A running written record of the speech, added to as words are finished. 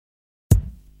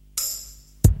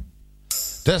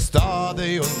Det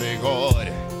stadion vi går,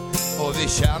 og vi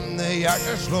kjenner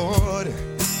hjertet slår.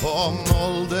 På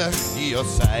Molde, gi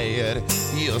oss seier,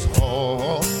 gi oss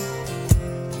håp.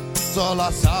 Så la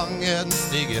sangen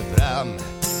stige frem,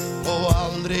 og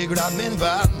aldri glem min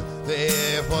venn.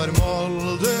 Det for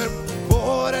Molde,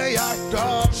 våre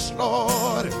hjerter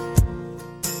slår.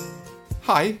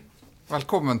 Hei,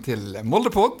 velkommen til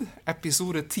Moldepod,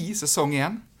 episode 10, sesong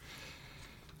 1.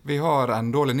 Vi har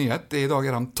en dårlig nyhet. I dag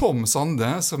er det Tom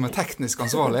Sande som er teknisk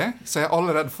ansvarlig, så jeg har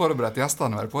allerede forberedt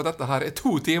gjestene våre på at dette her er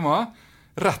 2 timer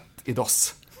rett i dass.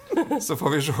 Så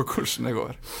får vi se hvordan det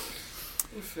går.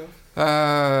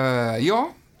 Ja,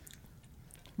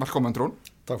 velkommen Trond.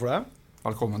 Takk for det.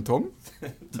 Velkommen Tom,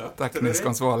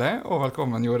 teknisk ansvarlig, og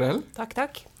velkommen Joril.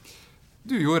 Takk.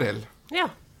 Du Joril,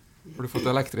 Ja. har du fått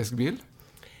elektrisk bil?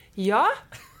 Ja.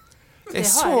 Jeg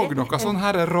så noen sånne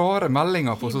her rare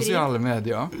meldinger på sosiale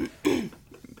medier.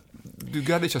 Du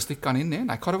greide ikke å stikke den inn i?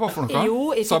 Nei, hva det var for noe? Jo,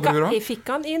 Sabelura? jeg fikk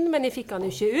den inn, men jeg fikk den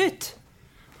jo ikke ut.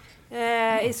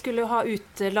 Jeg skulle ha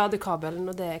ut ladekabelen,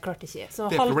 og det klarte jeg ikke. Så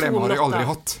Det problemet har jeg aldri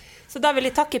hatt. Så da vil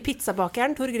jeg takke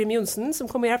pizzabakeren, Torgrim Jonsen, som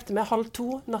kom og hjelpte meg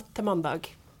 1:30 natt til mandag.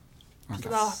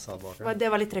 Så det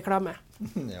var litt reklame.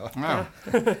 Ja. Ja,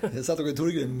 Det setter dere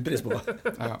Torgrim pris på.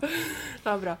 ja. Det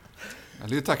var bra.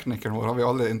 Lydteknikeren vår har vi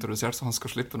aldri introdusert, så han skal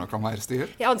slippe noe mer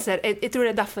styr. Jeg tror det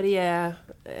er derfor jeg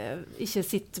ikke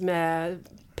sitter med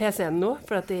PC-en nå,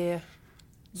 for at jeg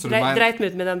Så du mener- dreit meg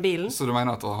ut med den bilen. Så du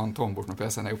mener at han Tom bort med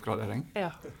PC-en er oppgradering?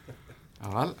 Ja. Ja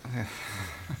vel.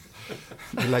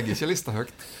 Du legger ikke lista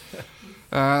høyt.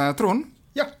 Trond,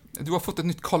 Ja. du har fått et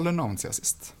nytt kallenavn siden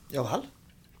sist. Ja vel?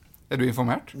 Er du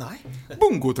informert? Nei.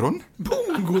 Bongo, Trond.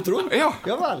 Bongo, Trond? Ja.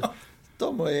 Ja vel. Da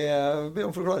må jeg be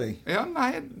om forklaring. Ja,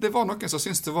 nei, det var noen som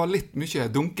syntes det var litt mye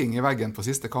dunking i veggen på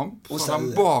siste kamp, Og så de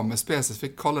selv. ba meg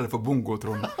spesifikt kalle det for Bongo,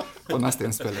 Trond, på neste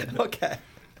innspilling. Ok.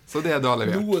 Så det er da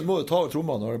levert. Noen må jo ta ut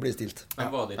tromma når det blir stilt.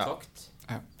 Men var det i takt?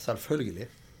 Selvfølgelig.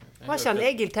 Var ikke han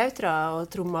Egil Tautra og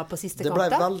tromma på siste Det ble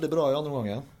kamp, da? veldig bra i andre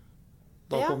gangen.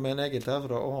 Da Ja. kom en Egil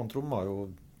Tævra, og han tromma jo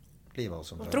livet av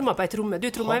som Tromma på ei tromme. Du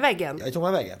tromma i veggen. Jeg tromma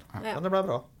i veggen. Ja. Men det ble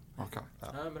bra. Ok.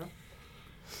 Ja, bra.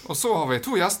 Og så har vi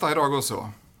 2 gjester i dag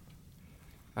også.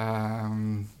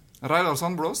 Reidar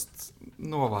Sandblåst,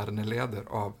 nåværende leder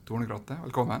av Tornekrattet,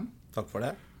 velkommen. Takk for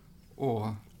det.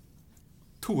 Og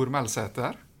Tor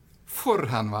Melsæter,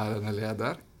 forhenværende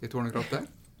leder i Tornekrattet,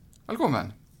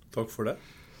 velkommen. Takk for det.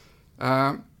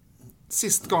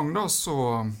 Sist gang da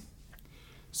så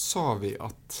sa vi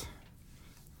at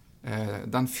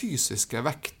den fysiske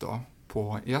vekta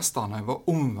på gjestene var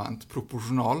omvendt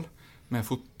proporsjonal med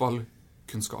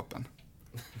fotballkunnskapen.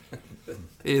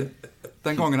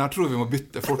 Den gangen her tror vi må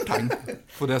bytte fortegn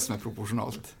på det som er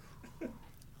proporsjonalt.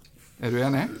 Er du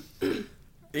enig?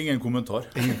 Ingen kommentar.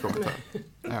 Ingen kommentar.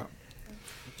 Ja.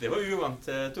 Det var uvant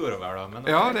Torover da, men...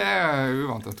 Ja, det er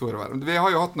uvant at Tore var. Vi har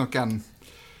jo hatt noen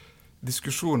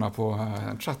diskusjoner på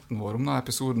chatten vår om denne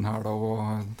episoden her, da,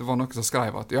 og det var noen som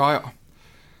skrev at ja,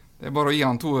 det er bare å gi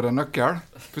han Tore en nøkkel,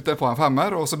 putte på en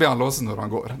 5-er, og så be han låse når han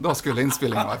går. Da skulle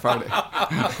innspillingen være ferdig.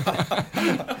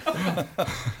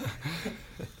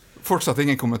 Fortsatt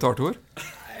ingen kommentar, Tor?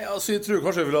 Altså, jeg tror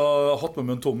kanskje jeg ville ha hatt med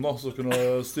meg en Tom da, så kunne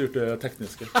jeg styrt det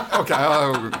tekniske. Ok,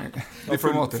 ja,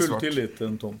 diplomatisk Full svart. tillit til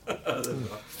en Tom.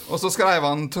 Og så skrev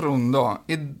han Trond da,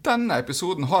 i denne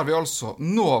episoden har vi altså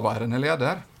nåværende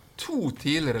leder, 2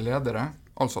 tidligere ledere,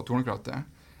 altså Tornekrattet,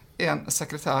 en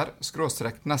sekretær,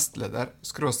 /nestleder,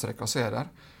 /kasserer,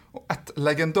 og et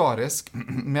legendarisk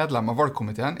medlem av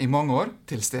valgkomiteen i mange år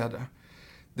til stede.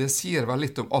 Det sier vel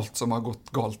litt om alt som har gått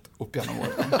galt opp gjennom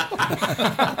årene.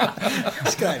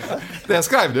 Skrev det? Det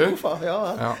skrev du? Uffa,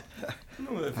 ja. Ja. Nå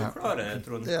må du forklare,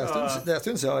 Trond. Det er en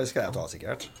stund siden jeg skrev det,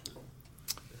 sikkert.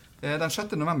 Den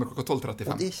 6. november klokka Og det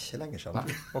 12.35. er ikke lenger siden.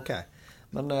 Ok.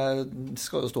 Men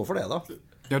skal jo stå for det, da.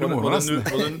 Ja, du må jo nesten.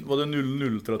 Var det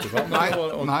 0035?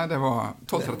 Nei, det var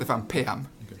 12.35 PM.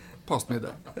 Past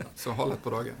middag. Så halv 1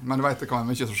 på dagen. Men du vet det kan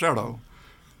være mye som skjer da.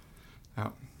 Ja.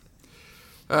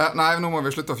 Nei, nå må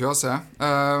vi slutte å fjase.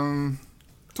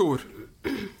 Tor,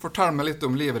 fortell meg litt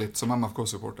om livet ditt som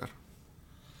MFK-supporter.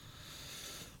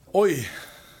 Oi!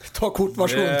 Ta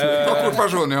kortversjonen. Det- Ta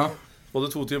kortversjonen, ja. Var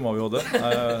det 2 timer vi hadde?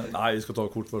 Nei, jeg skal ta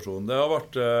kortversjonen. Det har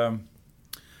vært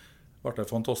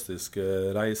en fantastisk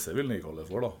reise, vil jeg kalle det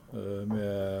for, da.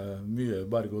 Med mye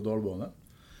berg- og dalbane.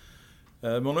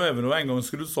 Men nå er vi nå en gang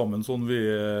skrudd sammen sånn vi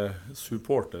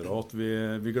supportere, at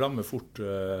vi glemmer fort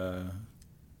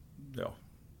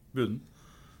bunnen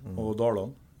og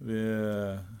dalene.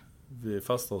 Vi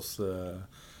fester oss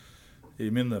i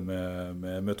minnet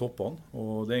med toppene,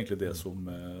 og det er egentlig det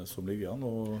som ligger igjen.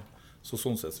 Og så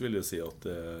sånn sett vil jeg si at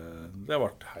det har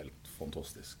vært helt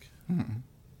fantastisk.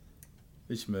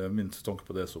 Ikke med minst tanke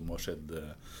på det som har skjedd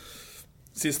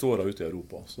siste året ute i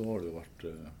Europa, så har det jo vært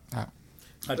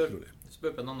helt utrolig.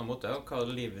 Spør på en annen måte, hva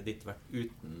hadde livet ditt vært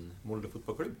uten Molde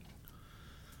fotballklubb?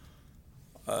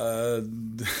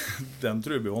 Den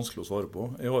tror jeg blir vanskelig å svare på.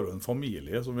 Jeg har jo en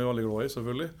familie som jeg er veldig glad i,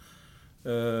 selvfølgelig.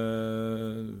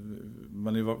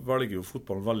 Men jeg velger jo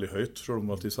fotballen veldig høyt, selv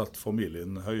om jeg setter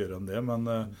familien høyere enn det. Men,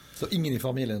 så ingen i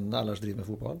familien ellers driver med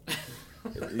fotball?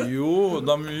 Jo,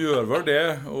 de gjør vel det,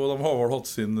 og de har vel hatt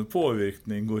sin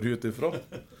påvirkning, går ut ifra.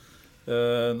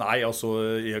 Nei, altså,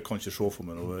 jeg kan ikke se for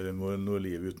meg noe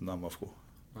liv uten MFK.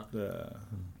 Det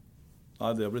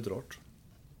har blitt rart.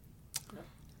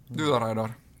 Du da,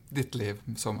 Reidar, ditt liv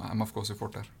som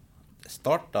MFK-supporter?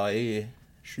 Startet i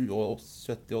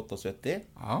 77-78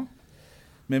 Ja.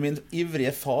 med min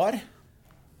ivrige far,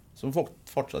 som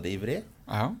fortsatt er ivrig.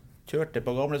 Ja. Kjørte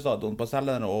på gamle stadion på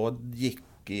Selene og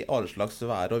gikk i all slags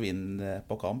vær og vind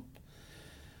på kamp.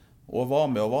 Og var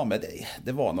med.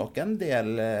 Det var nok en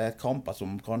del kamper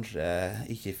som kanskje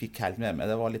ikke fikk helt med meg.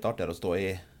 Det var litt artigere å stå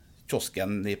i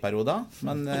kiosken i perioder,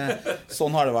 men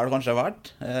sånn har det vel kanskje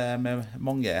vært med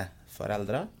mange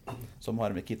foreldre som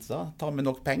har med kidsa. Ta med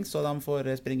nok penger så de får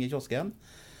springe i kiosken.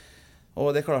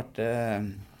 Og det er klart,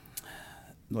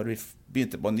 når vi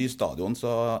begynte på en ny stadion,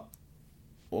 så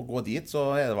å gå dit,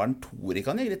 så er det vel en Tor jeg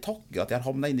kan egentlig takke at jeg har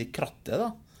havnet inn i krattet da.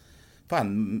 På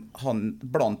han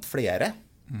blant flere.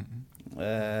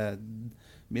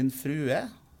 Min frue,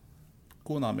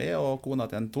 kona mi og kona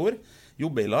til en Tor,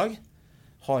 jobber i lag.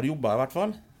 Har jobbet i hvert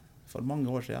fall, for mange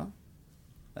år siden.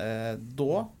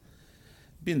 Da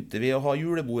begynte vi å ha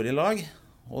julebord i lag,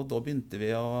 og da begynte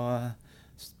vi å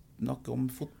snakke om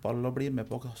fotball og bli med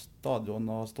på stadion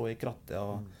og stå i krattet.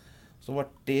 Og så ble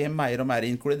det mer og mer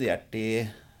inkludert i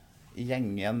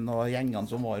gjengen og gjengene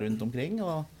som var rundt omkring.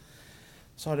 Og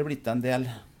så har det blitt en del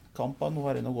kamper. Nå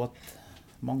har det nå gått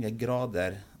mange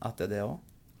grader etter det også.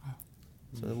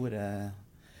 Så det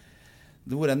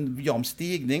har vært en jevn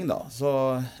stigning da. Så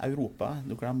Europa,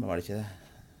 du glemmer vel ikke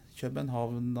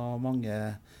København og mange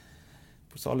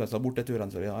alle så borteturene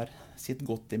som vi har. Sitt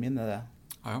godt i minnet det.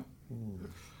 Ja.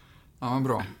 Ja, men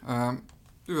bra.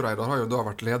 Du, Reidar, har jo da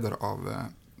vært leder av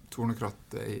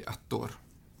Tornekrattet i 1 år.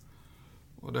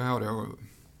 Og det har jo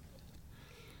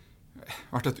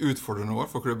vært et utfordrende år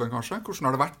for klubben, kanskje. Hvordan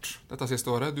har det vært dette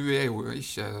siste året? Du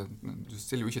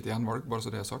stiller jo ikke til gjenvalg, bare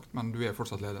så det er sagt, men du er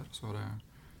fortsatt leder. Så det,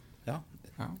 ja.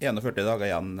 41 dager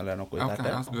igjen, eller noe ja,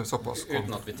 okay, ja, du er såpass.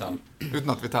 Uten at vi teller. Uten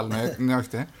at vi teller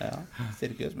nøyaktig. Ja,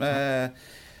 sirkus. Men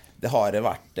det har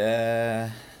vært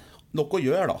noe å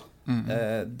gjøre, da.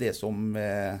 Det som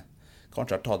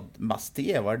kanskje har tatt mest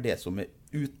tid, var det som er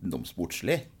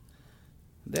utenomsportslig.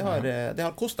 Det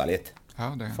har kostet litt. Ja,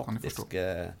 det kan jeg forstå.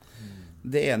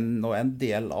 Det er en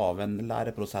del av en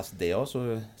læreprosess, det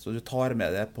også, så du tar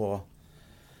med det på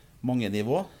mange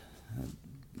nivå.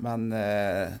 Men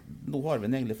nå har vi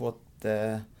egentlig fått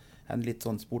en litt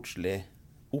sånn sportslig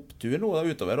opptur nå da,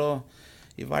 utover, og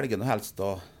jeg velger nå helst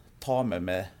å ta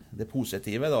med det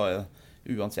positive da,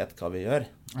 uansett hva vi gjør,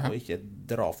 og ikke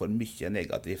dra for mye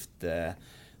negativt.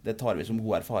 Det tar vi som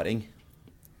god erfaring.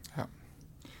 Ja,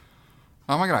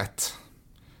 men greit.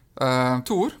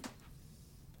 Tor,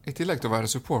 i tillegg til å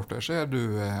være supporter, så er du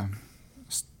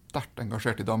sterkt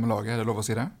engasjert i damelaget, er det lov å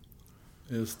si det?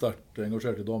 Jeg er sterkt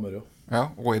engasjert i damer, ja. Ja,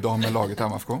 og i damelaget til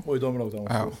MFK. Og i damelaget til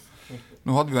MFK. Ja.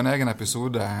 Nå hadde vi en egen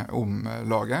episode om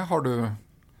laget.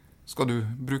 Skal du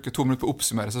bruke 2 minutter på å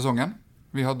oppsummere sesongen?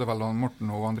 Vi hadde vel Morten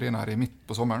og Andrine her i midt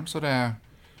på sommeren, så det...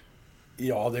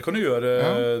 Ja, det kan du gjøre.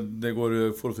 Ja. Det går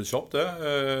forholdsvis kjapt, det.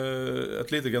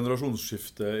 Et lite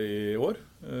generasjonsskifte i år.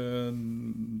 En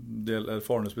del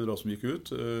erfarne spillere som gikk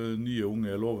ut. Nye,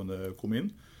 unge, lovende kom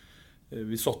inn.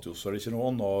 Vi satt jo så det ikke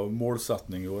noe annen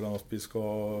målsetning i år enn at vi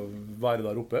skal være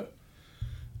der oppe.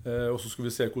 Og så skal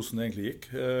vi se hvordan det egentlig gikk.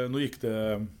 Nå gikk det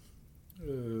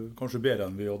kanskje bedre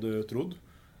enn vi hadde trodd.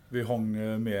 Vi hang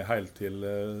med helt til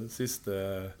siste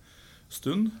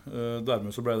stund.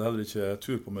 Dermed så ble det heller ikke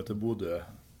tur på meg til Bodø,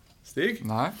 Stig.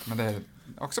 Nei, men det er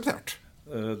akseptert.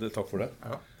 Takk for det.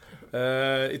 Ja.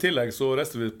 I tillegg så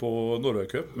reiste vi på Norway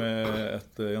Cup med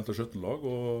et jenter 17-lag,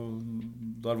 og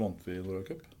der vant vi Norway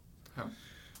Cup. Ja.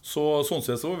 Så sånn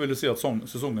sett så vil jeg si at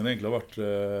sesongen egentlig har vært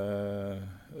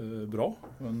bra,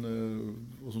 men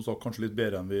og som sagt kanskje litt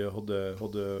bedre enn vi hadde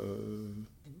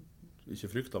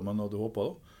ikke fryktet, men hadde håpet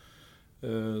da.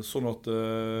 Sånn at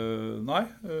nei,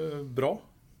 bra.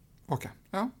 Ok,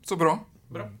 ja, så bra.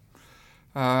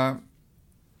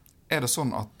 Er det sånn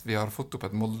at vi har fått opp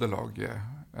et Molde-lag,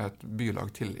 et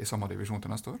bylag til i samme divisjon til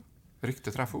neste år?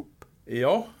 Ryktet treffer opp?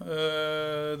 Ja,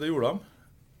 det gjorde de.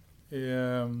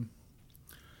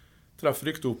 Treff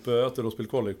rykte opp etter å spille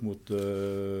kvalik mot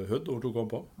Hødd over 2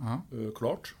 kamper.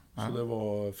 Klart. Så det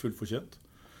var fullt fortjent.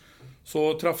 Så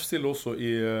Treff stiller også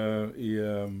i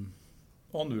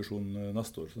andre divisjon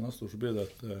neste år. Så neste år så blir det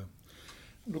et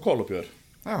lokaloppgjør.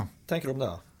 Ja. Tenker du om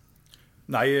det?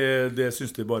 Nei, det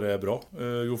synes jeg bare er bra.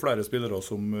 Jo flere spillere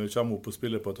som kommer opp og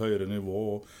spiller på et høyere nivå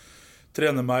og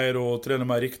trener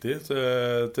mer riktig,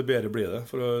 til bedre blir det.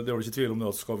 For det er vel ikke tvil om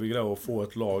det at skal vi greie å få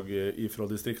et lag fra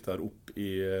distriktet her opp i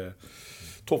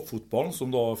toppfotballen,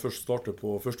 som da først starter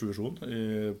på første divisjon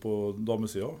på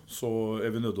damesiden, så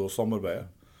er vi nødt til å samarbeide.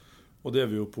 Og det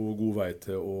er vi jo på god vei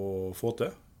til å få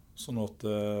til. Sånn at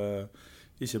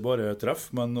ikke bare Treff,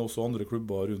 men også andre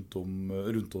klubber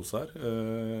rundt oss her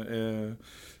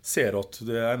ser at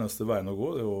det eneste veien å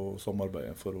gå er å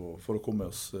samarbeide for å komme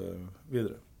oss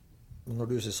videre. Når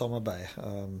du sier samarbeid,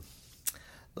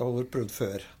 det har vært prøvd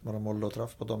før mellom Molde og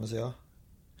Treff på damesiden?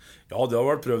 Ja, det har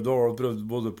vært prøvd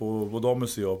både på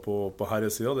damesiden og på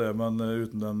herresiden, men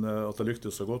uten at det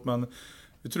lyktes så godt. Men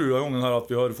vi tror denne gangen her at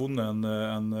vi har funnet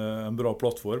en bra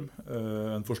plattform,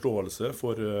 en forståelse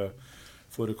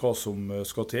for hva som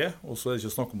skal til. Og så er det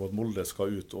ikke snakk om at Molde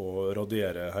skal ut og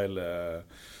radere hele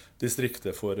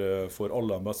distriktet for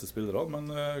alle de beste spillerne, men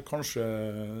kanskje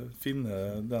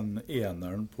finne den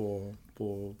eneren på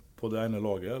det ene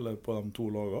laget, eller på de 2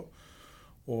 lagene,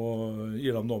 og gi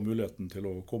dem da muligheten til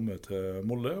å komme til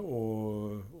Molde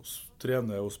og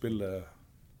trene og spille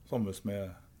sammen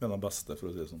med de beste,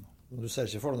 for å si det sånn. Du ser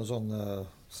ikke for deg noen sånn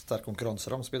sterk konkurranse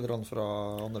om spillerne fra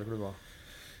andre klubber?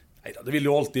 Nei, det vil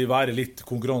jo alltid være litt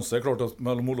konkurranse. Klart at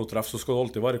mellom Molde og Treff så skal det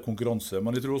alltid være konkurranse,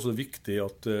 men jeg tror også det er viktig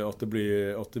at det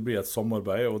blir et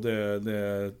samarbeid, og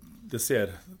det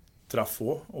ser Treff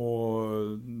også.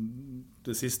 Og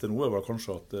det siste nå er vel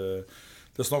kanskje at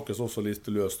det snakkes også litt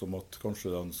løst om at kanskje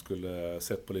de skulle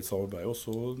sett på litt samarbeid,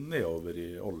 også nedover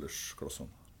i aldersklassen.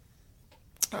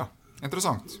 Ja,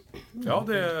 interessant. Ja,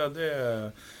 vi har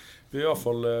i hvert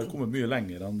fall kommet mye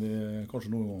lenger enn vi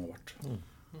kanskje noen gang har vært.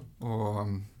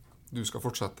 Og du skal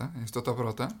fortsette i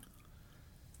støtteapparatet?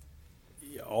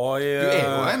 Ja, du er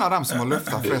jo en av dem som har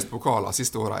løftet flest pokaler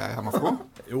siste året i MFK.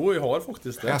 Jo, jeg har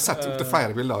faktisk det. Jeg har sett opp til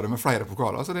flere bilder av det med flere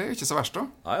pokaler, så det er ikke så verst da.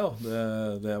 Nei ja,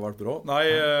 det har vært bra. Nei,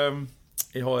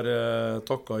 jeg har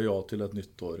takket ja til et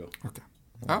nytt år. Ja. Ok,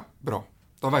 ja, bra.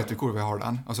 Da vet vi hvor vi har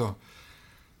den. Altså,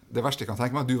 det verste jeg kan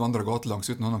tenke meg er at du vandrer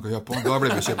gatelangs uten å ha noe å gjøre på. Da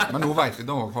blir vi kjøpt, men nå vet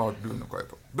vi, da har du noe å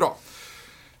gjøre på. Bra.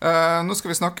 Nå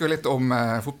skal vi snakke litt om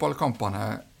fotballkampene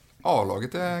A-laget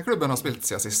til klubben har spilt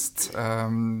siden sist.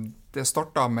 Det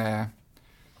startet med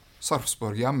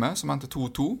Sarpsborg hjemme, som endte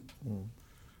 2-2.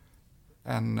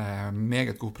 En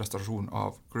meget god prestasjon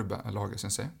av klubben, laget,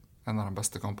 synes jeg. En av de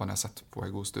beste kampene jeg har sett på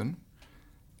en god stund.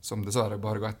 Som dessverre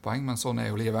bare ga 1 poeng, men sånn er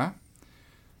jo livet.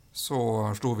 Så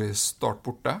slo vi Start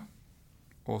borte.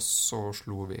 Og så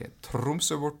slo vi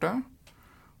Tromsø borte.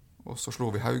 Og så slo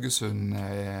vi Haugesund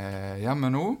hjemme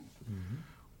nå.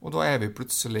 Og da er vi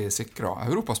plutselig sikret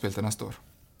Europaspill til neste år.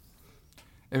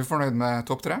 Er vi fornøyd med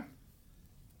topp 3?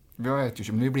 Vi vet jo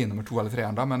ikke om vi blir nummer 2 eller 3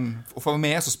 enda, men for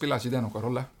meg så spiller ikke det noen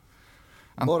rolle.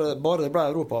 Bare det ble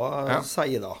Europa,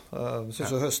 sier da. Jeg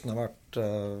synes jo høsten har vært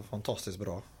fantastisk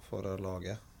bra for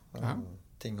laget.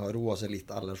 Ting har roet seg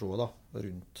litt ellers også da,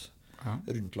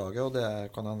 rundt laget, og det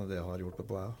kan hende det har hjulpet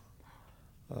på.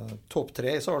 Topp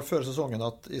 3, jeg sa vel før sesongen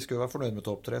at jeg skulle være fornøyd med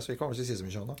topp 3, så vi kan vel ikke si så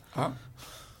mye om det.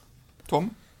 Tom?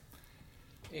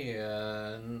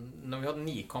 Når vi hadde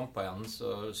 9 kamper igjen, så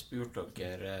spurte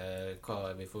dere hva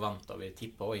vi forventet. Vi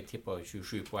tippet, og jeg tippet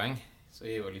 27 poeng, så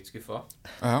jeg var litt skuffet.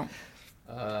 Ja.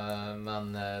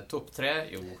 Men topp 3,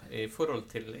 jo, i forhold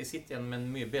til jeg sitter igjen med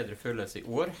en mye bedre følelse i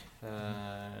år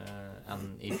enn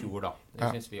i fjor da.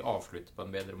 Jeg synes vi avslutter på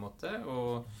en bedre måte,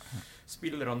 og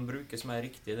spillerne brukes mer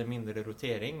riktig, det er mindre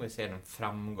rotering, og jeg ser en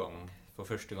fremgang for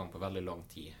første gang på veldig lang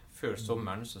tid. Før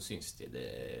sommeren så synes de det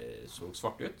så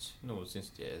svart ut, nå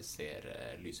synes de ser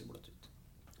lyseblått ut.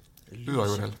 Du da,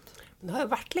 Jorhild? Det har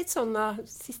jo vært litt sånn da,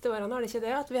 siste årene har det ikke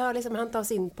det, at vi har liksom hentet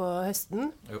oss inn på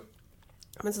høsten. Jo.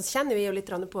 Men så kjenner vi jo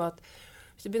litt på at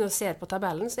hvis du begynner å se på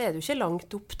tabellen, så er det jo ikke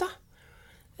langt opp da.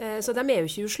 Så de er jo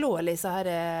ikke uslåelige, så her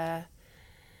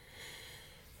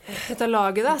dette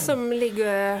laget da, som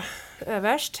ligger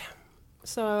øverst.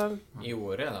 Så i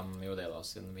år er de jo det da,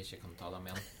 siden vi ikke kan ta dem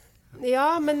igjen.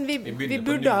 Ja, men vi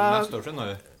burde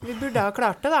ha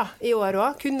klart det da, i år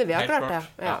også. Kunne vi ha klart det?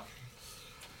 Ja.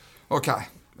 Ok,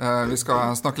 vi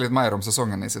skal snakke litt mer om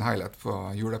sesongen i sin helhet på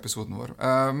juleepisoden vår.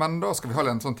 Men da skal vi ha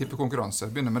en sånn tippekonkurranse.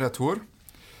 Begynner med det, Tor.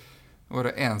 Og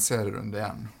det er en serierunde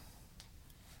igjen.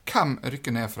 Hvem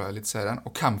rykker ned fra elitserien,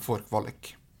 og hvem får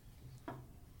kvalik?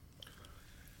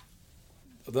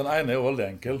 Den ene jo veldig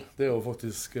enkel. Det jo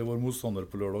faktisk vår motstander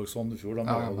på lørdag, Sandefjord.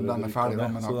 Men den ferdig da.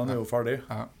 Så den jo ferdig.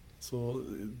 Ja. Så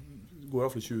går I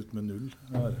hvert fall ikke ut med 0.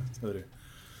 Hører jeg.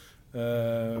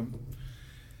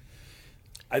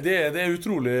 Nei, det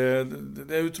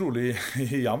utrolig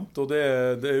jevnt, og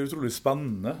det utrolig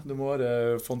spennende. Det må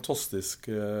være fantastisk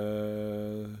å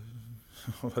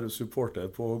være supporter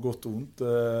på godt og vondt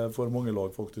for mange lag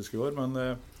faktisk I år, men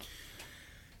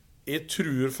jeg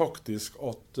tror faktisk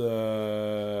at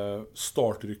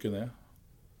Start rykker ned,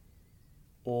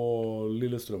 og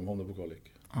Lillestrøm havner på kvalik.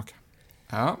 Ok.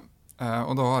 Ja,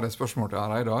 og da har jeg et spørsmål til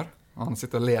Reidar. Han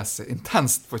sitter og leser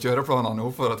intenst på kjøreplanen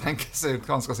nå for å tenke seg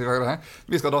hva han skal si hver dag.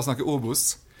 Vi skal da snakke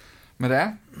Obos med det.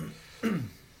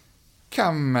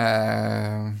 Hvem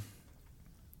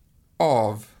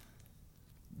av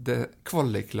det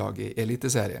kvaliklaget I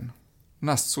Eliteserien,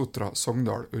 Nest Sotra,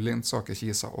 Sogndal, Ullensaker,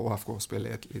 Kisa og AFK spiller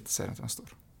I Eliteserien til neste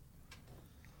år?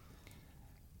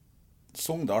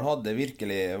 Sogndal hadde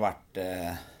virkelig vært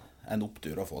en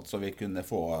opptur å få, så vi kunne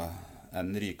få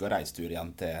en ryk- og reistur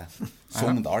igjen til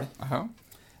Sogndal.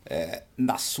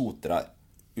 Nest Sotra,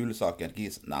 Ullensaker,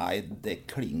 Kisa. Nei, det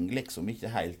klinger liksom ikke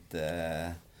helt.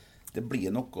 Det blir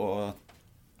noe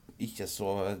ikke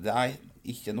så. Nei,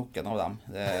 ikke noen av dem.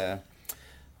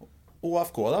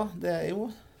 AFK da, det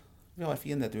jo. Vi har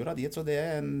fine turer dit, så det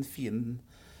en fin.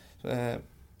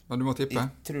 Men du må tippe.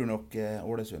 Jeg tror nok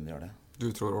Ålesund gjør det. Du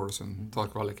tror Ålesund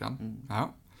tar kvaliken?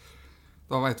 Ja.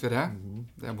 Da vet vi det.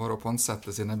 Det bare å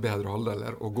pansette sine bedre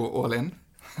halvdeler og gå all in.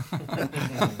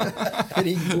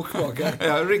 Ring bokmakeren.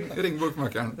 Ja, ring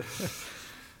bokmakeren.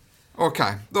 Ok,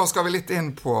 da skal vi litt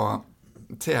inn på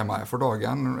temaet for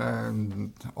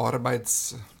dagen.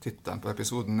 Arbeidstitlen på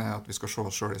episoden at vi skal se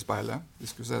oss selv I speilet.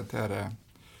 Diskutere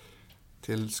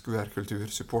tilskuerkultur,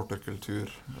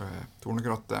 supporterkultur,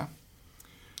 Tornekrattet.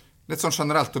 Litt sånn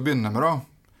generelt å begynne med da.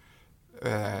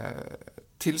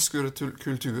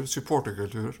 Tilskuerkultur,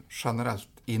 supporterkultur generelt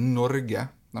I Norge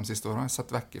de siste årene, sett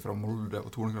vekk fra Molde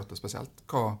og Tornekrattet spesielt.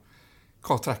 Hva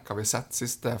trekk har vi sett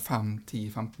siste 5,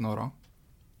 10, 15 årene?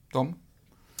 Dom?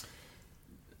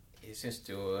 Jeg synes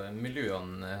jo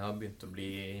miljøene har begynt å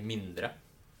bli mindre.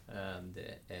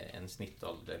 Det en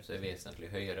snittalder som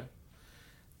vesentlig høyere.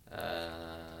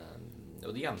 Og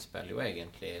det gjenspeiler jo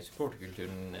egentlig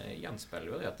supporterkulturen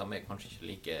gjenspeiler jo det at de kanskje ikke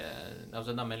like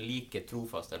altså de like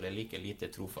trofaste eller like lite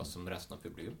trofaste som resten av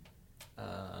publikum.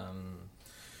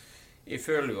 Jeg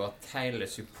føler jo at hele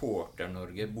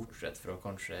supporter-Norge, bortsett fra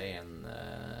kanskje en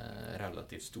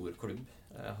relativt stor klubb,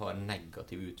 har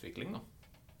negativ utvikling da.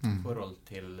 I forhold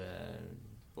til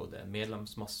både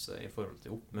medlemsmasse, I forhold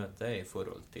til oppmøte, I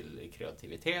forhold til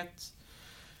kreativitet.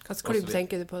 Hva slags klubb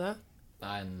tenker du på da?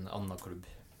 Nei, en annen klubb.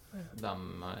 De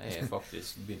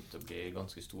faktisk begynt å bli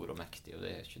ganske store og mektige, og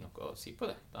det ikke noe å si på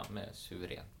det. De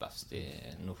suverent best I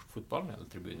norsk fotball eller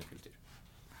tribunekultur.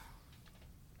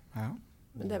 Ja.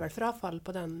 Men det vel frafall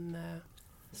på den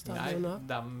stadion nå? Nei,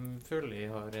 de føler jeg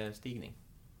har stigning.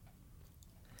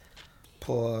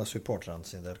 På supporterne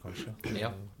sin del, kanskje?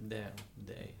 Ja, det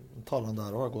Tallene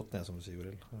der har gått ned, som du sier,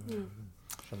 Joril.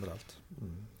 Generelt.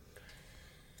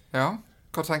 Ja,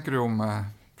 hva tenker du om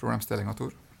problemstillingen,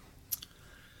 Tor?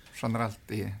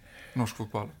 Generelt I norsk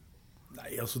fotball?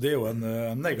 Nei, altså det jo en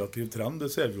negativ trend. Det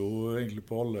ser vi jo egentlig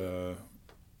på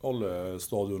alle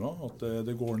stadioner, at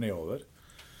det går nedover.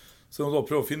 Så jeg må da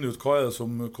prøve å finne ut hva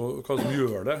som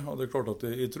gjør det. Og det klart at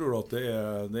jeg tror at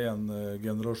det en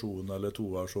generasjon eller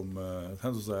to her som, eller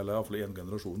I hvert fall en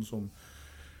generasjon som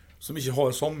ikke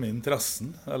har samme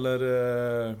interessen, eller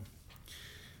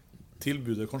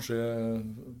tilbudet kanskje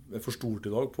for stort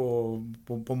I dag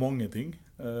på mange ting.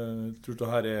 Jeg tror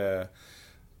det her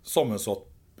sammensatt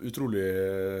utrolig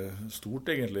stort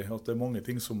egentlig, at det mange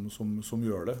ting som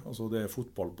gjør det. Altså det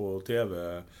fotball på TV,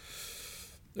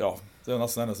 ja, det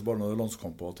nesten eneste bare når det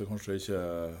landskamper, at det kanskje ikke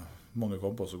mange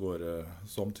kamper som går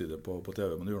samtidig på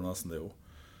TV, men det gjør nesten det også.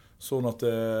 Sånn at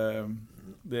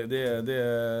det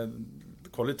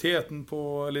kvaliteten på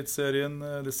Eliteserien,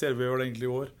 det ser vi vel egentlig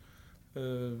I år.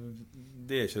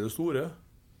 Det ikke det store.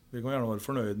 Vi kan gjerne være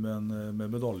fornøyd med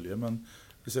medalje, men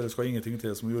vi ser det skal ingenting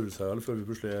til som gjorde seg, eller før vi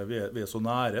plutselig vi så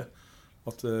nære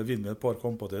at vinner et par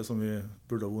kamper til som vi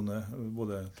burde ha vunnet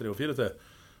både 3 og 4 til.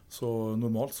 Så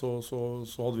normalt så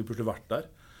hadde vi plutselig vært der.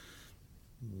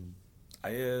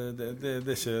 Nei,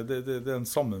 det en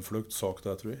sammenfløkt sak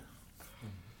der, tror jeg.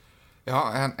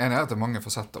 Ja, en at det mange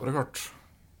fasetter, og det klart,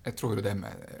 jeg tror det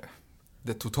med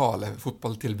det totale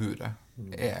fotballtilbudet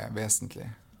vesentlig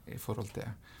I forhold til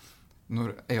når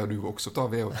jeg og du vokste opp da,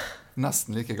 vi jo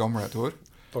nesten like gamle, Tor.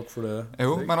 Takk for det.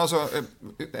 Jo, men altså,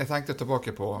 jeg tenkte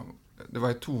tilbake på, det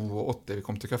var I 82 vi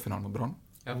kom til cupfinalen mot Brann.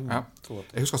 Ja.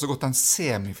 Jeg husker så godt den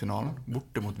semifinalen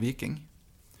borte mot Viking.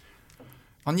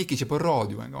 Han gikk ikke på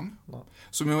radio en gang.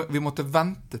 Så vi måtte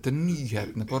vente til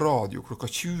nyhetene på radio klokka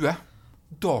 20.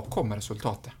 Da kom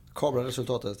resultatet. Hva ble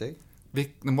resultatet, Stig?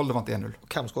 Molde vant 1-0.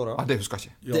 Hvem skåret? Ja, det husker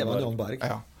jeg ikke. Det var Jan Berg.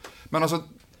 Ja. Men altså,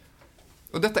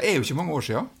 og dette er jo ikke mange år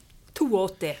siden.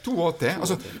 82.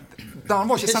 Altså, han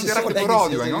var ikke sendt direkte på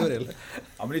radio en gang.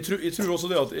 Ja, men jeg tror også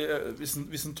det at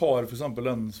hvis en tar for eksempel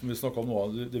den som vi snakket om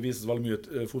nå, det vises veldig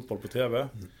mye fotball på TV.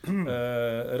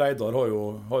 Reidar har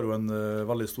jo en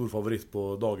veldig stor favoritt på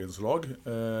dagens lag,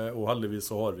 og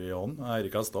heldigvis så har vi han,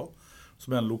 Eirik Hestad,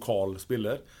 som en lokal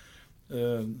spiller.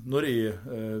 Når jeg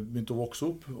begynte å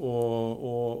vokse opp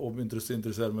og begynte å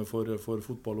interessere meg for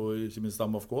fotball og ikke minst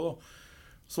MFK, da,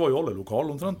 så var jo alle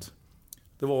lokale omtrent.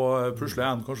 Det var plutselig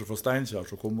en kanskje fra Steinkjer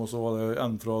som kom, og så var det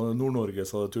en fra Nord-Norge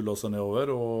som hadde tullet seg nedover.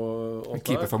 En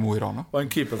keeper fra Mo i Rana. Og en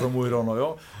keeper fra Mo i Rana, ja.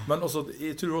 Men altså,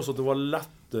 jeg tror også at det var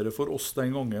lettere for oss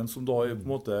den gangen, som da på en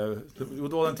måte... Jo,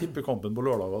 det var den tippekampen på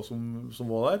lørdager som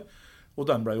var der,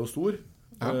 og den ble jo stor.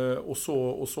 Ja. Og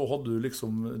så hadde du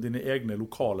liksom dine egne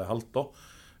lokale helter,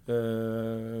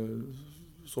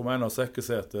 som Einar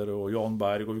Sekkesæter og Jan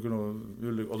Berg, og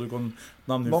du kan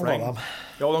nevne mange av dem.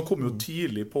 Ja, de kom jo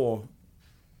tidlig på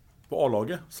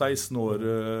A-laget, 16 år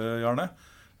gjerne.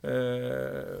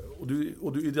 Og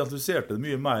du identifiserte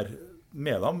mye mer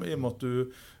med dem, i og med at du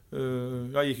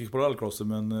jeg gikk ikke på L-klasse,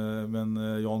 men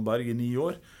Jan Berg i 9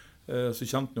 år, så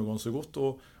kjente han jo ganske godt.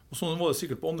 Og sånn var det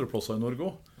sikkert på andre plasser i Norge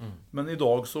også. Men i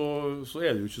dag så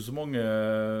er det jo ikke så mange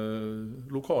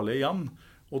lokale igjen.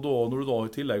 Og da, når du da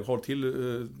i tillegg har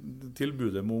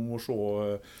tilbudet om å se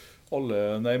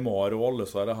alle Neymar og alle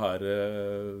så er det her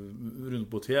rundt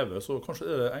på TV, så kanskje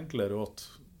det er enklere at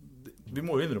vi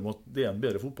må jo innrømme at det er en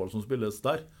bedre fotball som spilles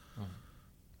der.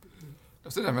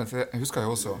 Jeg husker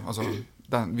jo også, altså,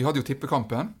 vi hadde jo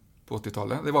tippekampen på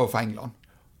 80-tallet, det var jo for England.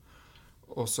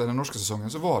 Og så i den norske sesongen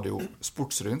så var det jo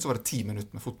Sportsrevyen, så var det 10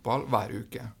 minutter med fotball hver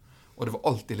uke. Og det var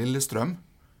alltid Lillestrøm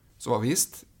som var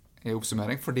vist i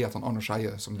oppsummering, fordi at han Arne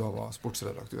Skeie, som da var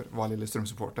sportsredaktør, var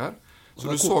Lillestrøm-supporter. Så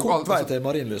du så alt... Hva heter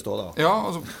Marienlyst da? Ja,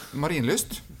 altså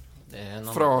Marienlyst. Det er en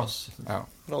annen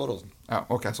fra Åråsen. Ja,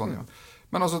 ok, sånn, ja.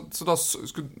 Men altså, så da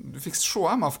du fikk se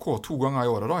MFK 2 ganger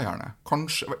i året da, gjerne.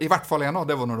 Kanskje, i hvert fall en av,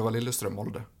 det var når det var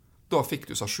Lillestrøm-Molde. Da fikk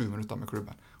du seg 7 minutter med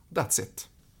klubben. That's it.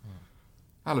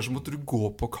 Ellers så måtte du gå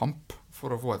på kamp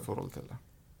for å få et forhold til det.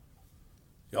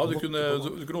 Ja, du kunne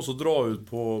også dra ut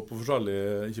på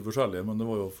forskjellige, ikke forskjellige, men det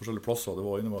var jo forskjellige plasser det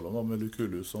var innimellom, da, med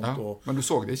Lukulus. Ja, men du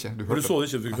så det ikke? Du så det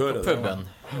ikke, du fikk høre det. Puben.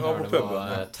 Ja, på puben. Det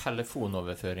var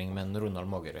telefonoverføring med en Ronald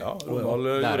Magerøy. Ja,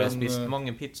 der har jeg spist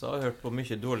mange pizza og hørt på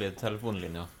mye dårlige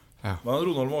telefonlinjer. Ja. Men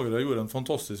Ronald Magerøy gjorde en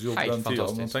fantastisk jobb den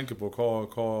tiden. Man tenker på hva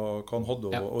han hadde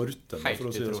å rutte med, for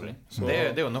å si det sånn. Så... Det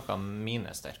er jo noe av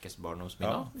mine sterkeste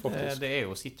barndomsminner. Ja, det er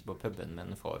jo å sitte på puben med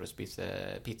en far og spise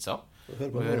pizza.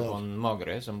 Og høre på en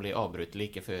Magerøy som blir avbrutt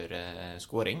like før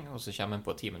scoring, og så kommer han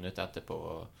på 10 minutter etterpå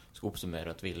og skal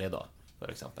oppsummere at vi leder,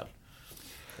 for eksempel.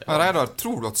 Reidar,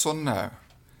 tror du at sånne...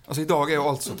 Altså, i dag er jo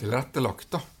alt så tilrettelagt,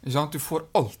 da. Ikke sant? Du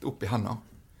får alt opp i hendene.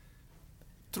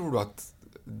 Tror du at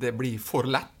det blir for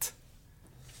lett?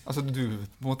 Altså, du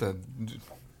på en måte...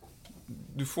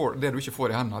 Du får, det du ikke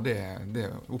får i hendene, det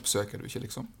oppsøker du ikke,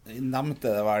 liksom. Jeg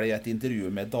nevnte det vel i et intervju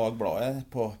med Dagbladet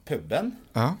på puben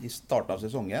i starten av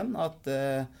sesongen, at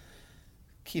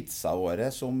kidsa våre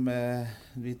som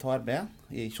vi tar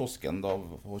med i kiosken da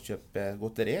å kjøpe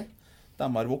godteri, de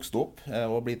har vokst opp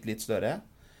og blitt litt større,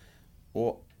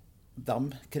 og de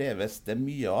kreves det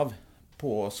mye av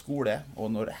på skole,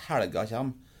 og når helga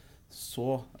kommer,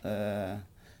 så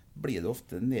blir det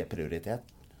ofte nedprioritet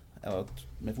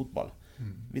med fotball.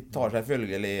 Vi tar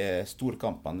selvfølgelig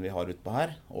storkampene vi har ute på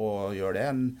her, og gjør det.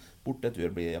 En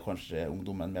bortetur blir kanskje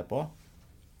ungdommen med på.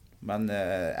 Men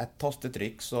et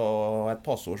tastetrykk og et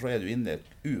passord, så er du inne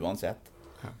uansett.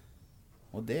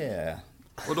 Og det...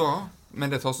 Og da,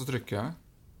 med det tastetrykket,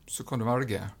 så kan du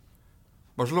velge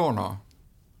Barcelona,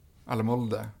 eller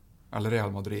Molde, eller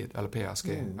Real Madrid, eller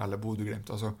PSG, eller Bodø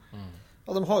Glimt. Altså.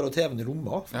 Ja, de har jo TV-en i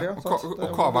rommet. Ja,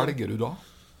 og hva velger du da?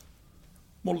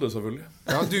 Molde, selvfølgelig.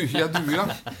 Ja, du, ja.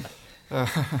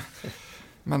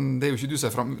 Men det er jo ikke du som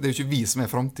er det er jo ikke vi som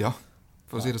er fremtiden,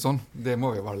 for å si det sånn. Det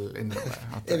må vi vel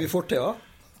innrømme. Er vi fortida?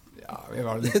 Ja, vi er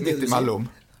vel litt midt imellom.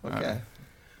 Ok.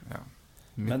 Ja.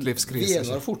 Mitt livskrise. Vi er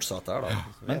jo fortsatt der, da. Ja.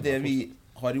 Men det vi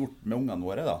har gjort med ungene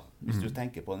våre, da, hvis du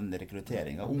tenker på den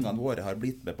rekrutteringen, ungene våre har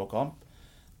blitt med på kamp,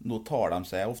 nå tar de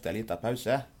seg ofte en liten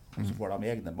pause, og så får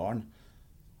de egne barn,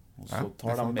 og så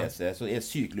tar de med seg, så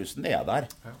syklusen er der.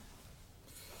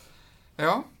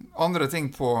 Ja, andre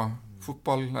ting på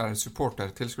fotball- eller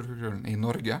supporter-tilskuddskulturen i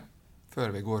Norge. før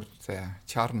vi går til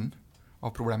kjernen av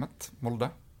problemet,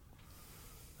 Molde?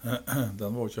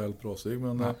 Den var ikke helt bra, Sig,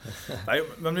 men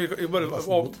men vi bare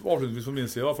avslutningsvis fra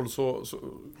min side, i hvert fall så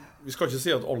vi skal ikke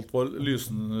si at alt var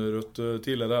lysenrødt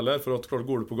tidligere heller, for at klart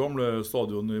går det på gamle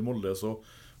stadion i Molde, så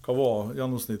hva var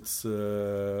gjennomsnitts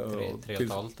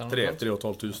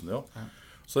 3.500, ja.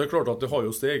 Så det klart at det har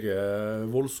jo steget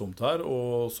voldsomt her,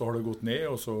 og så har det gått ned,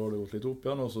 og så har det gått litt opp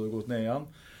igjen, og så har det gått ned igjen.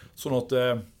 Sånn at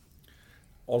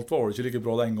alt var ikke like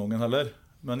bra den gangen heller,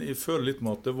 men jeg føler litt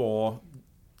med at det var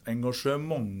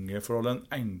engasjementet fra den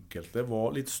enkelte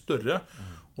var litt større,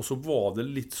 og så var det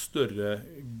litt større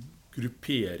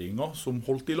grupperinger som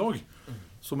holdt i lag.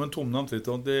 Som en Tom nevnte litt,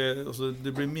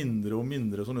 det blir mindre og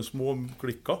mindre sånne små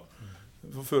klikker.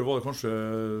 For før var det kanskje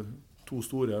 2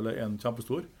 store eller 1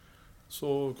 kjempestor. Så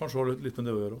kanskje har det litt med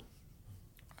det å gjøre.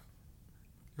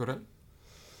 Gjør det?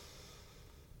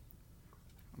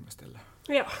 Bestille.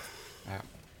 Ja.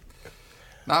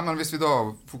 Nei, men hvis vi da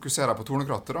fokuserer på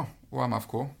Tornekrattet da, og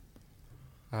MFK,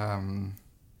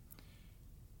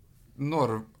 når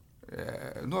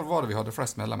var det vi hadde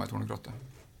flest medlemmer i Tornekrattet?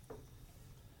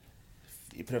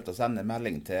 Vi prøvde å sende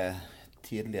melding til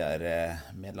tidligere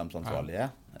medlemsansvarlige.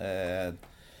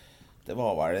 Det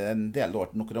var vel en del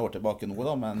noen år tilbake nå,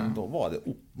 da, men da var det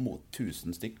opp mot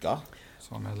 1000 stykker.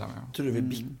 Som medlem, ja. Tror du vi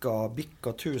bikka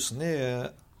 1000 i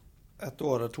et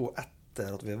år eller 2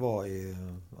 etter at vi var i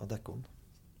Adeccon?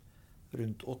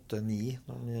 Rundt 8-9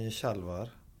 i Kjell var.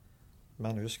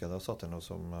 Men jeg husker det satt jeg noe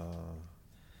som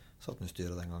satt i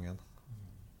styret den gangen.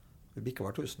 Vi bikket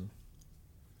hver 1000.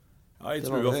 Ja, jeg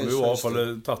tror vi var i hvert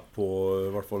fall tett på, i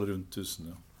hvert fall rundt 1000,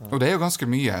 ja. Og det er jo ganske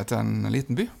mye til en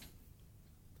liten by,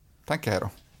 tenker jeg da.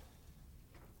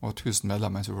 Og 1000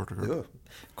 medlemmer i supporterklubben.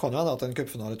 Kan jo hende at en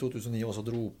cupfinale i 2009 også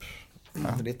dro opp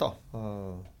litt da.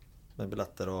 Med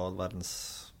billetter og all verdens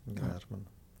greier, men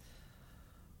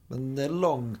det er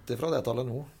langt ifra det tallet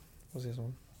nå, for å si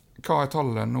sånn. Hva er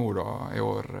tallet nå da, i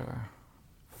år?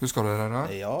 Husker du det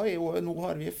der? Ja, nå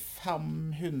har vi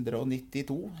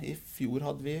 592. I fjor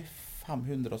hadde vi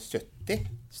 570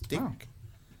 stykk.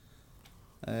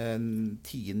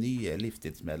 10 nye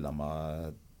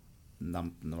livstidsmedlemmer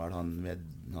nevnte vel han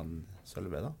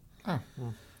Sølve da. Ja.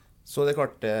 Så det er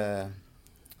klart,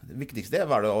 det viktigste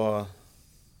var det å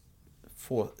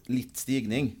få litt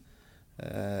stigning.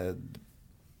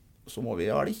 Så må vi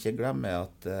ikke glemme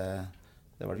at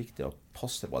det var viktig å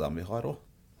passe på dem vi har også.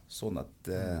 Sånn at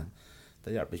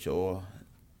det hjelper ikke å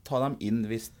ta dem inn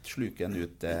hvis sluken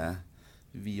ut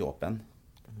vidåpen.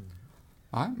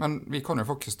 Nei, men vi kan jo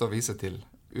faktisk da vise til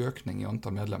økning i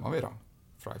antall medlemmer vi da,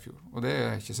 fra i fjor. Og det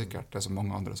er ikke sikkert det er så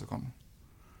mange andre som kan.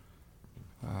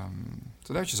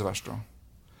 Så det er jo ikke så verst da.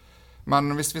 Men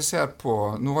hvis vi ser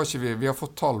på, nå har ikke vi har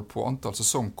fått tall på antall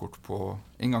sesongkort på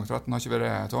inngang 13, har ikke vi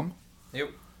det, Tom? Jo.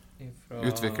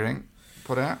 Utvikling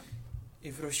på det?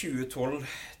 Fra 2012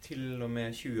 til og med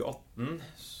 2018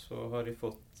 så har jeg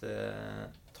fått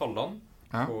tallene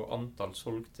på antall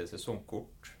solgte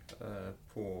sesongkort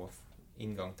på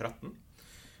inngang 13.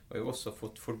 Og jeg har også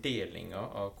fått fordelinger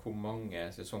av hvor mange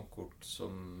sesongkort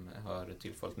som har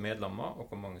tilfalt medlemmer, og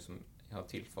hvor mange som har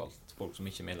tilfalt folk som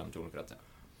ikke er medlem til Tornekrattet.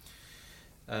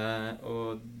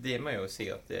 Og det må jeg jo si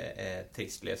at det er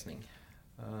trist lesning.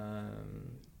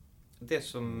 Det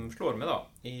som slår meg da,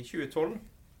 i 2012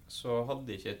 så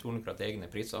hadde ikke Tornekrattet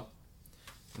egne priser,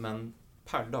 men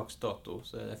per dags dato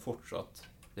så er det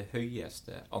fortsatt det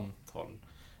høyeste antall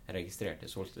registrerte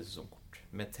solgte sesongkort,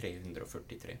 med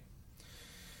 343.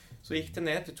 Så gikk det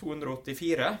ned til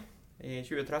 284 i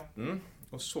 2013,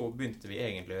 og så begynte vi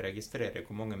egentlig å registrere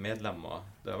hvor mange medlemmer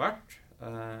det har vært.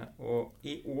 Og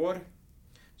i år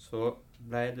så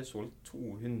ble det solgt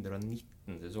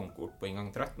 219 sesongkort på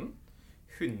inngang 13.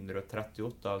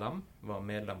 138 av dem var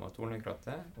medlemmer av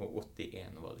Tornekrattet, og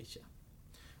 81 var det ikke.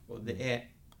 Og det er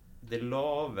det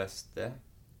laveste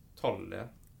tallet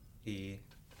i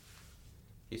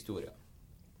historien.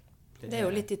 Det er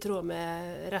jo litt i tråd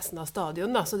med resten av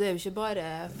stadion, da, så det er jo ikke bare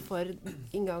for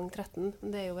inngang 13.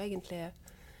 Det er jo egentlig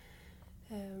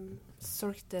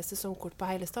solgte sesongkort på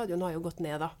hele stadion har jo gått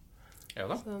ned, da. Ja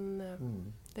da. Sånn,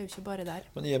 det er jo ikke bare der.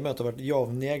 Men i og med at det har vært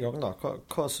jevn nedgang, da,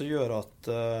 hva som gjør at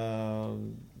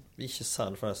vi ikke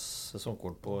selger flest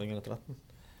sesongkort på inngang 13?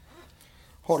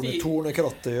 Har det med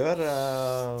Tornekrattet å gjøre?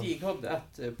 Stig hadde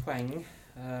et poeng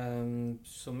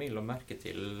som jeg la merke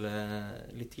til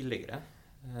litt tidligere.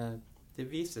 Det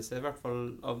viser seg i hvert fall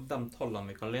av de tallene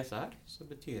vi kan lese her, så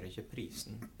betyr ikke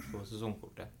prisen på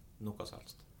sesongkortet noe som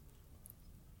helst.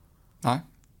 Nei.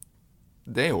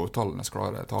 Det er jo tallenes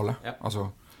klare tale. Ja. Altså,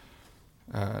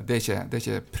 det er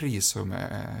ikke pris som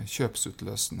er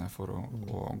kjøpsutløsende for å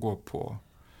gå på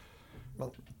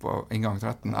på inngang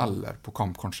 13, eller på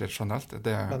kamp kanskje generelt.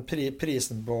 Men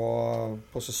prisen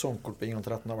på sesongkort på inngang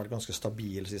 13 har vært ganske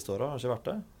stabil siste året, har ikke vært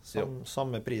det?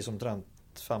 Samme pris omtrent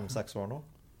 5-6 år nå?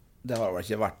 Det har vel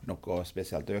ikke vært noe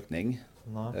spesielt økning,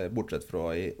 bortsett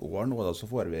fra i år nå. Da, så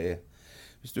får vi,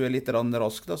 hvis du litt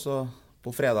rask, da, så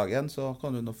på fredagen så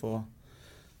kan du nå få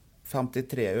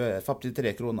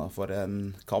 53 kroner for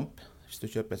en kamp, hvis du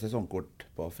kjøper sesongkort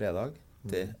på fredag,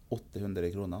 til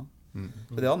 800 kroner.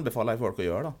 Så det anbefaler jeg folk å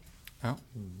gjøre da.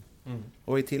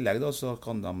 Og i tillegg da, så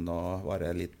kan de da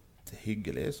være litt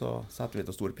hyggelige, så setter vi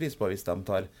til stor pris på hvis de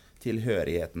tar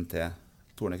tilhørigheten til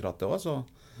Tornekrattet også,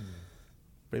 så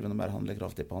blir vi noe mer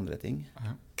handlekraftig på andre ting.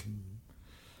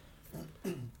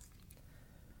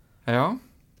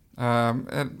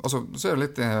 Altså, så er det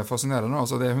litt fascinerende,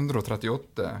 altså det er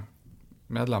 138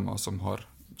 medlemmer som har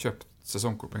kjøpt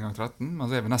sesongkort på inngang 13, men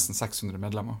så er vi nesten 600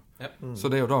 medlemmer. Så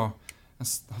det er jo da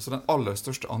altså den aller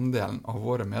største andelen av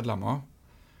våre medlemmer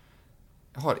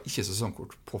har ikke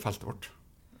sesongkort på feltet vårt.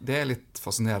 Det er litt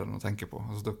fascinerende å tenke på.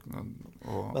 Altså,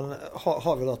 Men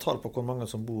har vi da tall på hvor mange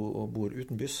som bor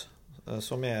utenbys?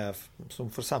 Som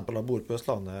for eksempel bor på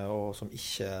Østlandet, og som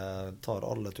ikke tar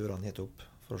alle turene hit opp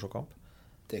for å se kamp?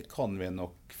 Det kan vi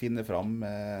nok finne fram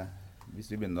hvis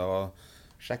vi begynner å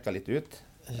sjekke litt ut.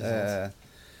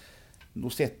 Nå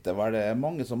sitter vel det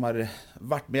mange som har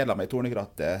vært medlemmer i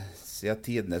Tornekrattet siden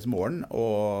tidenes morgen,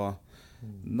 og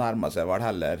nærmer seg vel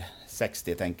heller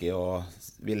 60, tenker jeg, og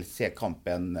vil se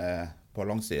kampen på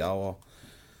langsida og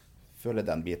føle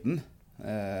den biten.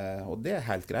 Og det er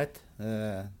helt greit.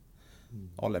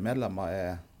 Alle medlemmer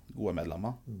er gode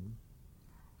medlemmer.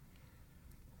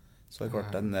 Så er det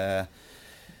klart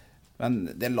men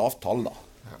det er lavt tall da.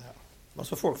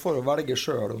 Altså folk får jo velge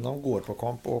selv om de går på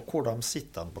kamp, og hvor de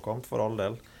sitter på kamp for all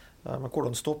del. Men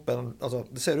hvordan stopper altså,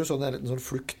 det ser ut som en sånn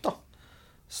flukt da.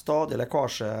 Stadig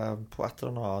lekkasje på et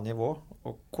eller annet nivå,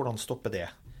 og hvordan stopper det?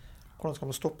 Hvordan skal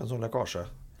man stoppe en sånn lekkasje?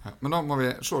 Men da må vi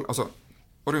se, altså,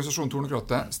 organisasjonen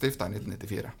Tornekrattet stiftet i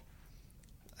 1994.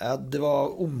 Det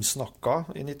var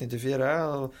omsnakket i 1994,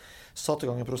 og satte i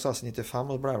gang en prosess i 95,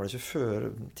 og det ble vel ikke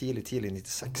før tidlig i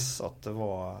 96 at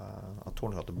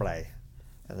Tornekrattet ble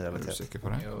en realitet. Er du sikker på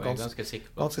det? Jo, jeg er ganske sikker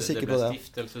på at det ble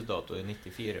stiftelsesdato i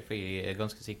 94, for jeg er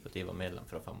ganske sikker på at jeg var medlem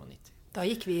fra 95. Da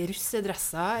gikk vi i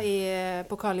russedresser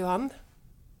på Karl Johan.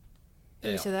 Er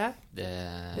det ikke det?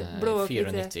 Det blå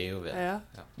 94 gjorde vi. Ja.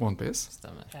 OnePiece?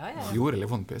 Stemmer. Jordelig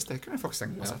OnePiece, det kunne jeg faktisk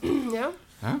tenke meg å sette.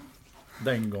 Ja.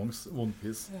 Den gangs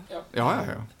OnePiece. Ja.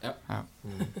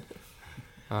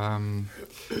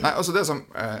 Nei, altså det som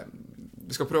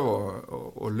vi skal prøve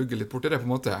å lugge litt bort i det på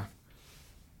en måte.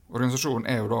 Organisasjonen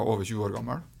er jo da over 20 år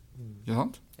gammel, ikke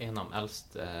sant? En av de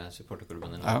eldste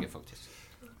supporterklubbene i Norge, faktisk.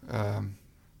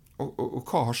 Og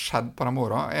hva har skjedd på de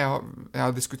årene? Jeg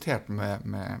har diskutert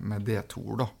med det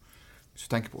Tor da. Hvis du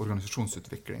tenker på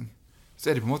organisasjonsutvikling, så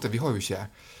er det på en måte, vi har jo ikke,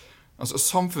 altså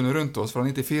samfunnet rundt oss fra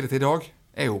 94 til i dag,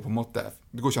 er jo på en måte,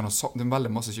 det går ikke an å, det er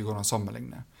veldig masse ikke går an å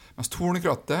sammenligne. Mens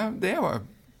Tornekrattet, det er jo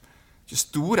ikke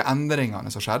store endringene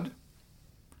som har skjedd.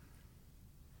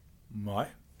 Nei.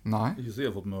 Ikke så jeg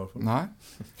har fått med i hvert fall. Nei.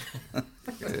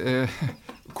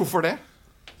 Hvorfor det?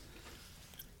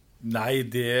 Nei,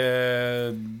 det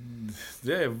er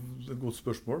et godt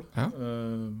spørsmål.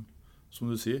 Som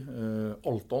du sier,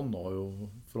 alt annet har jo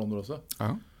forandret seg.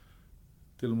 Ja.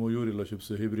 Til og med Joril har kjøpt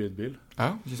seg hybridbil.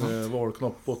 Ja, ikke sant? Det var vel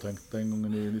knapt påtenkt den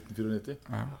gangen i 1994.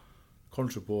 Ja.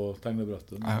 Kanskje på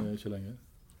tegnebrettet, men ikke lenger.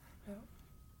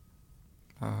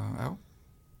 Ja.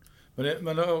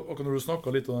 Men akkurat når du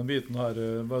snakket litt om den biten her,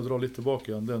 bare dra litt tilbake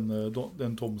igjen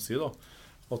den Tom sier da,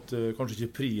 at kanskje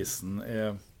ikke prisen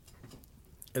er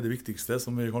det viktigste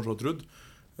som vi kanskje har trodd.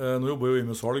 Nå jobber vi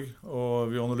med salg,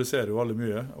 og vi analyserer jo veldig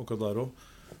mye akkurat der også.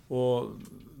 Og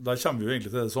der kommer vi jo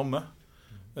egentlig til det samme.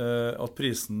 At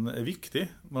prisen er viktig,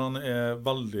 men han er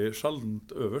veldig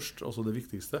sjeldent øverst, altså det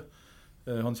viktigste.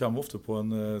 Han kommer ofte på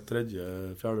en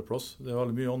tredje-fjerde plass. Det er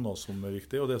veldig mye annet som er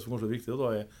viktig, og det som kanskje er viktig da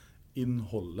er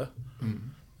innholdet.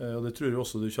 Og det tror jeg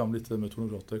også du kommer litt til med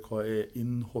Tornekrattet. Hva er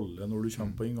innholdet når du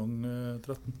kommer på inngang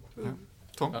 13? Ja.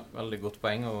 Ja, veldig godt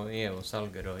poeng, og jeg er jo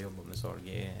selger og jobber med salg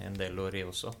i en del år jeg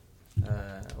også.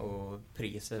 Og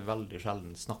pris er veldig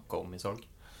sjelden snakket om i salg.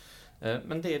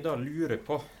 Men det jeg da lurer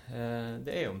på,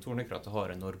 det er om Tornekrattet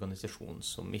har en organisasjon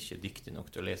som ikke er dyktig nok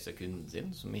til å lese kunden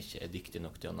sin, som ikke er dyktig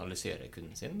nok til å analysere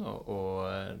kunden sin, og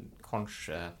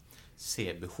kanskje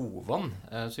se behovene.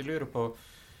 Så jeg lurer på,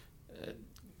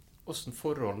 hvordan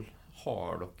forhold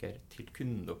har dere til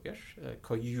kunden deres?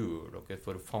 Hva gjør dere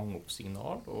for å fange opp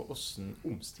signal, og hvordan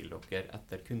omstiller dere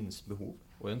etter kundens behov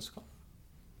og ønsker?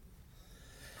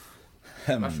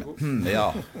 Vær så god. Ja.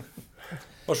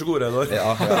 Vær så god, Reidar.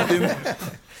 Ja.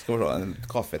 Skal vi se, en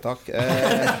kaffe, takk.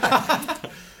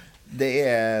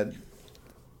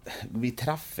 Vi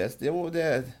treffes, jo,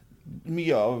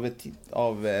 mye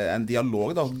av en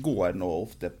dialog da, går nå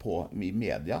ofte på i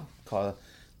media.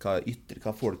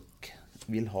 Hva folk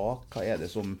vil ha, hva det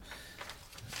som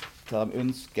hva de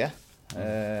ønsker.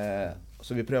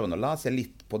 Så vi prøver å lese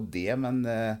litt på det, men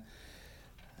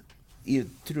jeg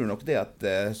tror nok det at,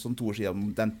 som Tor sier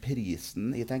om den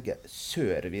prisen, jeg tenker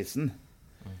servicen.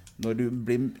 Når du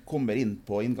kommer inn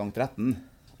på inngang 13,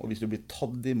 og hvis du blir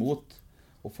tatt imot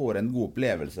og får en god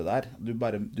opplevelse der, du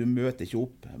møter ikke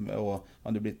opp,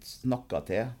 men du blir snakket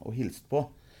til og hilst på,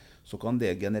 så kan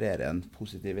det generere en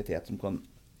positivitet som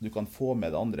du kan få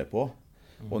med det andre på.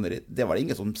 Og det var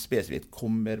ingen som spesifikt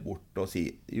kommer bort og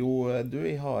sier, jo,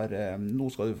 nå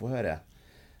skal du få høre.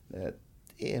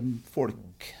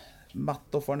 Folk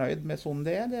mett og fornøyd med sånn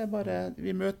det er bare,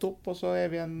 vi møter opp, og så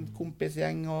vi en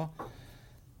kompisgjeng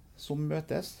som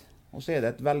møtes. Og så det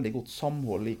et veldig godt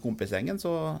samhold i kompisgjengen,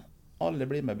 så alle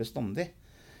blir med bestandig.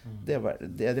 Det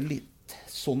er litt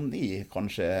sånn jeg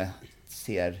kanskje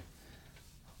ser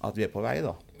at vi på vei,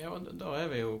 da. Ja, da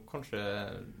vi jo kanskje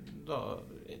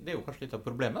det jo kanskje litt av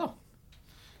problemet, da.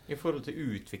 I forhold til å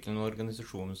utvikle en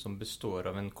organisasjon som består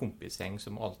av en kompisgjeng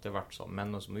som alltid har vært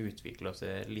sammen, og som har utviklet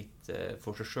seg litt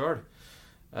for seg selv.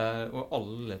 Og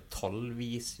alle tall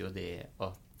viser jo det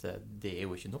at det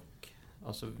jo ikke nok.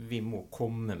 Altså, vi må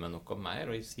komme med noe mer,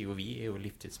 og jeg sier jo vi jo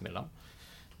livstidsmedlem.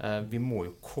 Vi må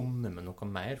jo komme med noe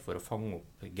mer for å fange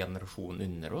opp generasjonen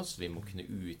under oss. Vi må kunne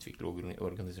utvikle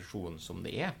organisasjonen som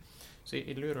det er. Så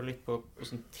jeg lurer litt på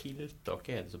hvordan tiltak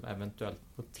det som eventuelt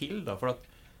må til, da, for at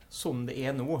sånn det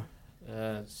er nå,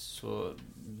 så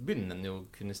begynner en jo å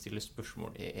kunne stille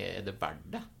spørsmål, er det verdt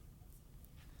det?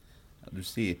 Du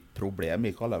sier problem,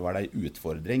 jeg kaller det en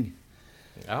utfordring.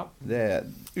 Ja.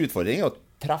 Utfordringen å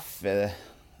treffe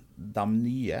de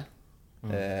nye,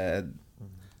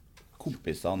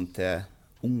 kompisene til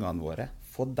ungene våre,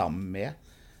 få dem med,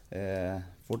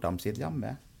 få dem sitt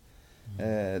hjemme.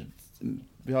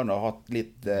 Vi har nå hatt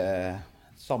litt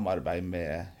samarbeid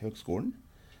med høgskolen,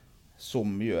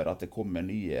 som gjør at det kommer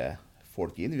nye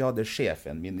folk inn. Vi hadde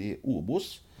sjefen min i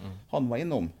Obos. Han var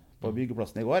innom på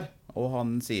byggeplassen i går, og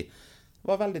han sier, det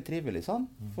var veldig trivelig, sa han,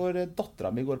 for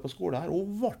datteren min går på skole her, og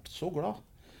hun ble så glad.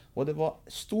 Og det var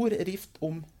stor rift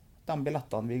om de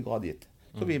billettene vi ga dit.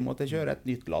 Så vi måtte kjøre et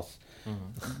nytt glass.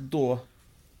 Om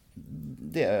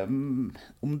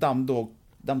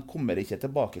de kommer ikke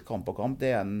tilbake kamp på kamp,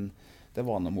 det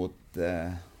var noe mot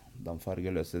de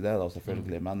fargeløse, det da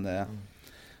selvfølgelig, men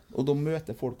og da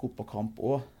møter folk opp på kamp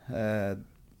også.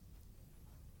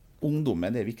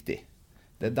 Ungdommen er viktig.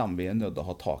 Det er dem vi er nødt til å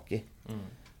ha tak i.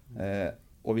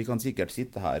 Og vi kan sikkert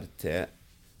sitte her til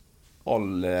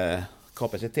all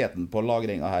kapasiteten på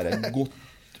lagringen her gått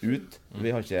ut.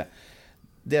 Vi har ikke...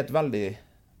 Det er et veldig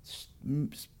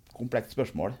komplekst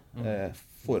spørsmål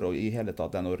for å i hele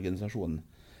tatt den organisasjonen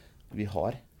vi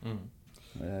har.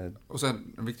 Og så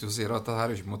det viktig å si at dette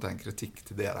er jo ikke på en måte en kritikk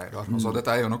til dere. Altså,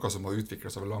 dette er jo noe som må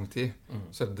utvikles over lang tid.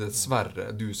 Så det dessverre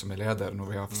du som er leder når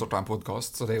vi har startet en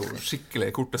podcast, så det er jo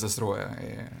skikkelig korteste strået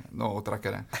nå å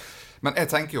trekke det. Men jeg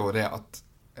tenker jo det at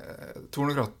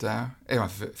Tornekrattet er jo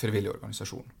en frivillig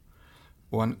organisasjon.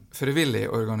 Og en frivillig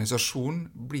organisasjon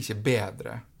blir ikke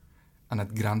bedre enn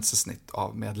et grensesnitt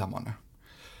av medlemmene.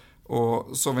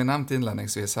 Og som vi nevnte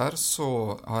innledningsvis her, så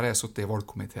har jeg sittet i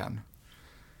valgkomiteen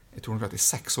i Tornekrattet i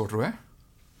 6 år, tror jeg.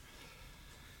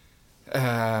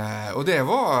 Og det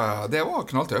var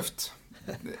knalltøft.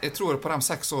 Jeg tror på de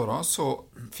 6 årene så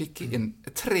fikk jeg inn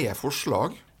 3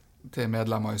 forslag til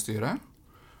medlemmer i styret,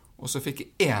 og så fikk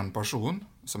jeg 1 person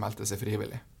som meldte seg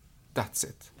frivillig. That's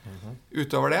it.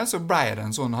 Utover det så ble det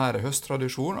en sånn her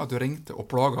høsttradisjon at du ringte og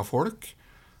plaget folk,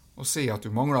 og sier at du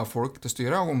manglet folk til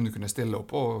styret, og om du kunne stille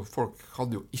opp, og folk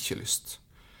hadde jo ikke lyst.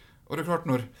 Og det er klart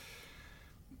når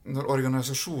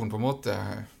organisasjonen på en måte,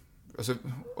 altså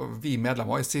vi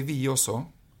medlemmer, jeg sier vi også,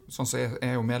 sånn som jeg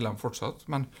er jo medlem fortsatt,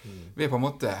 men vi er på en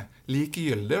måte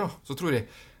likegyldige, da. Så tror jeg,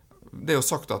 det er jo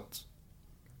sagt at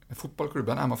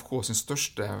fotballklubben, MFK sin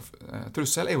største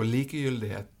trussel, er jo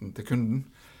likegyldigheten til kunden.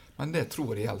 Men det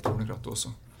tror jeg gjelder Tornekrattet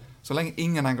også. Så lenge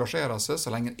ingen engasjerer seg,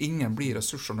 så lenge ingen blir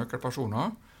ressurs- og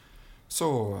nøkkelpersoner,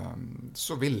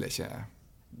 så vil ikke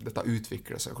dette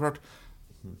utvikle seg. Klart,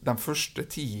 de første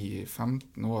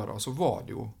 10-15 årene så var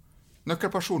det jo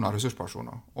nøkkelpersoner og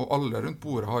ressurspersoner. Og alle rundt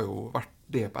bordet har jo vært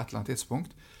det på et eller annet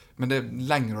tidspunkt. Men det er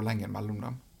lenger og lenger mellom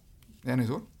dem. Enig,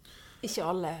 Tor? Ikke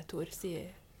alle, Tor,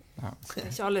 sier. Ja.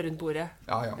 Ikke alle rundt bordet.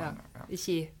 Ja.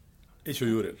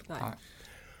 Ikke Joril. Nei.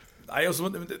 Nei, altså,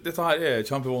 dette her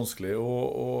kjempevanskelig,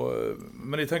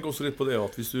 men jeg tenker også litt på det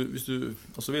at hvis du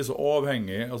altså vi så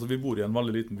avhengig, altså vi bor i en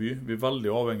veldig liten by, vi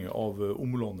veldig avhengig av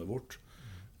omlandet vårt.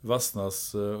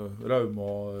 Vestnes, Rauma,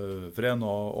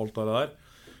 Frena, alt det der.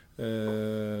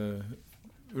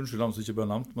 Unnskyld dem som ikke ble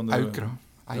nevnt. Men Aukra,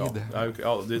 Eide.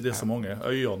 Ja, det så mange.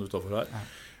 Øyene utenfor her. Ja.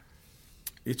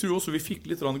 Jeg tror også vi fikk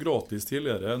litt gratis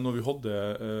tidligere når vi hadde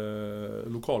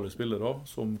lokale spillere,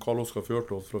 som Karl Oskar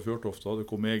Fjørtoft fra Fjørtofta. Det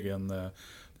kom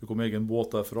egen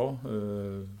båt derfra.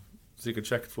 Sikkert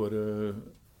kjekt for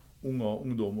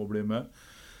ungdom å bli med.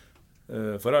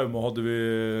 For Rauma hadde vi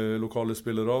lokale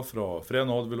spillere, fra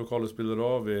Frena hadde vi lokale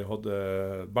spillere, vi hadde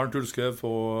Bernt Ulskev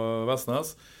på Vestnes,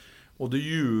 og det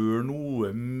gjør noe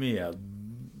med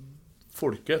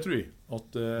folket, tror jeg,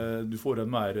 at du får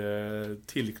en mer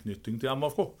tilknytning til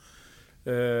MFK.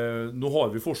 Nå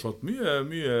har vi fortsatt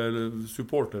mye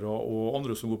supportere og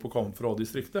andre som går på kamp fra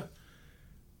distriktet,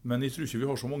 men jeg tror ikke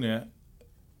vi har så mange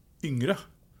yngre.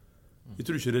 Jeg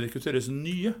tror ikke det rekrutteres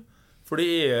nye, for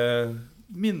det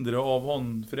mindre av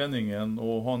han foreningen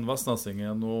og han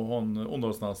Vestnesingen og han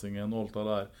Åndalsnesingen og alt det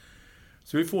der.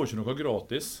 Så vi får ikke noe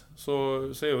gratis. Så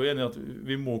jeg jo enig i at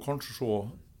vi må kanskje se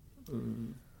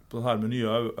på det her med nye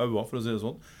øyne, for å si det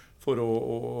sånn, for å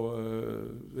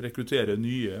rekruttere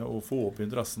nye og få opp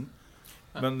interessen.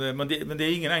 Men det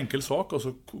ingen enkel sak.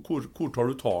 Altså, hvor tar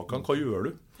du tak? Hva gjør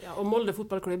du? Ja, og Molde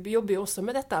fotballklubb jobber jo også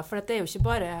med dette, for det jo ikke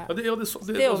bare det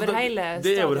over hele stadion.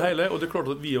 Det over hele, og det klart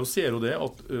at vi ser jo det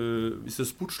at hvis det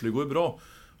sportslig går bra,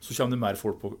 så kommer det mer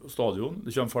folk på stadion,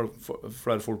 det kommer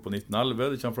flere folk på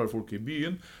 1911, det kommer flere folk i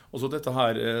byen, og så dette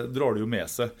her drar det jo med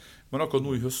seg. Men akkurat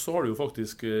nå i høst så har det jo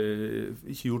faktisk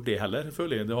ikke gjort det heller,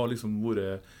 føler jeg. Det har liksom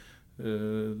vært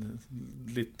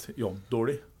litt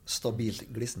dårlig. Stabilt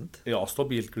glissent? Ja,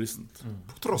 stabilt glissent.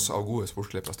 På tross av gode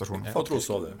sportslige prestasjoner. På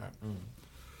tross av det.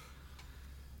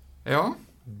 Ja,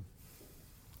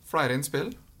 flere innspill,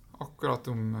 akkurat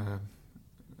om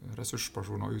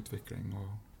ressurspersoner og utvikling.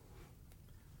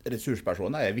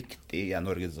 Ressurspersoner viktig i en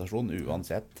organisasjon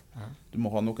uansett. Ja. Du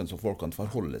må ha noen som folk kan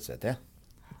forholde seg til,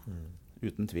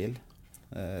 uten tvil.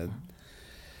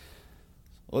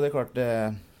 Og det klart,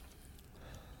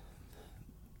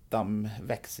 de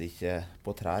vekser ikke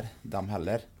på trær, de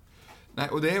heller. Nei,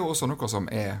 og det jo også noe som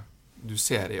du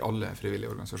ser i alle frivillige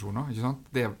organisasjoner, ikke sant?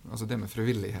 Det med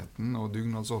frivilligheten og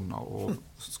dugnadsånda og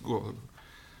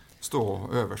stå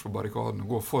øverst på barrikaden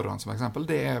og gå foran som eksempel,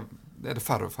 det det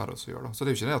færre og færre som gjør. Da. Så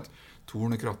det jo ikke det at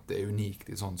Tornekrattet unikt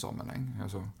i sånn sammenheng.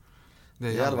 Altså,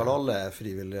 det gjelder vel alle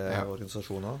frivillige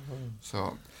organisasjoner.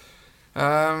 Så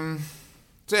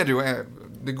det jo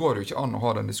det går jo ikke an å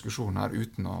ha den diskusjonen her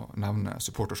uten å nevne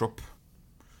supportershop.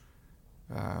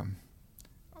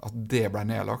 At det ble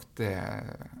nedlagt,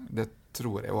 det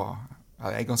tror jeg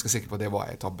er ganske sikker på at det var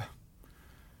en tabbe.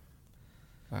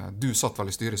 Du satt vel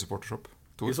i styret i supportershop,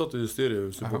 Tor? Jeg satt i styret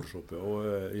i supportershop, ja.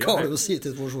 Hva har du å si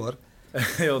til et forsvar?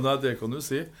 Ja, nei, det kan du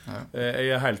si.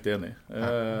 Jeg helt enig.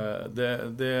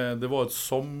 Det var et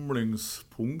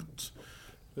samlingspunkt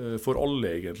for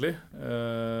alle, egentlig,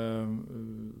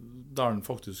 der en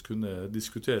faktisk kunne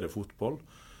diskutere fotball.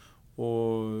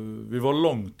 Og vi var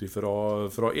langt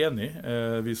ifra enige,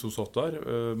 vi som satt der,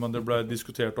 men det ble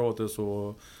diskutert av og til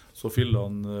så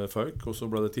fillene føk, og så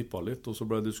ble det tippet litt, og så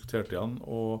ble det diskutert igjen,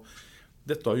 og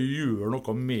dette gjør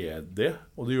noe med det,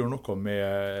 og det gjør noe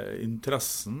med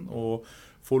interessen, og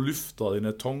få lufta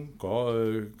dine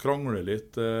tanker, krangle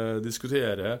litt,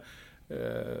 diskutere.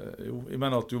 Jeg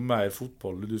mener at jo mer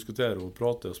fotball du diskuterer og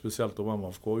prater, spesielt om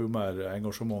MFK, jo mer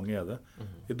engasjement det.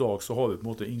 I dag så har vi på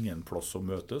en måte ingen plass å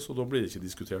møtes, og da blir det ikke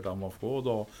diskutert MFK, og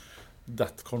da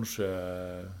detter kanskje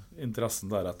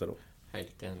interessen deretter også.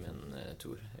 Helt enig med en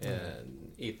Tor.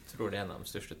 Jeg tror det en av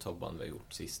de største tabbene vi har gjort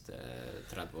de siste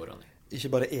 30 årene. Ikke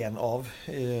bare en av,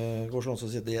 går sånn som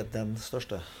sier det den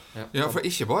største. Ja, for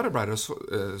ikke bare ble det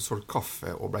solgt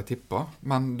kaffe og ble tippet,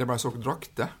 men det ble solgt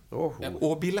drakter og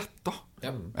billetter.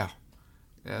 Ja.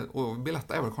 Og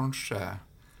billetter vel kanskje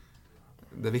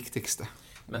det viktigste.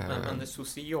 Men det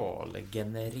sosiale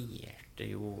genererte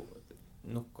jo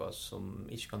noe som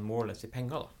ikke kan måles i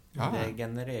penger, da. Ja. Det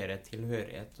genererer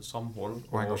tilhørighet og samhold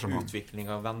og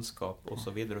utvikling av vennskap og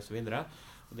så videre og så videre.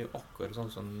 Og det jo akkurat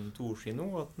sånn som Tor sier nå,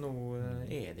 at nå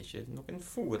det ikke noen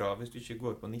fora. Hvis du ikke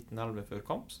går på 1911 før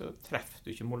kamp, så treffer du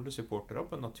ikke Molde-supportere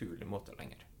på en naturlig måte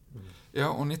lenger. Ja,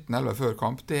 og 1911 før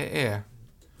kamp, det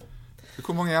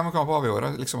hvor mange hjemmekamp har vi i år?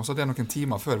 Liksom, altså, det noen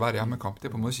timer før hver hjemmekamp.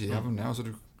 Det på en måte ikke jevne. Altså,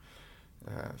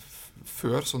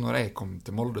 før, så når jeg kom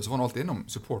til Molde, så var han alltid innom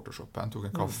supportershoppen,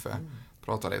 tok en kaffe,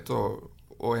 pratet litt,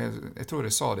 og jeg tror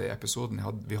jeg sa det i episoden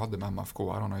vi hadde med MFK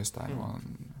her, han Øystein og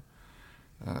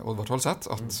Oddvar Tolseth,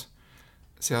 at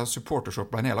siden supportershop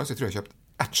ble nedlagt, så tror jeg kjøpt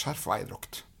ett skjerf og en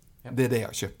drakt. Ja. Det er det jeg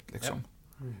har kjøpt, liksom.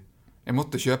 Jeg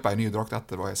måtte kjøpe en ny drakt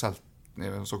etter hva jeg så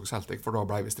Celtic, for da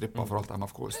ble vi strippet for alt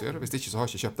MFK-styr. Hvis ikke så har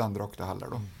jeg ikke kjøpt den drakta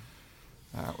heller, da.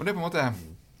 Og det er på en måte...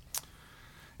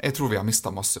 Jeg tror vi har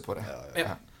mistet masse på det.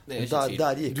 Ja. Det er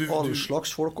Der gikk all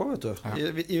slags folk også, vet du. Ja.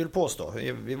 Jeg vil påstå,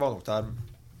 vi var nok der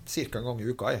cirka en gang I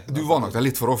uka. Du var nok der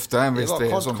litt for ofte.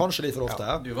 Kanskje litt for ofte,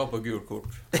 ja. Du var på gul kort.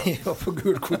 Jeg var på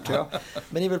gul kort, ja.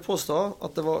 Men jeg vil påstå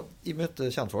at jeg møtte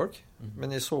kjentfolk,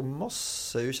 men jeg så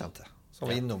masse ukjente som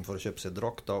var innom for å kjøpe seg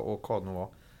drakter og hva det nå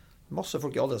var. Masse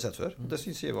folk jeg aldri har sett før. Det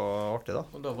synes jeg var artig, da.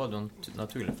 Og da var det jo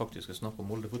naturlig faktisk å snakke om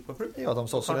Molde fotballklubb. Ja, de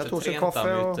satt sånn, jeg tog seg Kanskje kaffe.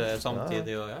 trente dem ut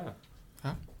samtidig, og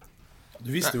ja. Du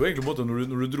visste jo egentlig på en måte,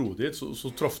 når du dro dit, så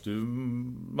traff du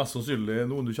mest sannsynlig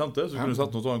noen du kjente, så kunne du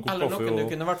sette noe og ta en kopp Eller kaffe. noen du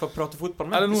kunne I hvert fall prate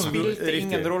fotball med. Det spilte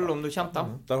ingen rolle om du kjente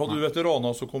dem. Der hadde du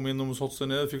veteraner som kom inn og satt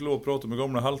seg ned, fikk lov å prate med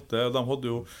gamle helter. De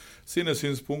hadde jo sine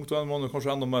synspunkt, og en mann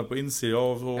kanskje enda mer på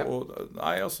innsiden.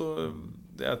 Nei, altså,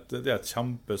 det er et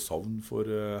kjempesavn for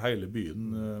hele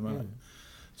byen.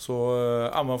 Så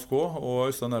MFK og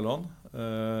Øystein Elland,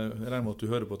 jeg regner med at du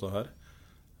hører på dette her.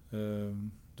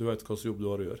 Du vet hva slags jobb du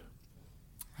har å gjøre.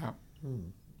 Ja.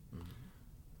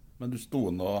 Men du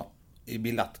sto nå I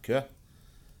billettkø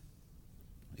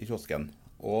I kiosken,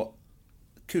 og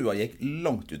køa gikk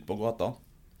langt ut på gata.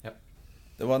 Ja.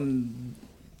 Det var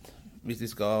hvis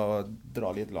vi skal dra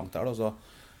litt langt her, da, så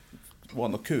var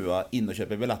nå køa inn og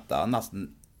kjøpe billetter nesten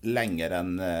lenger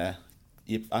enn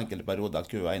I enkelte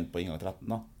perioder køa inn på inngang 13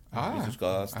 da. Hvis du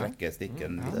skal strekke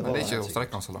stikken. Men det ikke å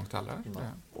strekke den så langt heller.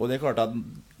 Og det klart at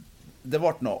det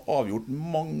ble nå avgjort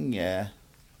mange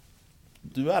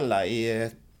dueller I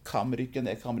hvem rykker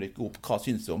ned, hvem rykker opp, hva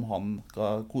synes du om han,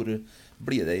 hvor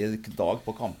blir det I dag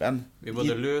på kampen? Vi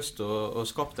både løste og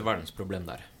skapte verdensproblem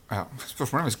der. Ja,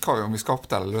 spørsmålet om vi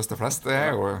skapte eller løste flest, det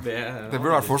jo, det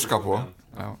burde vært forsket på.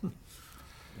 Ja.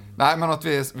 Nei, men at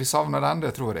vi savner den,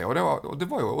 det tror jeg. Og det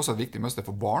var jo også et viktig møte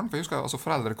for barn, for jeg husker altså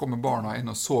foreldre kom med barna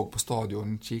inn og så på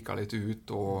stadion, kikket litt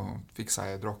ut og fikk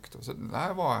seg drakt. Så det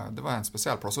var en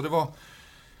spesiell plass, og det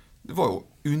var jo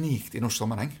unikt I norsk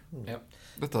sammenheng. Ja.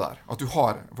 Dette der. At du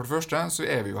har, for det første så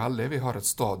vi jo heldige, vi har et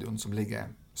stadion som ligger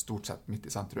stort sett midt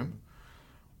I sentrum.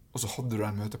 Og så hadde du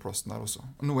den møteplassen der også.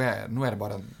 Og nå det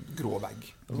bare en grå vegg.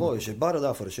 Det var jo ikke bare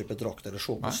der for å kjøpe drakt eller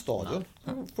se på stadion.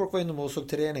 Folk var innom og så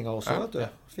treninger også, vet du.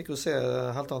 Fikk jo se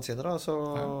heltene sine da, så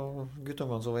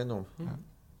guttungene som var innom.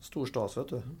 Stor stas,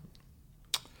 vet du.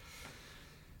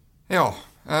 Ja.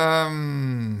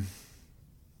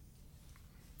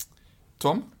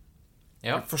 Tom?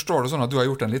 Ja. Forstår du sånn at du har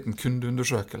gjort en liten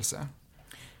kundeundersøkelse?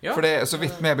 Ja. For så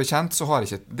vidt meg bekjent, så har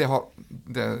ikke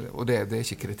og det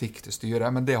ikke kritikk til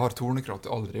styret, men det har Tornekrattet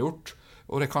aldri gjort.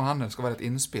 Og det kan hende det skal være et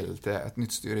innspill til et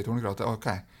nytt styre I Tornekrattet. Ok,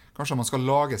 kanskje man skal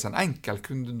lage seg en enkel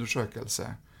kundeundersøkelse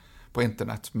på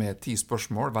internett med 10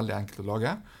 spørsmål, veldig enkelt å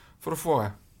lage, for å få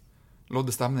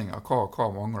lodde stemninger.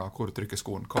 Hva mangler, hvor trykker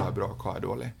skoen, hva bra, hva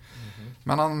dårlig.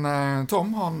 Men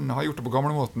Tom, han har gjort det på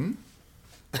gamle måten.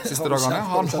 Siste dagene.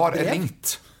 Han har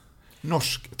ringt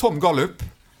Tom Gallup.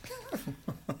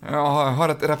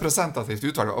 Har et representativt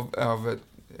utvalg av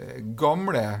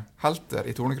gamle helter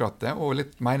I Tornekrattet, og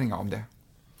litt meninger om det.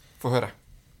 Få høre.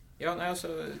 Ja, nei,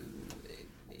 altså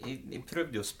jeg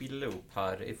prøvde å spille opp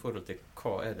her I forhold til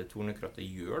hva det Tornekrattet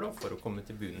gjør da, for å komme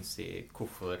til bunns I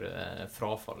hvorfor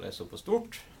frafallet så på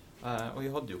stort. Og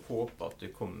jeg hadde jo håpet at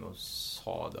du kom og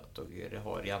sa det at dere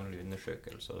har jevnlig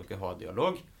undersøkelse og dere har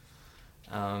dialog.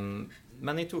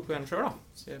 Men jeg tok jo en selv da,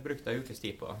 så jeg brukte en ukes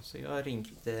tid på. Så jeg har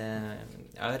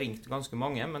ringt ganske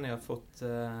mange, men jeg har fått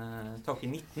tak I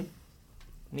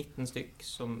 19 stykk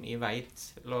som jeg vet,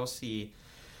 la oss si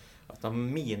at de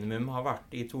minimum har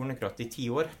vært I Tornekrattet I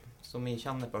 10 år, som jeg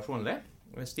kjenner personlig.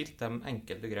 Og jeg stilte dem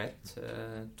enkelt og greit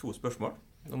 2 spørsmål.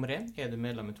 Nummer 1, du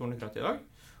medlem I Tornekrattet I dag?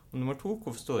 Og nummer 2,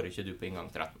 hvorfor står ikke du på inngang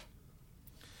 13?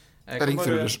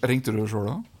 Ringte du selv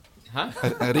da? Hæ?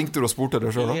 Ringte du og spurte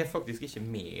deg selv da? Jeg faktisk ikke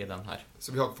med I den her.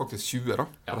 Så vi har faktisk 20 da,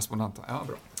 respondenter. Ja,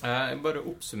 bra. Jeg bare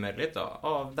oppsummerer litt da.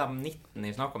 Av de 19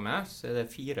 jeg snakker med, så det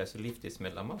 4 som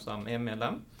livstidsmedlemmer, som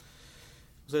medlem.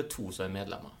 Og så det 2 som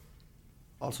medlemmer.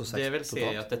 Altså 6 det vil si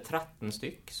totalt. at det 13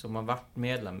 stykk som har vært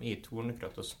medlem I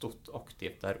Tornekrattet og stått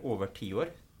aktivt der over 10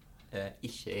 år,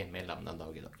 ikke medlem den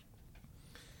dag I dag.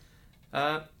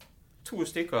 2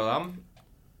 stykker av dem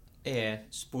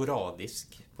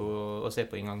sporadisk på å se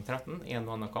på inngang 13, en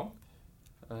og annen kamp,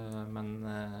 men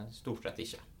stort sett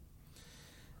ikke.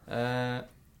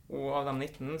 Og av de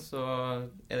 19 så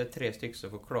det 3 stykker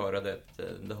som forklarer det at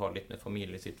det har litt med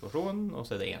familiesituasjonen, og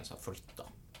så det en som har flyttet.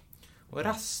 Og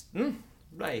resten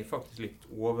ble jeg faktisk litt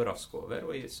overrasket over,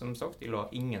 og som sagt, jeg la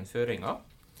ingen føringer.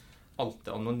 alt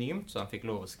er anonymt, så de fikk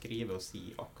lov å skrive og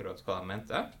si akkurat hva de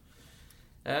mente.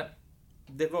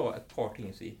 Det var et par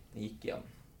ting som gikk igjen.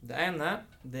 Det ene,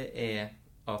 det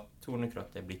at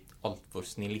Tornekrattet er blitt alt for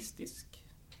snillistisk.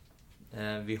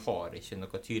 Vi har ikke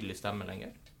noe tydelig stemme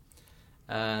lenger.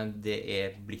 Det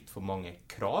er blitt for mange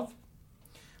krav.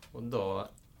 Og da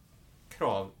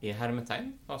krav i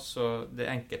hermetegn, altså det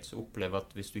enkelt som opplever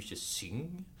at hvis du ikke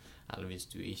synger, eller hvis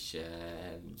du ikke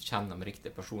kjenner de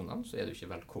riktige personene, så er du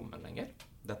ikke velkommen lenger.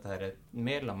 Dette er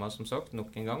medlemmer, som sagt,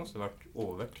 nok en gang, som har vært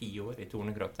over 10 år i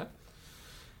Tornekrattet.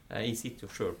 Jeg sitter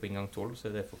jo selv på inngang 12, så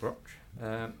er det forklart.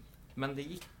 Men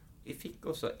jeg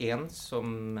fikk også en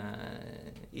som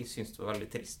jeg synes var veldig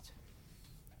trist.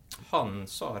 Han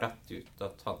sa rett ut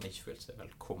at han ikke følte seg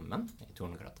velkommen i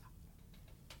Tornekrattet.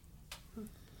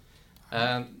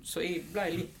 Så jeg ble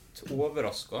litt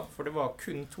overrasket, for det var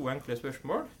kun 2 enkle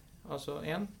spørsmål. Altså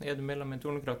 1, er du medlem i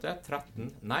Tornekrattet? 13,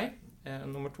 nei.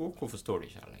 Nummer 2, hvorfor står du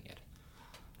ikke her lenger?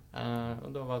 Og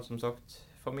da var det som sagt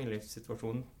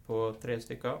familiesituasjon på 3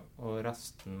 stykker, og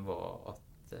resten var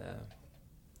at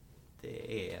det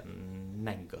er en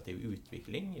negativ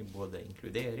utvikling i både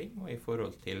inkludering og i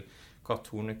forhold til hva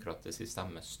Tornekrattet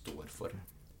systeme står for.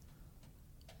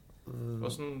 Hva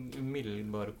sånn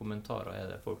umiddelbare kommentarer er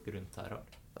det folk rundt her har?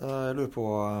 Jeg lurer på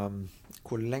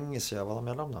hvor lenge siden var de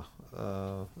medlem da?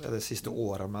 Er det siste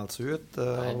året meldt seg ut?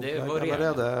 Nei, det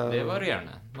er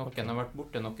varierende. Noen har vært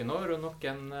borte noen år, og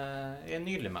noen er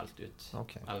nylig meldt ut.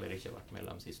 Okay. Eller ikke vært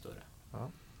medlem siste året. Ja.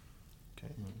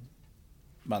 Okay.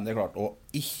 Men det er klart, å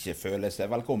ikke føle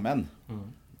seg velkommen,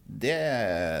 det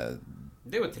er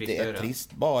jo trist. Det er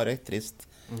trist, bare trist.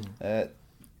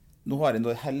 Nå har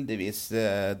jeg heldigvis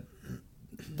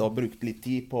da brukt litt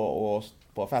tid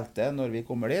på feltet når vi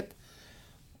kommer dit,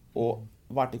 og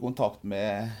vært i kontakt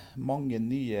med mange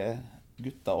nye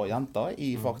gutter og jenter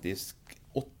i faktisk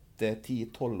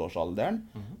 8-10-12-årsalderen,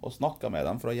 og snakket med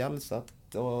dem fra Hjelset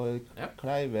og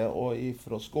Kleive og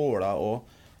fra Skåla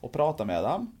og pratet med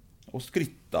dem, og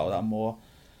skryttet av dem. Og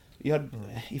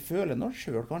jeg føler nå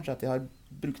selv kanskje at jeg har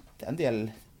brukt en del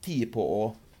tid på å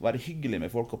være hyggelig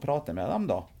med folk og prate med dem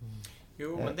da.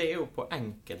 Jo, men det er jo på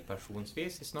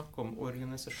enkeltpersonsvis. Jeg snakker om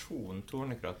organisasjonen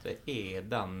Tornekrattet er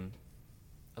den...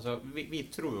 Altså, vi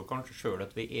tror jo kanskje selv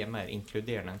at vi er mer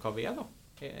inkluderende enn hva vi er da.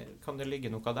 Kan det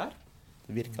ligge noe der?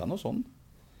 Det virker noe sånn,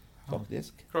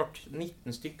 faktisk. Klart,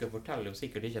 19 stykker forteller jo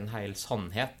sikkert ikke en hel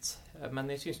sannhet. Men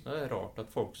jeg synes det er rart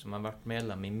at folk som har vært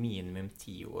medlem i minimum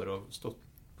 10 år og stått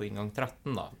på inngang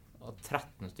 13 da, at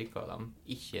 13 stykker av dem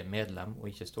ikke er medlem og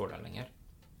ikke står der lenger.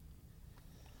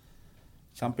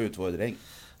 Kjempeutfordring.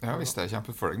 Ja, visst det er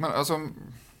kjempeutfordring. Men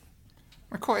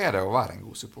hva er det å være en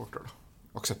god supporter da?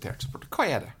 Akseptert supporter. Hva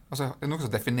er det? Altså, er det noe som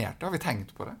er definert? Har vi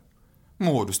tenkt på det?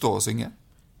 Må du stå og synge?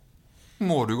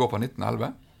 Må du gå på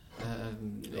 1911?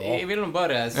 Jeg vil nå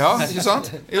bare... Ja, ikke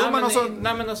sant? Jo, men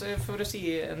altså, for å si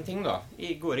en ting da.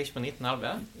 Jeg går ikke på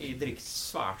 1911. Jeg drikker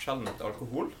svært sjelden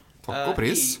alkohol. Takk og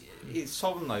pris. Jeg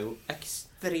savner jo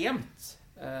ekstremt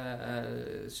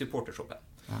supportershoppen.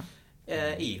 Ja.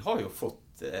 Jeg har jo fått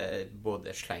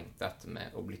både slengt etter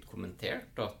meg og blitt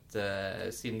kommentert at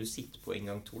siden du sitter på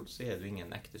inngang 12 så er du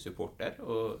ingen ekte supporter,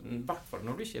 og i hvert fall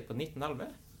når du ikke er på 1911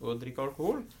 og drikker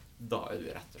alkohol, da er du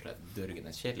rett og slett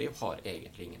dørgende kjedelig og har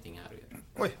egentlig ingenting her å gjøre.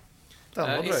 Oi, den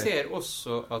var drøy. Jeg ser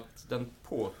også at den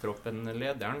påtroppende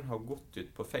lederen har gått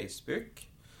ut på Facebook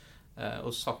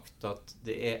og sagt at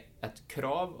det er et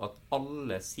krav at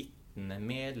alle sittende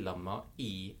medlemmer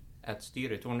i et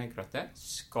styre i Tornekrattet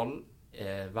skal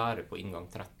være på inngang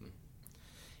 13.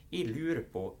 Jeg lurer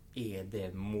på, er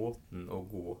det måten å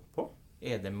gå på?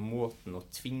 Er det måten å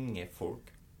tvinge folk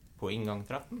på inngang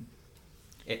 13?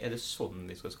 Er det sånn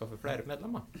vi skal skaffe flere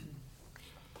medlemmer?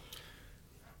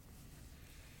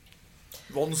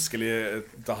 Vanskelig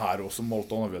det her også, som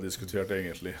alt annet vi har diskutert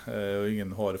egentlig.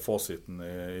 Ingen har fasiten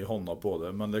i hånda på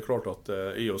det, men det er klart at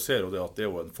jeg ser jo det at det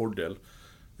er jo en fordel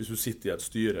hvis du sitter i et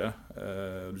styre,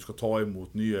 du skal ta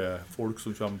imot nye folk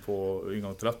som kommer på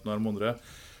inngang 13 måneder,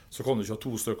 så kan du ikke ha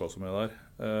 2 stykker som er der.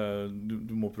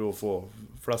 Du må prøve å få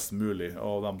flest mulig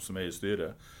av dem som er i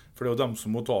styret. For det er jo dem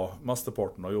som må ta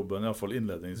mesteparten av jobben, i hvert fall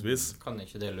innledningsvis. Kan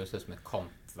ikke det løses med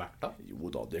kampvert da? Jo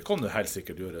da, det kan det helt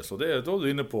sikkert gjøre. Så det er da du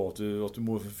er inne på at du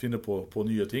må finne på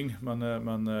nye ting. Men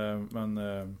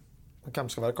hvem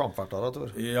skal være kampverter da,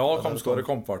 Tor? Ja, hvem skal være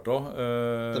kampverter?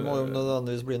 Det må jo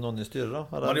nødvendigvis bli noen i styret da.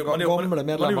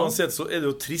 Men uansett så er det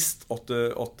jo trist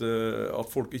at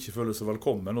folk ikke føler seg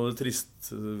velkommen. Og det er trist,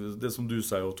 det som du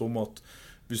sier, Tom, at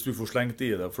hvis du får slengt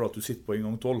i det for at du sitter på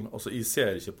inngang 12, altså jeg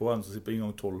ser ikke på hvem som sitter på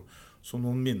inngang 12 som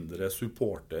noen mindre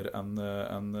supporter enn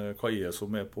hva jeg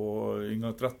som er på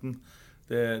inngang 13.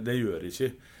 Det gjør ikke.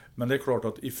 Men det klart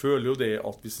at jeg føler jo det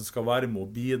at hvis en skal være med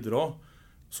å bidra,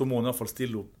 så må en i hvert fall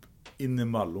stille opp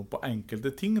innimellom på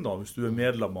enkelte ting da. Hvis du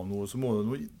medlem av noe, så må du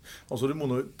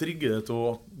må trigge det til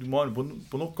at du må være med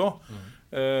på noe.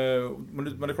 Men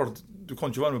det er klart at du kan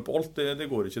ikke være med på alt,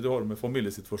 det går ikke. Det har med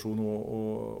familiesituasjon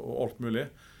og alt mulig.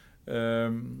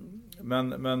 Men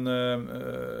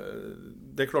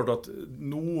det er klart at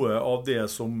noe av det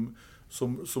som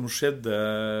skjedde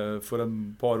for et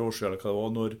par år siden, eller hva det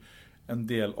var, når en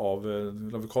del av,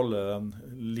 la vi kalle det en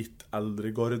litt eldre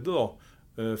garde da,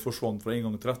 forsvant fra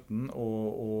inngang 13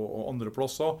 og andre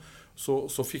plasser,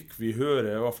 så fikk vi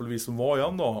høre, i hvert fall vi som var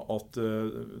igjen da, at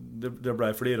det ble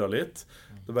flira litt,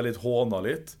 det ble litt håna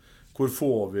litt, hvor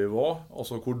få vi var,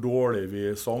 altså hvor dårlig vi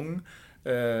sang.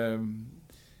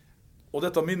 Og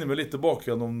dette minner meg litt tilbake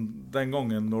gjennom den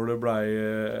gangen når det ble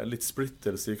litt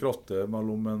splittelse i krattet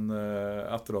mellom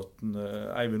etter at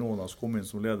Eivind Ånas kom inn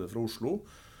som leder fra Oslo,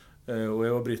 og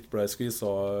Eva Britt ble skvisa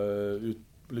ut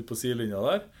litt på sidelinja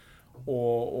der.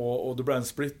 Og det ble en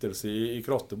splittelse i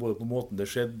krattet både på måten det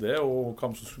skjedde og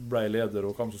hvem som ble leder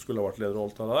og hvem som skulle ha vært leder og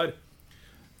alt det der.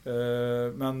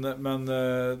 Men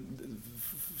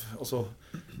altså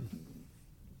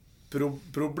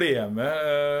problemet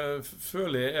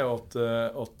føler jeg er at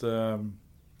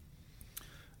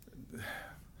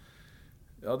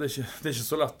ja, det er ikke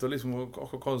så lett å liksom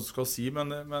hva du skal si, men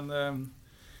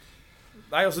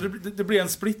nei, altså det blir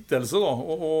en splittelse da,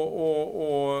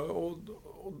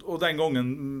 og den gangen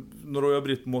når Øya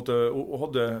Britt på en måte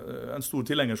hadde en stor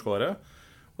tilhengerskare,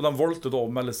 og de valgte da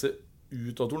å melde seg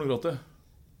ut av Tornekrattet.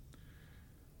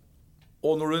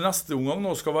 Og når du neste omgang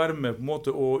nå skal være med på en måte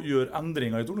å gjøre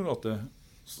endringer i Tornekrattet,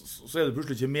 så er det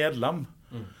plutselig ikke medlem.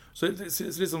 Så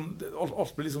liksom,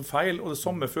 alt blir liksom feil, og det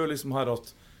samme føler liksom her at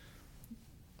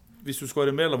hvis du skal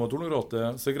være medlem av Tornekrattet,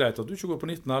 så er det greit at du ikke går på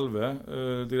 1911,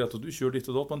 det er greit at du ikke gjør ditt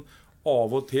og datt, men av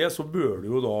og til så bør du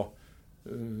jo da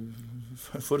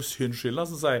for syns skyld,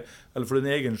 eller for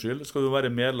din egen skyld, skal du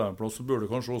være medlem på, så bør du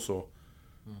kanskje også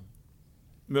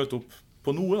møte opp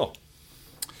på noe da.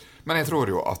 Men jeg tror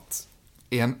jo at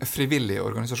i en frivillig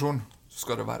organisasjon så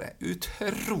skal du være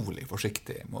utrolig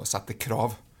forsiktig med å sette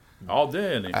krav. Ja, det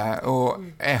er enig. Og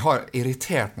jeg har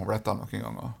irritert meg over dette noen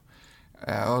ganger.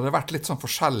 Og det har vært litt sånn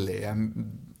forskjellige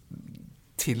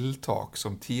tiltak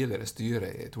som tidligere styre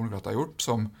i Tornekrattet har gjort,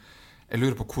 som jeg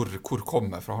lurer på hvor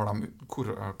kommer fra, hvordan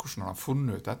har de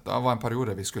funnet ut dette? Det var en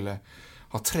periode vi skulle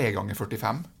ha 3 ganger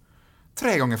 45.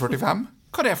 3 ganger 45?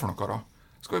 Hva er det for noe da?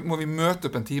 Må vi møte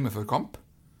opp en time før kamp?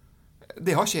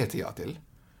 Det har ikke jeg tida til.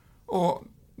 Og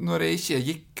når jeg ikke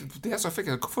gikk det, så fikk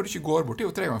jeg, hvorfor du ikke går bort? Det er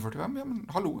jo 3 ganger 45. Ja, men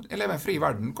hallo, jeg lever i en fri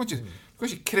verden. Du kan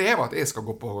ikke kreve at jeg skal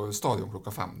gå på stadion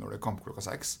klokka 5 når det er kamp klokka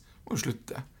 6. Må jo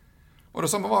slutte. Og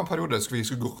det samme var en periode vi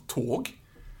skulle gå tog.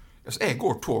 Altså, jeg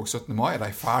går tog 17. mai, er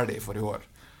de ferdige for i år.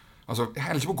 Altså, jeg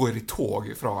heller ikke på å gå i tog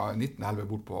fra 1911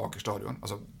 bort på Aker stadion.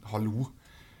 Altså, hallo.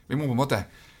 Vi må på en måte...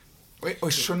 Og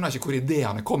jeg skjønner ikke hvor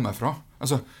ideene kommer fra.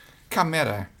 Altså, hvem er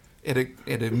det?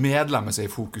 Er det medlemmer som er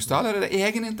i fokus da, eller er det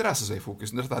egen interesse som er i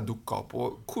fokus når dette dukker opp? Og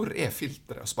hvor er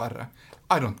filteret og sperre?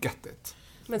 I don't get it.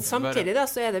 Men samtidig da,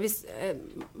 så er det hvis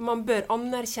man bør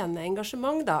anerkjenne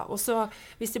engasjement da, og så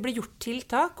hvis det blir gjort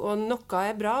tiltak, og noe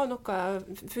er bra, og noe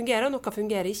fungerer, og noe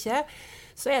fungerer ikke,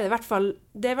 så er det i hvert fall,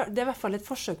 det er i hvert fall et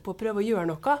forsøk på å prøve å gjøre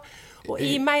noe. Og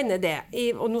jeg mener det,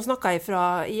 og nå snakker jeg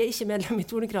er ikke medlem i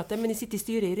Tornekrattet, men jeg sitter i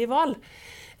styret i Rival,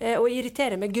 og jeg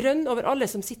irriterer meg grønn over alle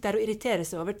som sitter der og irriterer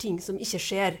seg over ting som ikke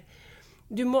skjer.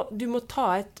 Du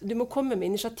må komme med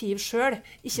initiativ selv,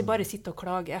 ikke bare sitte og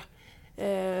klage.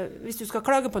 Hvis du skal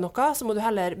klage på noe, så må du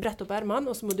heller brette opp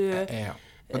ermene, og så må du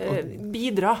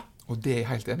bidra. Og det er jeg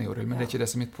helt enig i, Joril, men det er ikke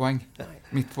det som er mitt poeng.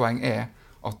 Mitt poeng er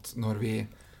at når vi,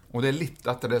 og det er litt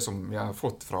etter det som vi har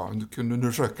fått fra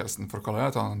undersøkelsen, for å kalle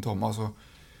det til Tom, altså,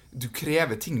 du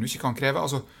krever ting du ikke kan kreve.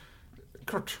 Altså,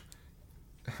 klart,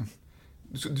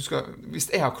 hvis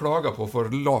jeg har klaget på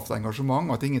for lavt engasjement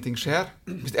og at ingenting skjer,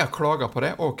 hvis jeg har klaget på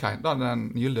det, ok, da er den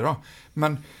gyldig da.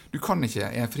 Men du kan ikke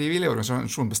i en frivillig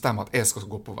organisasjon bestemme at jeg skal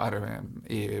gå på være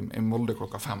i Molde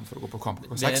klokka 5 for å gå på kamp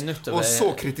klokka 6, og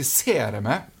så kritisere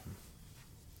meg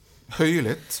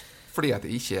høylytt fordi at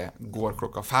jeg ikke går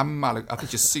klokka 5, eller at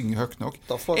jeg ikke synger høyt nok.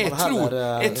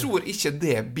 Jeg tror ikke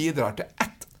det bidrar til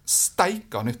ett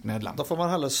steika nytt medlem. Da får man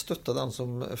heller støtte den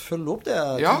som følger opp det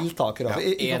tiltaket.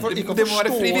 Jeg kan det må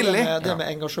være frivillig. Det med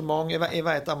engasjement. Jeg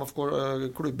vet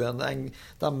MFK-klubben,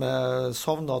 de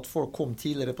savner at folk kom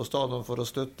tidligere på stadion for å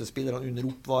støtte spillerne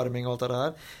under oppvarming og alt det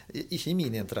der. Ikke i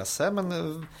min interesse, men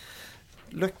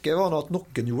Løkke var noe at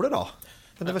noen gjorde det da.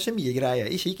 Men det var ikke mye greie.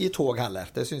 Ikke i tog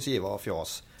heller. Det synes jeg var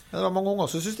fjas. Men det var mange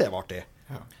ganger som synes det var artig.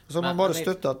 Så man bare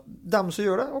støtter at dem som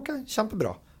gjør det, ok,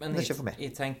 kjempebra. Men det er ikke for meg.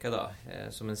 Jeg tenker da,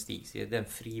 som en Stig sier, det er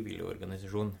en frivillig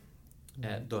organisasjon.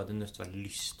 Da er det nødt til å være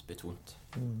lystbetont.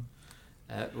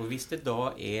 Og hvis det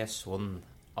da er sånn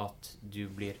at du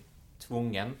blir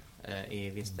tvungen, i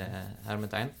visse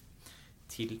hermetegn,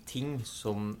 til ting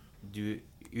som du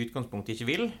i utgangspunktet ikke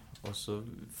vil, og så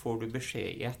får du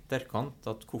beskjed i etterkant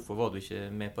at hvorfor var du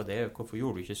ikke med på det, hvorfor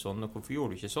gjorde du ikke sånn, og hvorfor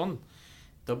gjorde du ikke sånn,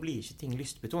 da blir ikke ting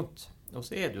lystbetont. Og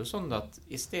så er det jo sånn at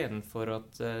i stedet for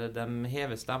at de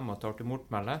hever stemme og tar til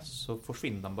motmelde, så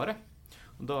forsvinner de bare.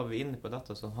 Og da er vi inne på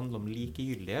dette som handler om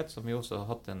likegyldighet, som vi også har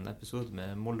hatt en episode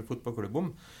med Molde fotballklubb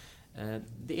om.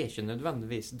 Det er ikke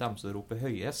nødvendigvis dem som roper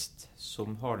høyest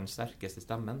som har den sterkeste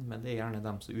stemmen, men det er gjerne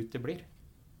dem som uteblir.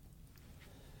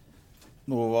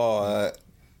 Nå var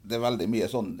det veldig mye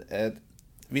sånn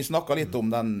vi snakket litt om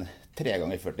den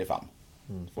 3x45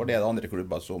 for det er det andre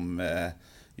klubber som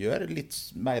gjør litt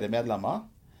mer medlemmer.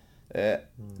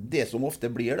 Det som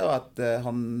ofte blir da at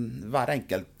hver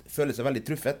enkelt føler seg veldig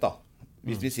truffet da.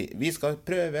 Hvis vi sier, vi skal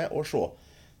prøve å se,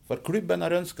 for klubben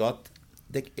har ønsket at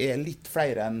det er litt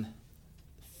flere enn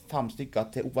 5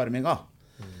 stykker til oppvarminga.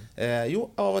 Jo,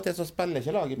 av og til så spiller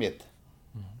ikke laget mitt.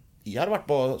 Jeg har vært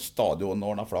på stadion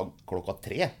og ordnet flagg klokka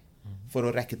 3 for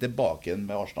å rekke tilbake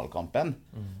med Arsenal-kampen,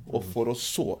 og for å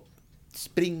så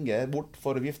springe bort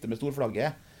for å vifte med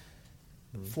storflagget,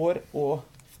 for å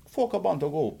få kabalen til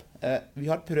å gå opp. Vi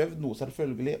har prøvd nå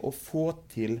selvfølgelig å få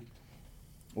til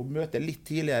å møte litt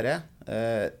tidligere,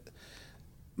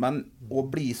 men å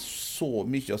bli så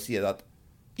mye å si at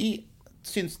jeg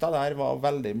synes det der var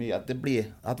veldig mye at det blir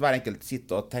at hver enkelt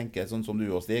sitter og tenker sånn som du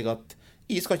og Stig, at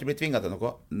jeg skal ikke bli tvinget til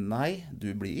noe. Nei,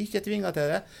 du blir ikke tvinget til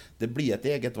det. Det blir et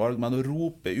eget valg, men å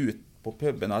rope ut på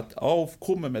puben at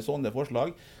komme med sånne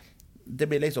forslag, det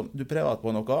blir liksom, du prøver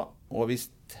på noe, og hvis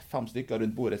 5 stykker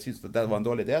rundt bordet synes at det var en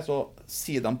dårlig idé, så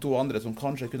sier de 2 andre som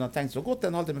kanskje kunne ha tenkt så godt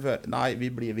en halvtime før, nei, vi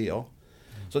blir vi også.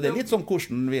 Så det er litt sånn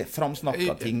hvordan vi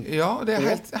framsnakker ting. Ja, det er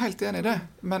helt enig i det,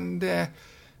 men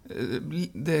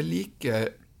det er like,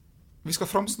 vi skal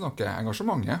framsnakke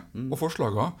engasjementet og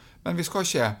forslagene, men vi skal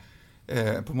ikke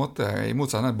på en måte i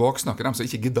motsetning baksnakke dem som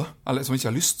ikke gidder, eller som ikke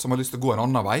har lyst til å gå en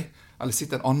annen vei, eller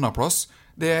sitte en annen plass.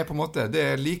 Det er på en måte, det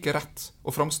er like rett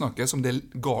å framsnakke som det er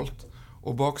galt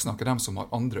å baksnakke dem som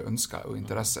har andre ønsker og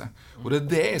interesse. Og det er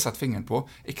det jeg setter fingeren på.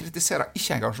 Jeg kritiserer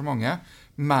ikke engasjementet,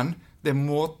 men det er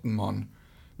måten man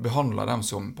behandler dem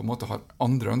som på en måte har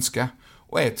andre ønsker.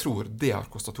 Og jeg tror det har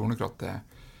kostet Tornekrattet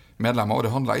medlemmer, og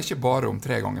det handler ikke bare om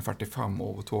 3x45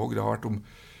 og tog, det har vært om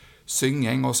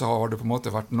synging, og så har det på en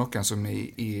måte vært noen som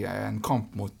i en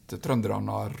kamp mot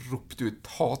trønderne har ropt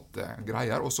ut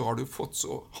hategreier, og så har du fått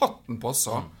så hatten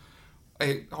passet.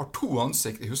 Jeg har 2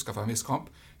 ansikt jeg husker fra en viss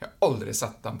kamp, jeg har aldri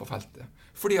sett dem på feltet.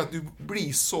 Fordi at du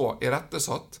blir så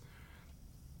irettesatt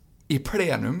i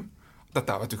plenum,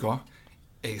 dette vet du hva,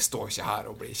 jeg står ikke her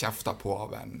og blir kjeftet på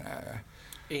av en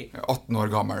 18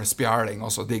 år gammel spjæling,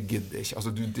 altså det gidder ikke.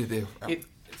 Altså,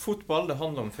 Fotball, det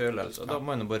handler om følelser. Da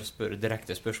må jeg bare spørre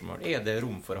direkte spørsmål. Er det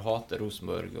rom for å hate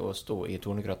Rosenborg og stå i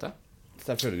Tornekrattet?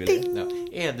 Selvfølgelig. Ja.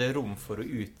 Er det rom for å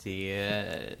utgi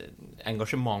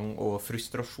engasjement og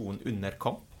frustrasjon under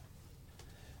kamp?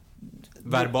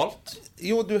 Verbalt?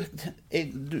 Jo,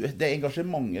 det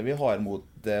engasjementet vi har mot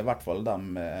i hvert fall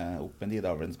dem oppe i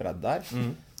Nidavlens bredd der,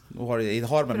 nå har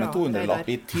med meg 200-lapp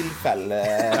i tilfelle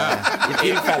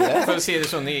For å si det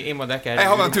sånn, jeg må dekke jeg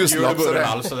har med 1000-lapp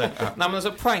Nei, men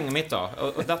altså, poenget mitt da,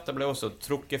 og dette ble også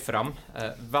trukket frem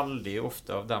veldig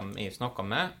ofte av dem jeg snakker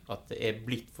med, at det er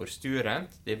blitt for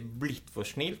stuerent, det er blitt for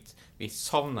snilt, vi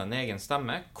savner en egen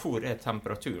stemme. Hvor er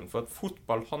temperaturen? For at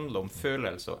fotball handler om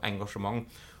følelse og engasjement.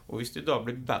 Og hvis du da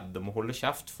blir bedt om å holde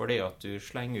kjeft fordi at du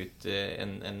slenger ut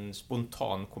en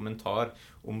spontan kommentar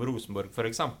om Rosenborg for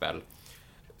eksempel,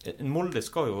 Molde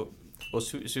skal jo, og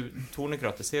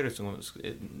Tornekrattet ser ut som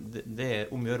det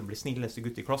er om å gjøre å bli snilleste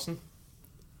gutt i klassen.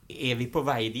 Er vi på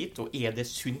vei dit, og er det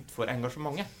sunt for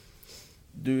engasjementet?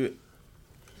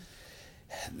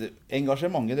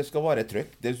 Engasjementet, det skal være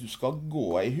trykk. Det skal gå.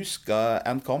 Jeg husker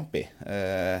en kamp i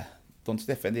Don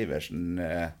Steffen Iversen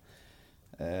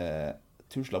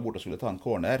tusla bort og skulle ta en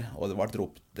corner, og det ble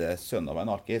ropt sønn av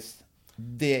en alkis.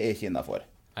 Det er ikke innenfor.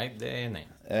 Nei, det er enig.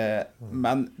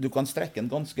 Men du kan strekke den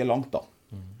ganske langt da.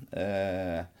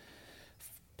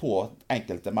 På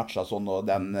enkelte matcher sånn, og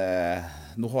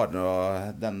nå har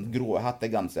den grå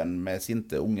hettegenseren med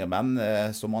sinte unge menn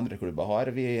som andre klubber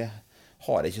har. Vi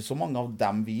har ikke så mange av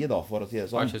dem vi da, for å si det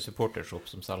sånn. Har ikke supportershop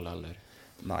som selger heller.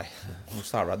 Nei, nå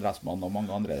selger Dressmann og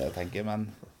mange andre, jeg tenker, men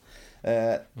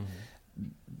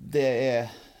det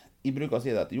jeg bruker å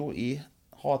si det at jo, jeg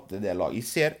hater det lag. Jeg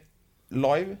ser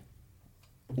live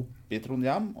opp i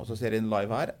Trondheim, og så ser jeg den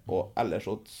live her, og ellers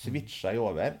så switcher jeg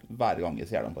over hver gang jeg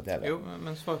ser dem på TV. Jo,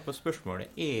 men svar på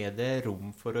spørsmålet, det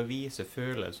rom for å vise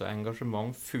følelse og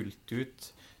engasjement fullt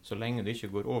ut, så lenge du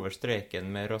ikke går over streken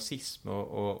med rasisme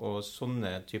og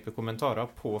sånne type kommentarer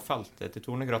på feltet til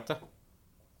Tornekrattet?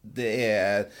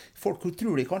 Folk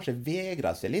tror de kanskje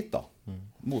vegrer seg litt da,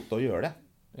 mot å gjøre det.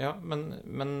 Ja, men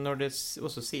når det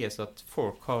også sies at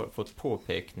folk har fått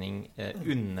påpekning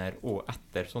under og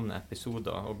etter sånne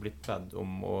episoder og blitt bedt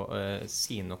om å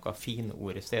si noe fine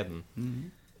ord i stedet,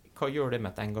 hva gjør det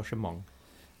med et engasjement?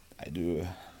 Nei, du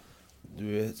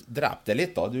dreper det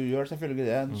litt da, du gjør selvfølgelig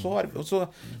det. Så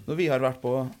når vi har vært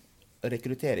på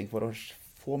rekruttering for å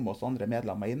få med oss andre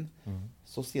medlemmer inn,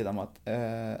 så sier de at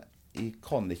jeg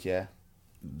kan ikke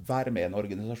være med i en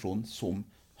organisasjon som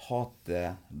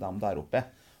hater dem der oppe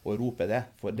og roper det,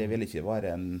 for det vil ikke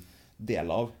være en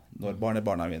del av når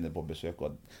barnebarna mine er på besøk.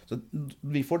 Så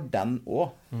vi får den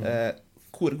også.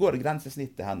 Hvor går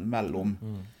grensesnittet hen mellom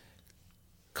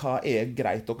hva er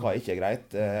greit og hva ikke er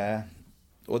greit?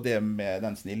 Og det med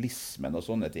den snillismen og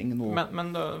sånne ting.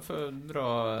 Men da, for å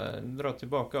dra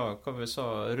tilbake hva vi sa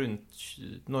rundt,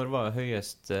 når var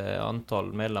høyest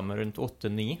antall medlemmer? Rundt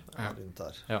 8-9? Ja, rundt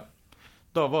der. Ja.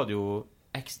 Da var det jo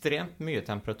ekstremt mye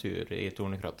temperatur i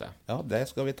Tornekrattet. Ja, det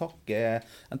skal vi takke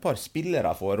en par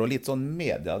spillere for, og litt sånn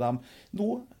media. Nå,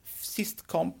 sist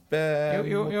kamp...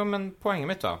 Jo, men poenget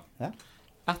mitt da, ja?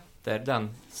 Etter den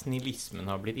snillismen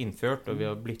har blitt innført, og vi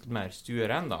har blitt mer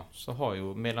stuere enda, så har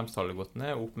jo medlemstallet gått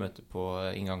ned, og oppmøtet på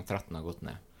inngang 13 har gått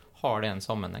ned. Har det en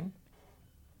sammenheng?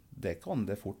 Det kan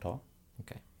det fort ha.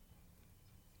 Ok.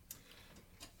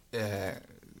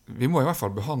 Vi må i hvert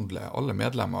fall behandle alle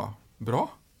medlemmer bra.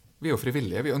 Vi er jo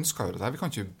frivillige, vi ønsker jo det. Vi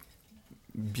kan ikke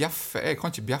bjeffe. Jeg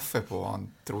kan ikke bjeffe på han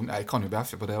Trond. Jeg kan jo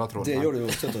bjeffe på dere, Trond. Det gjør du jo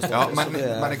støtt og støtt. Ja, men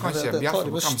jeg kan ikke bjeffe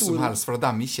på hvem som helst, for at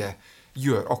de ikke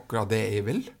gjør akkurat det jeg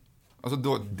vil. Altså,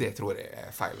 det tror jeg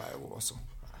er feil jo også.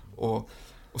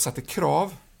 Å sette krav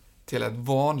til et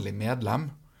vanlig medlem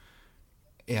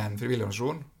i en frivillig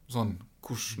organisasjon, sånn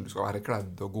hvordan du skal være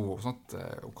kledd og god og sånt,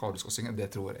 og hva du skal synge, det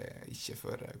tror jeg ikke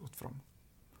fører godt frem.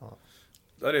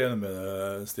 Der er jeg enig med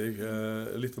deg, Stig.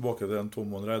 Litt tilbake til den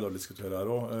Tom og Reidar diskuterer her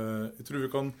også. Jeg tror vi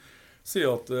kan si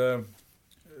at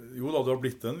jo da, det har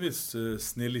blitt en viss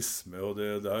snillisme, og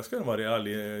der skal jeg være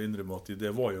ærlig innrømme at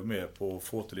det var jo med på å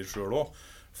få til litt selv også.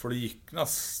 For det gikk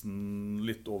nesten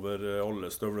litt over alle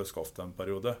støvleskaft en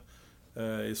periode.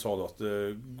 Jeg sa det at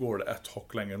går det et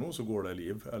hakk lenger nå, så går det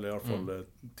liv. Eller i hvert fall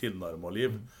tilnærmet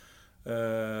liv.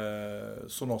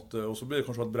 Sånn at, og så ble det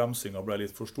kanskje at bremsinga ble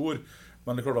litt for stor.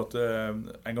 Men det er klart at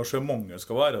engasjementet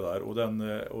skal være der, og den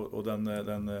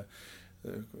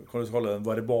kan du kalle det den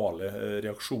verbale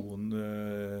reaksjonen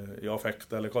i affekt,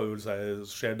 eller hva du vil si,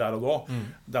 skjer der og da.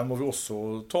 Den må vi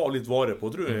også ta litt vare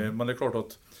på, tror jeg. Men det er klart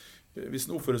at hvis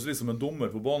den oppføres litt som en dommer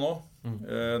på banen,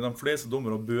 de fleste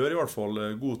dommere bør i hvert fall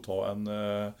godta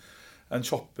en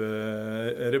kjapp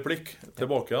replikk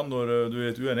tilbake igjen når du er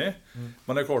litt uenig.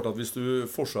 Men det er klart at hvis du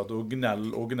fortsetter å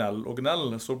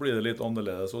gnelle, så blir det litt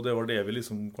annerledes. Og det var det vi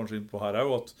liksom kanskje inn på her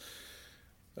også, at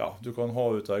ja, du kan ha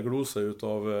ut en glose ut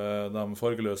av de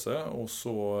fargeløse, og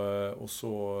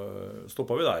så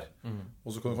stopper vi der.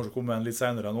 Og så kan det kanskje komme en litt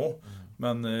senere nå,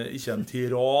 men ikke en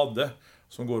tirade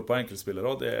som går på enkeltspillere.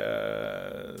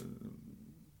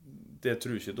 Det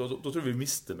tror jeg ikke. Da tror vi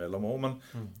mister medlemmer også, men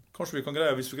kanskje vi kan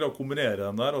greie, hvis vi greier å kombinere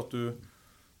dem der, at du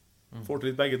får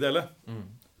til litt begge deler.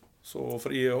 Så,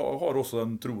 for jeg har også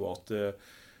den troa at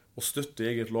å støtte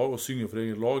eget lag og synge for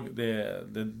eget lag, det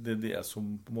er det som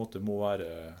på en måte må være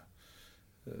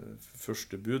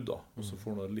første bud da. Og så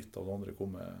får noe litt av det andre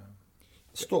komme.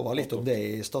 Det står vel litt om det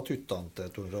i statuttene til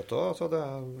Tornekrattet, så det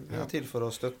er til for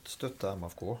å støtte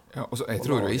MFK. Ja, altså, jeg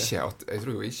tror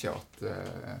jo ikke at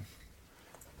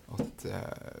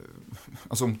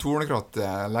altså om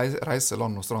Tornekrattet reiser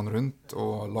land og strand rundt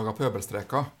og lager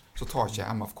pøbelstreker, så tar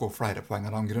ikke MFK flere poeng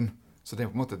av den grunn. Så det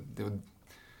er på en måte det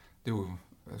er jo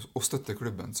å støtte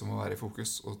klubben som må være i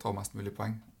fokus og ta mest mulig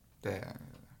poeng.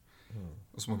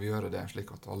 Og så må vi gjøre det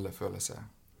slik at alle føler seg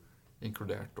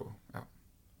inkludert og ja.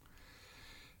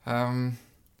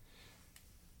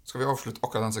 Skal vi avslutte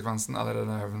akkurat den sekvensen, eller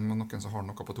er det noen som har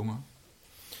noe på tunga?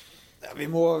 Ja, vi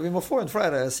må få inn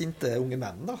flere sinte unge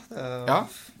menn da. Ja.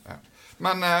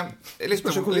 Men litt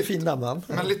om hvor vi finner dem.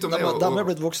 De er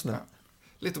blitt voksne. Ja.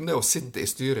 Litt om det å sitte i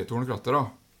styret i Tornekrattet da.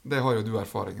 Det har jo du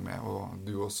erfaring med, og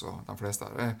du også, de fleste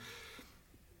her.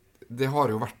 Det har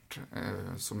jo vært,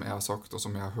 som jeg har sagt, og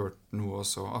som jeg har hørt nå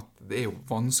også, at det er jo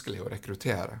vanskelig å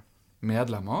rekruttere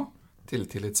medlemmer til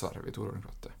tillitsverv i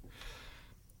Tornekrattet.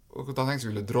 Og da tenkte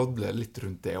jeg ville drodle litt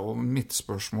rundt det, og mitt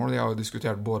spørsmål, jeg har jo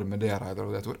diskutert både med det, Reidar,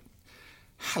 og det, Tor.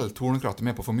 helt Tornekrattet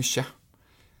med på for mye.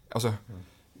 Altså,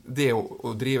 det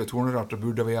å drive Tornekrattet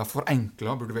burde vi ha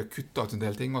forenklet, burde vi ha kuttet ut en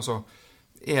del ting, og så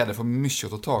det for mye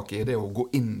å ta tak i det å gå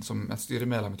inn som et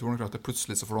styremedlem i Tornekrattet,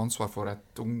 plutselig så får du ansvar for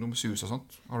et ungdomshus og sånt.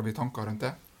 Har vi tanker rundt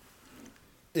det?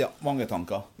 Ja, mange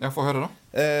tanker. Ja, få høre da.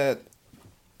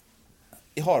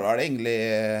 Jeg har vel egentlig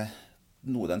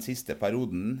nå den siste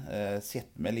perioden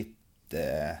sett meg litt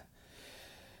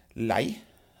lei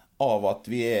av at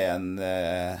vi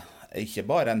ikke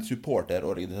bare en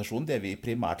supporterorganisasjon, det vi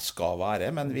primært skal være,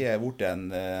 men vi blitt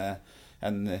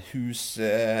en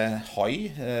hushai.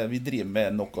 Vi driver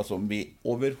med noe som vi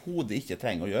overhodet ikke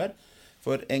trenger å gjøre,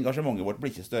 for engasjementet vårt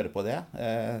blir ikke større på det.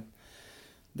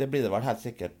 Det blir det vel helt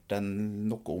sikkert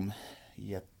noe om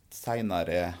i et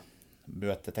senere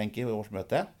møte, tenker jeg,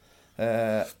 årsmøte.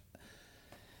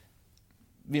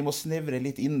 Vi må snevre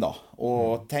litt inn da,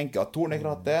 og tenke at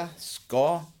Tornekrattet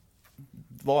skal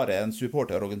være en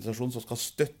supporterorganisasjon som skal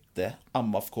støtte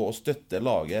MFK og støtte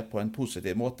laget på en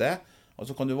positiv måte. Og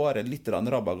så kan du være litt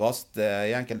rabagast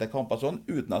i enkelte kamper sånn,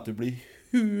 uten at du blir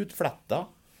hudfletta.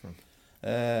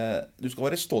 Du skal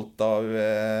være stolt av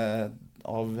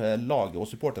laget og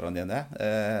supporterne dine.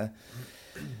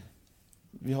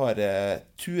 Vi har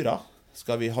turer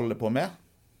skal vi holde på med.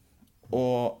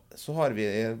 Og så har vi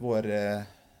vår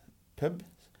pub,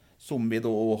 som vi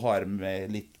da har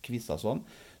med litt quiz og sånn.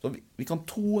 Så vi kan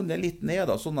tone litt ned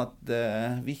da, sånn at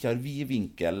vi ikke har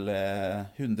vidvinkel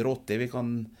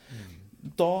 180.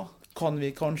 Da kan vi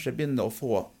kanskje begynne å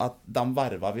få at de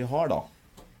vervene vi har da,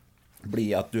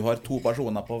 blir at du har 2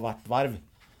 personer på hvert verv.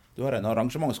 Du har en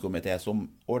arrangementskomité som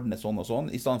ordner sånn og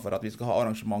sånn, i stedet for at vi skal ha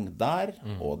arrangement der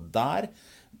og der.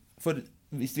 For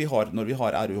når vi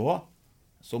har RUH,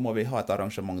 så må vi ha et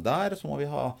arrangement der, så må vi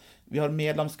har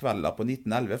medlemskvelder på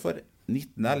 1911, for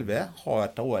 1911 har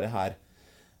dette året her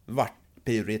vært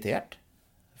prioritert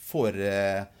for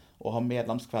å ha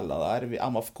medlemskvelder der.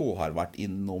 MFK har vært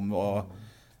innom, og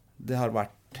vi har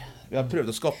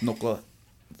prøvd å skape noe,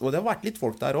 og det har vært litt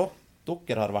folk der også.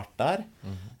 Dere har vært der.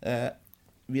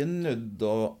 Vi nødt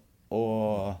å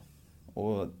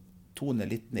tone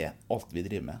litt ned alt vi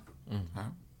driver med.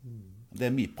 Det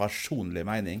min personlige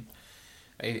mening.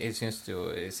 Jeg synes jo,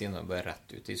 jeg sier noe bare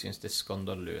rett ut, jeg synes det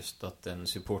skandaløst at en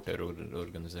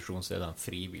supporterorganisasjon, så det en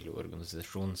frivillig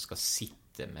organisasjon, skal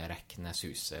sitte med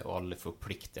Rekneshuset og alle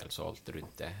forpliktelser og alt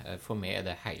rundt det. For meg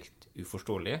det helt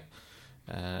uforståelig.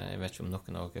 Jeg vet ikke om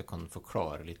noen av dere kan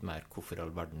forklare litt mer hvorfor i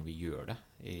all verden vi gjør det.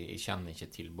 Jeg kjenner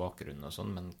ikke til bakgrunnen og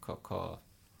sånn, men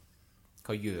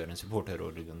hva gjør en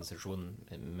supporterorganisasjon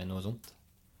med noe sånt?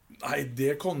 Nei,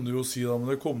 det kan du jo si da, men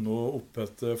det kom nå opp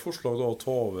et forslag da å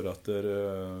ta over etter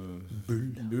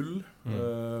Bull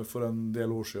for en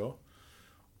del år siden.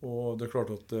 Og det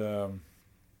klart at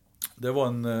det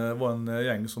var en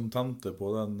gjeng som tente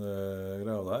på den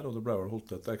greia der, og det ble vel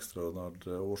holdt et ekstraordinært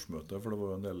årsmøte, for det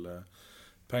var jo en del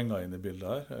penger inn i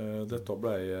bildet her. Dette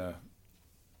ble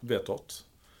vedtatt.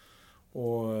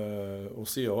 Og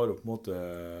siden har jo på en måte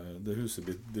det huset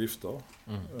blitt driftet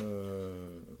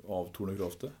av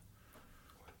Tornekrattet.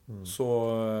 Så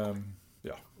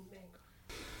ja.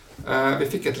 Vi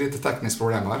fikk et lite teknisk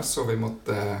problem her, så vi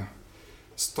måtte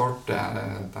starte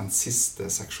den siste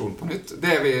seksjonen på nytt.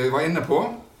 Det vi var inne på,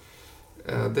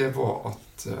 det var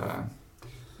at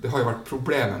det har jo vært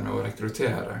problemer med å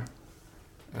rekruttere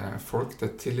folk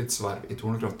til tillitsverv i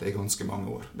Tornekrattet i ganske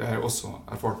mange år. Det har jeg også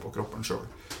erfart på kroppen selv.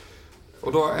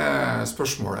 Og da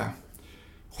spørsmålet,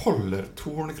 holder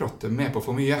Tornekrattet med på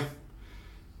for mye?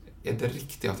 Det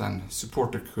riktig at en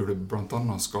supporterklubb blant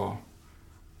annet skal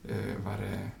være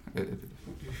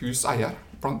huseier?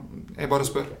 Jeg bare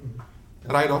spør.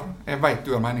 Reidar, jeg vet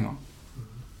du har meninger.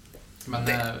 Men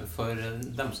for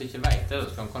dem som ikke vet det,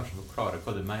 så kan kanskje forklare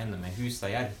hva du mener med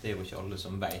huseier. Det jo ikke alle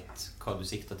som vet hva du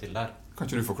sikter til der. Kan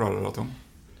ikke du forklare det da, Tom?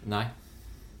 Nei.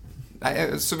 Nei,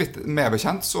 så vidt vi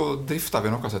bekjent, så drifter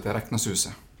vi noe som heter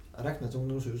Rekneshuset. Reknes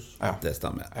ungdomshus. Ja. Det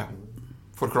stemmer. Ja.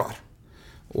 Forklar.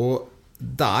 Og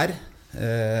der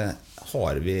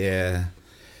har vi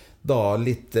da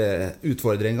litt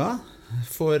utfordringer,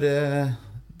 for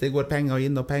det går penger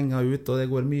inn og penger ut, og det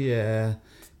går mye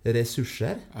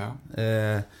ressurser. Ja.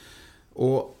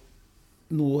 Og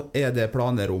nå det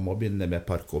planer om å begynne med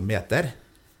parkometer,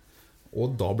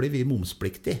 og da blir vi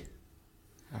momspliktig.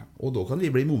 Ja. Og da kan vi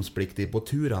bli momspliktig på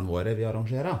turene våre vi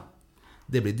arrangerer.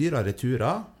 Det blir dyrere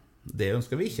turer, det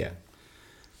ønsker vi ikke.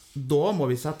 Da må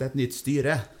vi sette et nytt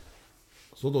styre.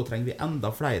 Så da trenger vi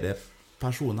enda flere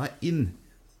personer inn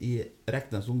i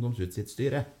Reknes ungdomshus sitt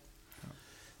styre.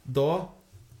 Da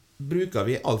bruker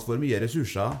vi alt for mye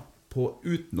ressurser på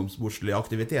utenomsportslige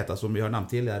aktiviteter som vi har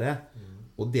nevnt tidligere,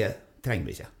 og det trenger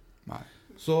vi ikke. Nei.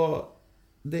 Så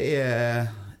det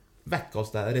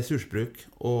vekkast ressursbruk,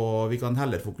 og vi kan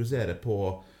heller fokusere på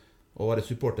å være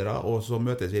supportere, og så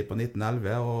møtes vi på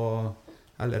 1911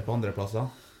 eller på andre plasser.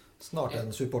 Snart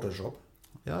en supportershop.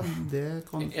 Ja, det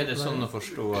kan det sånn å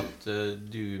forstå at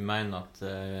du mener at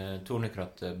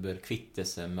Tornekrattet bør kvitte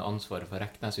seg med ansvaret for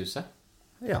Rekneshuset?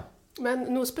 Ja. Men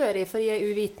nå spør jeg, for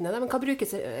jeg uvitende, men hva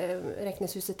brukes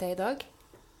Rekneshuset til i dag?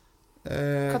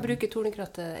 Hva bruker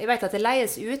Tornekrattet? Jeg vet at det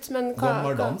leies ut, men hva...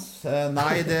 Gammaldans?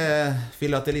 Nei, det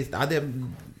filatelist... Nei, det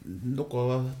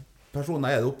noen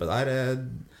personer det oppe der.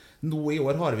 Nå i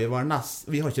år har vi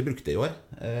har ikke brukt det i år.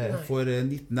 For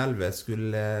 1911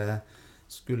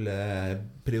 skulle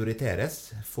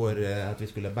prioriteres for at vi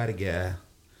skulle berge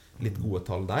litt gode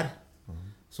tall der,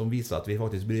 som viser at vi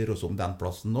faktisk bryr oss om den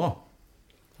plassen nå.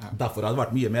 Ja. Derfor har det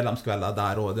vært mye medlemskvelder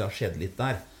der, og det har skjedd litt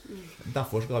der.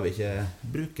 Derfor skal vi ikke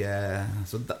bruke...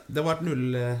 Så det har vært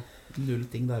null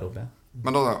ting der oppe.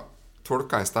 Men da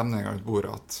tolker jeg stemningen rundt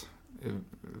bordet at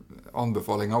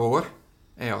anbefalingen vår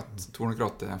at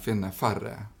Tornekrattet finner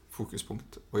færre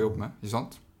fokuspunkt å jobbe med, ikke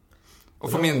sant? Og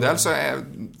for min del så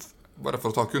bare for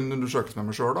å ta kundeundersøkelse med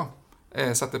meg selv da,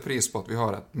 jeg setter pris på at vi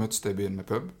har et møtested i byen med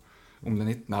pub, om det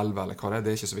 1911 eller hva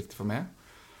det ikke så viktig for meg.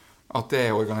 At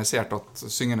det organisert at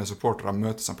syngende supportere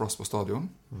møtes en plass på stadion,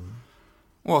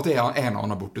 og at det en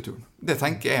annen borteturen. Det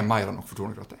tenker jeg mer enn nok for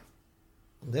Tornekrattet.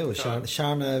 Det jo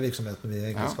kjernevirksomheten vi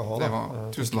egentlig skal ha. Ja, det var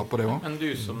tusenlapp på det også. Men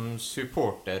du som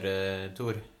supporter,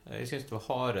 Tor, jeg synes det var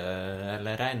harde,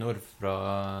 eller rene ord fra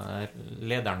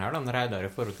lederen her, Reidar,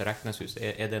 i forhold til Rekneshuset.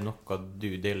 Det noe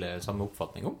du deler samme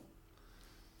oppfatning om?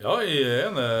 Ja,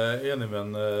 jeg enig med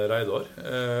en Reidar,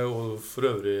 og for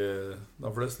øvrig de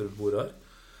fleste bor her.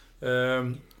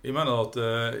 Jeg mener at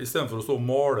i stedet for å stå og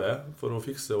male for å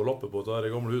fikse og lappe på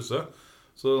dette gamle huset,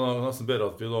 så det nesten bedre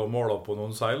at vi da maler på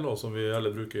noen seil da, som vi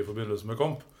heller bruker i forbindelse med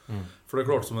kamp. For det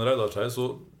klart, som en Reidar sier,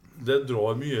 så det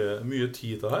drar mye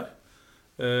tid til her.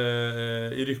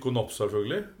 I rykk og napp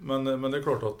selvfølgelig, men det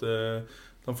klart at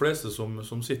de fleste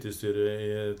som sitter i styret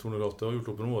i Tornekrattet og har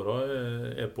gjort opp noen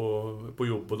årene, på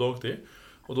jobb på dagtid.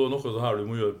 Og da noe av det her du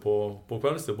må gjøre på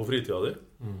kveldstid, på fritida di.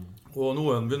 Og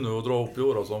noen begynner å dra opp i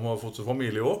årene som har fått seg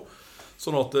familie også.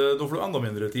 Sånn at da får du enda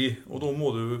mindre tid, og da må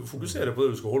du fokusere på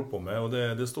det du skal holde på med, og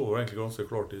det står egentlig ganske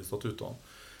klart i statuttene.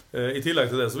 I tillegg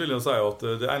til det så vil jeg si at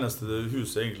det eneste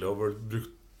huset egentlig har vært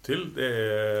brukt til,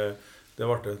 det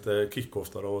har vært et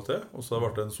kick-off der av og til, og så har det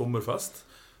vært en sommerfest,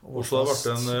 og så har det vært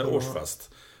en årsfest.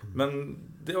 Men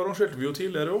det arrangerte vi jo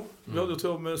tidligere også. Vi hadde jo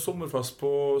til og med sommerfest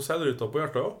på Seilrytta på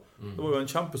Hjerta. Det var jo en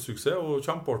kjempesuksess og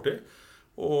kjempeartig.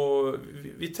 Og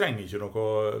vi trenger ikke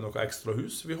noe ekstra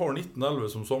hus. Vi har 1911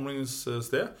 som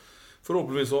samlingssted.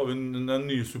 Forhåpentligvis har vi en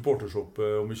ny supportershop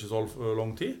om ikke så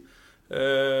lang tid.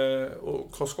 Og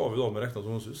hva skal vi da med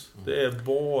Rekneshuset? Det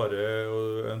bare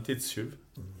en tidstyv.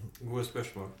 Gode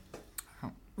spørsmål.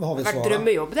 Det har vært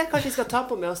drømmejobb det. Kanskje vi skal ta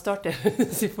på med å starte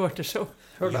supportershow.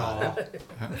 Ja.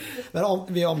 Men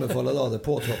vi anbefaler da det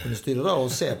påtrappende styret da, å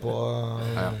se på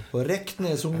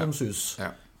Reknes ungdomshus.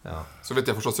 Ja. Så vidt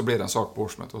jeg forstått så blir det en sak på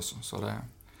årsmøtet også, så det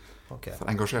for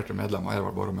engasjerte medlemmer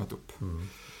det bare å møte opp.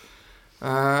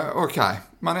 Ok,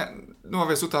 men nå har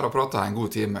vi suttet her og pratet en god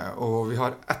time, og vi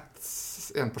har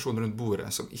en person rundt bordet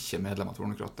som ikke er medlem av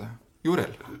Tornekrattet.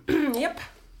 Joril? Jepp.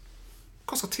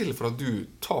 Hva skal til for at du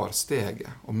tar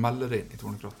steget og melder deg inn i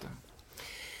Tornekrattet?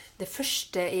 Det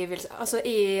første jeg vil... Altså,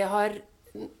 jeg har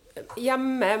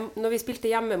hjemme... Når vi spilte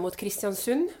hjemme mot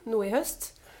Kristiansund nå i høst,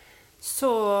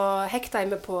 så hekta jeg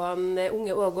meg på en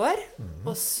unge Ågård,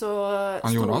 og så...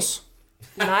 Han Jonas?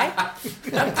 Nei,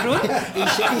 jeg tror. Det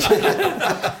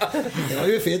var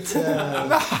ufint.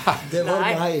 Det var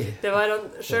meg. Det var han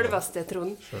selveste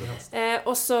Trond.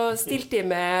 Og så stilte jeg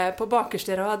meg på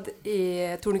bakerste rad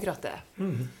i Tornekrattet.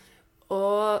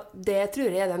 Og det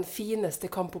tror jeg den fineste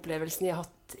kampopplevelsen jeg har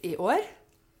hatt i år.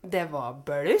 Det var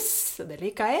bluss, og det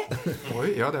liker jeg.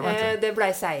 Oi, ja, det vet jeg. Det ble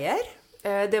seier.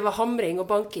 Det var hamring og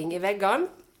banking i veggene.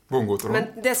 Bongo, tror jeg.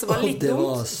 Men det som var litt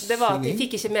dumt, det var at de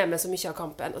fikk ikke med meg så mye av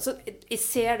kampen. Og så jeg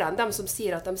ser dem som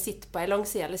sier at de sitter på en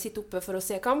langside eller sitter oppe for å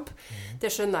se kamp. Det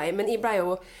skjønner jeg. Men jeg ble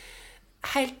jo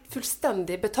helt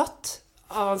fullstendig betatt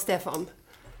av han Stefan.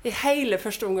 I hele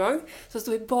første omgang så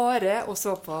stod jeg bare og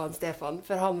så på han Stefan,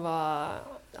 for han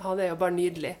er jo bare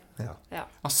nydelig. Ja.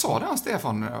 Han sa det, han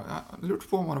Stefan. Jeg lurte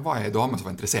på om det var en dame som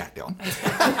var interessert i han.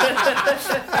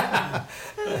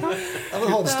 Men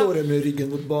han står med ryggen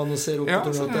mot banen og ser opp.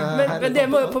 Men det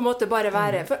må jo på en måte bare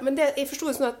være. Men jeg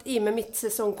forstod sånn at jeg med mitt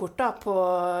sesongkort da på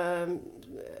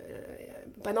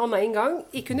en annen inngang,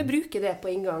 jeg kunne bruke det på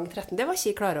inngang 13. Det var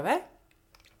ikke jeg klar over.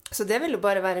 Så det vil jo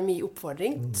bare være min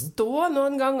oppfordring. Stå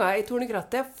noen ganger i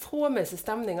Tornekrattet, få med seg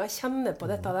stemninga, kjenne på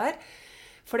dette der.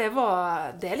 For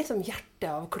det er liksom hjertet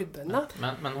av klubben, da.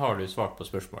 Men har du svart på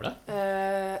spørsmålet?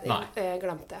 Nei. Jeg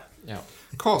glemte det. Ja.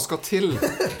 Hva skal til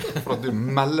for at du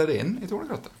melder deg inn i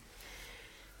Tornekrattet?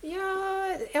 Ja,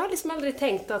 jeg har liksom aldri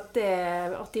tenkt at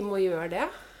de må gjøre det.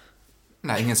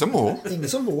 Nei, ingen som må. Ingen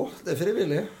som må, det er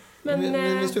frivillig. Men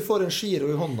hvis du får en giro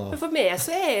i hånda... For meg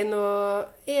så er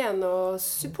jeg noe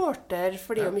supporter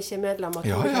fordi om ikke er medlem av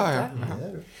Tornekrattet. Ja.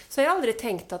 Så jeg har aldri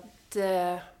tenkt at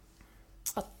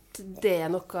det er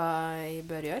noe jeg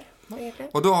bør gjøre, egentlig.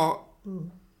 Og da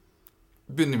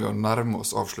begynner vi å nærme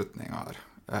oss avslutningen her.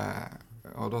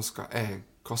 Og da skal jeg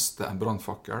kaste en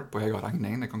brannfakkel på egen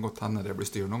regning. Det kan godt hende det blir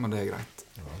styr nå, men det er greit.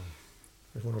 Ja.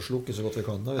 Vi får nå slukke så godt vi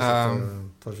kan da, hvis det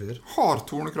tar fyr. Har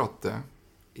Tornekrattet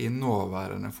i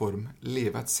nåværende form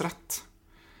livets rett?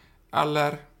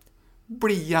 Eller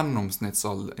blir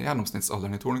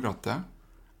gjennomsnittsalderen i Tornekrattet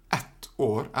 1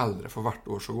 år eldre for hvert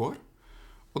år som går?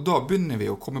 Og da begynner vi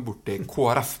å komme bort til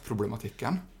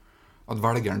KrF-problematikken, at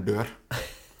velgeren dør.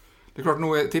 Det er klart,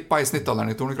 nå tipper jeg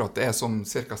snittalderen i Tornekrattet er som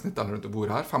cirka snittalderen rundt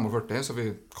bordet her, 45, så vi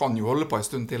kan jo holde på en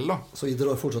stund til da. Så vi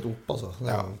drar fortsatt opp, altså.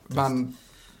 Ja, men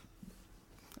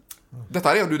dette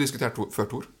har jo du diskutert før,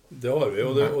 Tor. Det har vi,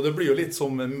 og det blir jo litt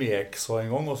som Mek sa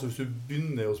en gang. Altså, hvis du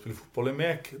begynner å spille fotball i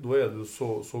Mek, da er du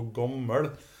så gammel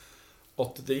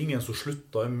at det er ingen som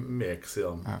slutter i Mek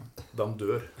siden de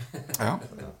dør. Ja.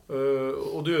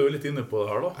 Og du er jo litt inne på det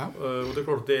her da. Ja. Og det er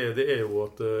klart, det er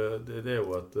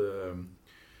jo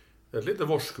et lite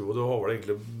varsku, og det har vel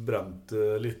egentlig brent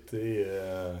litt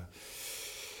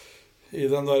i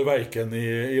den der veiken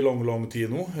i lang tid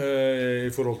nå,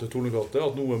 i forhold til Tornekrattet,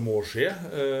 at noe må skje.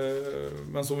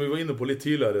 Men som vi var inne på litt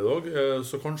tidligere i dag,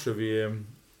 så kanskje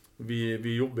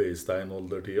vi jobber i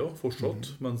steinaldertida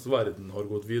fortsatt, mens verden har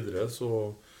gått videre,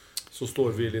 så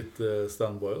står vi litt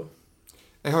standby da.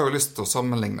 Jeg har jo lyst til å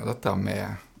sammenligne dette med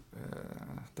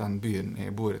den byen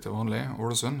jeg bor i til vanlig,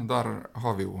 Ålesund. Der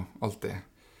har vi jo alltid,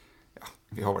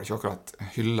 vi har vel ikke akkurat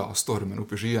hyllet stormen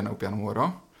opp i skyene opp gjennom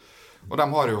året. Og de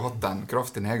har jo hatt en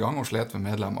kraftig nedgang og slet med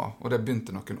medlemmer, og det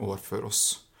begynte noen år før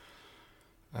oss.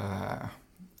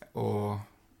 Og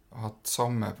hatt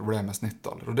samme problem med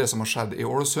snittalder. Og det som har skjedd i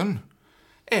Ålesund,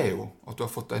 er jo at du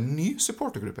har fått en ny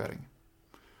supportergruppering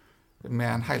med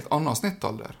en helt annen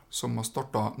snittalder, som har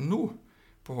startet nå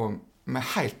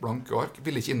med helt blanke ark,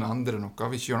 vil ikke inn og endre noe,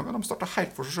 vil ikke gjøre noe. De starter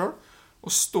helt for seg selv,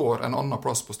 og står en annen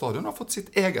plass på stadion og har fått sitt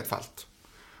eget felt.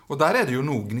 Og der er det jo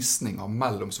nå gnisninger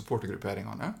mellom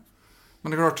supportergrupperingene. Men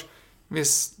det er klart,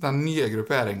 hvis den nye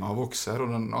grupperingen vokser,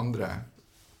 og den andre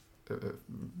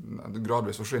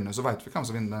gradvis forsvinner, så vet vi hvem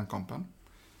som vinner den kampen.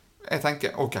 Jeg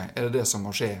tenker, ok, er det som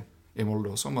må skje i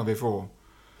Molde, så må vi få,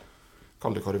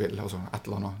 kall det hva du vil, altså et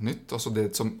eller annet nytt. Altså det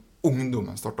som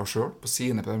ungdommen starter selv, på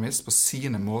sine premiss, på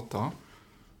sine måter.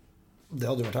 Det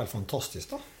hadde vært helt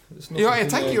fantastisk da. Ja, jeg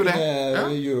tenker jo det.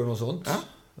 Gjør noe sånt. Ja.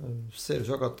 Ser du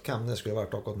ikke akkurat hvem det skulle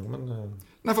vært akkurat nå, men...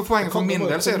 Nei, for poenget for min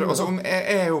del, så er det, altså, jeg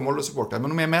er jo Molde-supporter,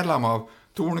 men om jeg er medlem av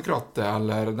Tornekrattet,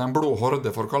 eller Den blå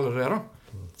horde, for å kalle det da,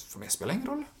 for meg spiller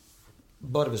ingen rolle.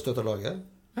 Bare vi støtter laget?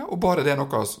 Ja, og bare det er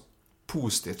noe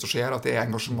positivt som skjer, at det er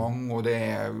engasjement, og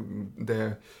det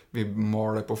vi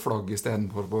maler på flagg i stedet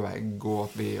for på vegg, og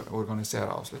at vi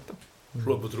organiserer oss litt.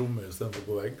 Slå på tromme i stedet for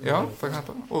på vegg. Ja, for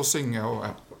eksempel. Og synge, og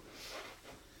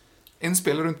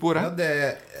innspill rundt bordet.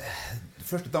 Ja,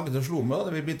 første tanken som slo meg,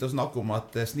 da vi begynte å snakke om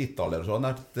at snittalder og sånn,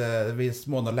 at vi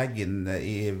må nå legge inn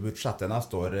i budsjettet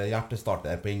neste år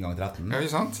hjertestarter på inngang 13. Ja,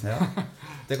 ikke sant? Ja.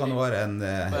 Det kan jo være en...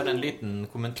 Bare en liten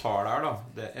kommentar der da.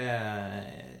 Det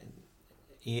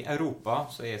I Europa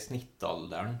så er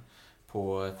snittalderen på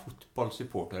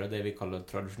fotballsupportere, det vi kaller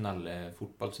tradisjonelle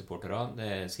fotballsupportere, det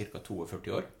er ca.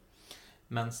 42 år.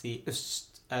 Mens i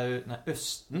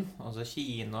Østen, altså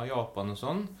Kina, Japan og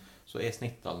sånn, så er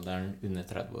snittalderen under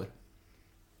 30 år.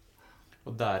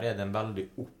 Og der er det en veldig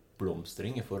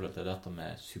oppblomstring i forhold til dette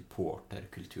med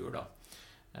supporterkultur da.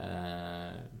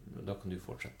 Da kan du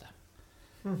fortsette.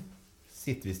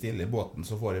 Sitter vi stille i båten,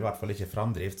 så får vi i hvert fall ikke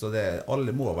fremdrift. Så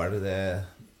alle må vel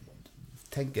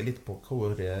tenke litt på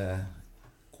hvor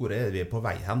er vi på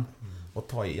vei hen, og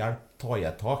ta i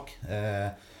et tak.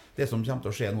 Det som kommer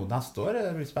til å skje nå neste år,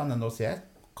 det blir spennende å se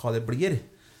hva det blir.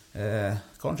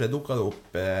 Kanskje dukker det opp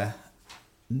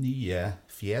nye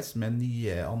fjes med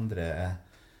nye andre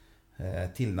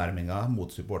tilnærminger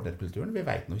mot supporterkulturen. Vi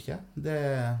vet nå ikke.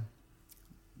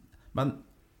 Men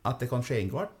at det kan skje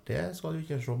en kvart, det skal du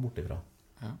ikke se bort ifra.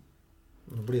 Ja.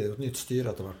 Nå blir det jo et nytt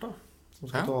styre etter hvert da, som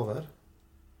skal ta over.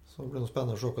 Så det blir noe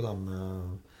spennende å se hva de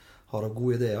har av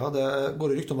gode ideer. Det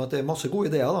går rykte om at det er masse gode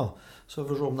ideer da, så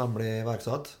vi får se om de blir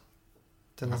iverksatt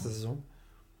til neste sesong.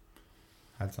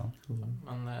 Helt sant.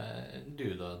 Men du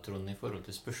da, Trond, i forhold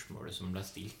til spørsmålet som ble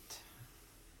stilt?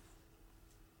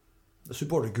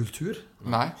 Supporterkultur?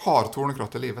 Nei, har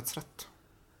Tornekrattet livets rett?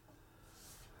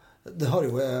 Det har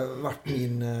jo vært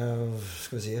min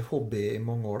skal vi si, hobby i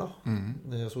mange år, da.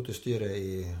 Jeg har sittet i styret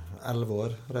i 11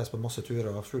 år, reist på masse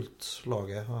turer, fulgt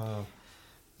laget.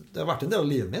 Det har vært en del av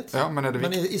livet mitt. Ja, men er det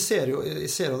viktig? Men jeg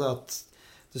ser jo det at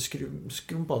det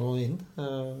skrumper noe inn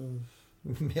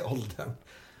med alderen.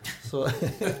 Så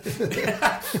det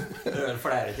er vel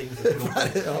flere ting som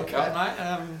skrumper. Ja, nei,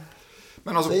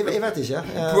 men altså, jeg vet ikke.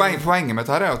 Poenget med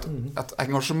dette er at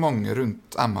engasjementet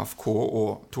rundt MFK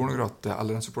og Tornekrattet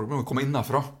eller den supporten må komme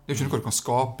innenfra. Det er ikke noe du kan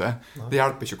skape. Det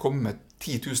hjelper ikke å komme med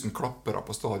 10 000 klappere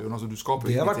på stadion. Altså, du skaper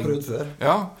det har ingenting. vært prøvd før.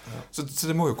 Ja, så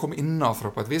det må jo komme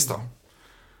innenfra på et vis, da.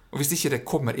 Og hvis ikke det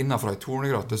kommer innenfra i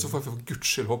Tornekrattet, så får jeg for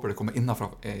Guds skyld håpe det kommer innenfra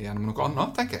gjennom noe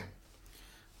annet, tenker jeg.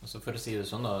 Altså for å si det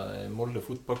sånn da, Molde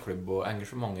fotballklubb og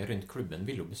engasjementet rundt klubben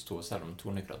vil jo bestå selv om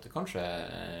Tornekrattet kanskje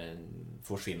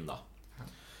forsvinner da.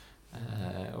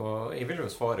 Og jeg vil jo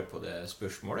svare på det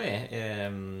spørsmålet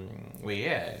og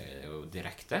jeg er jo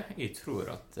direkte. Jeg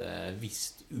tror at hvis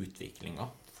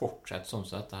utviklingen fortsetter sånn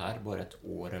som dette her bare et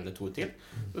år eller 2 til,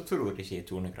 så tror jeg ikke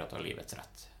Tornekrattet har livets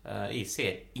rett. Jeg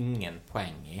ser ingen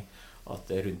poeng i at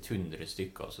det er rundt 100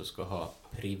 stykker som skal ha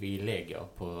privilegier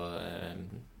på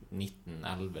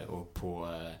 1911 og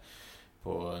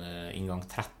på inngang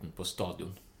 13 på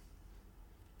stadion.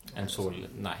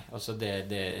 Nei, altså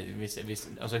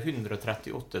altså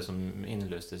 138 som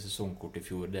innløste sesongkort i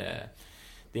fjor,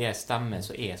 det er stemme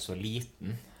som er så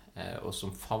liten og som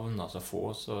favner så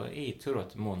få, så jeg tror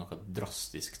at det må noe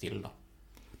drastisk til da.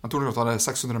 Men Tornekrattet hadde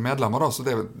 600 medlemmer da, så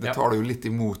det tar det jo litt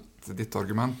imot ditt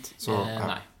argument. Så,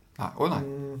 nei. Nei.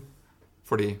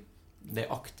 Fordi det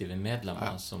er aktive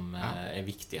medlemmer som er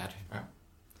viktige her. Ja.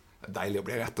 Det er deilig å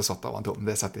bli rettesatt av han Tom,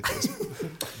 det setter jeg pris.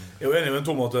 Jeg er enig med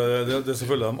Tom at det er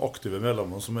selvfølgelig de aktive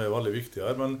medlemmene som er veldig viktige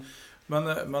her,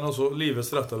 men altså livets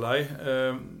rett eller ei.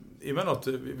 Jeg mener at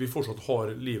vi fortsatt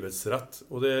har livets rett,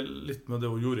 og det er litt med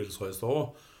det hun Joril sa i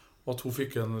sted, at hun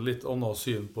fikk en litt annen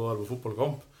syn på det her på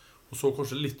fotballkamp, og så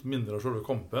kanskje litt mindre av selve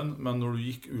kampen, men når du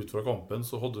gikk ut fra kampen,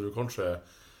 så hadde du kanskje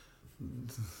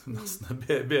nesten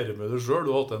bedre med deg selv.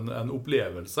 Du har hatt en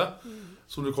opplevelse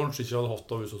som du kanskje ikke hadde hatt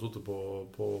da hvis du hadde sittet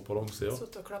på langsida.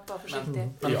 Suttet og klappet forsiktig.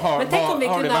 Men tenk om vi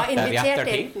har kunne du ha vært der i invitert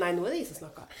ettertid? inn... Nei, nå er det de som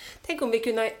snakker. Tenk om vi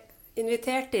kunne ha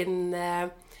invitert inn...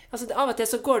 Altså, av og til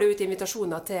så går det ut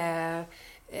invitasjoner til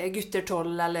gutter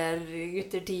 12 eller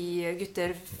gutter 10,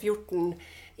 gutter 14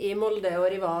 i Molde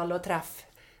og Rival og Treff.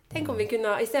 Tenk om vi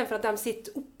kunne, i stedet for at de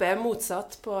sitter oppe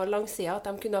motsatt på langsida, at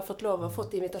de kunne ha fått lov å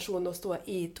fått invitasjonen å stå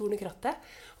i Tornekrattet,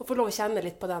 og få lov å kjenne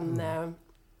litt på den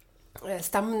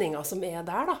stemningen som er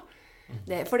der, da.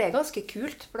 For det er ganske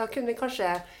kult, for da kunne vi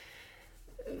kanskje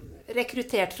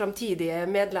rekruttert fremtidige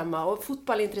medlemmer og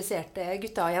fotballinteresserte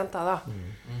gutter og jenter, da.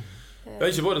 Ja,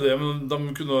 ikke bare det, men de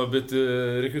kunne ha blitt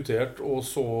rekruttert, og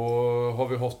så har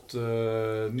vi hatt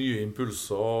nye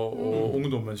impulser, og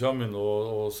ungdommen kommer inn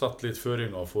og setter litt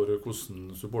føringer for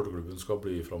hvordan supporterklubben skal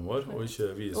bli fremover. Og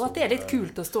at det er litt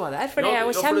kult å stå der, for det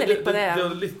å kjenne litt på det.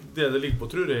 Det ligger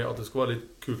på, tror jeg, at det skal være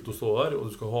litt kult å stå der, og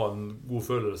du skal ha en god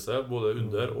følelse, både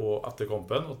under og etter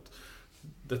kampen, at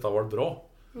dette har vært bra.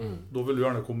 Da vil du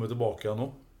gjerne komme tilbake igjen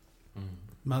nå.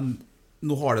 Men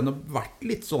nå har det vært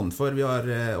litt sånn, for vi har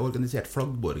organisert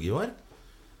Flaggborg i år,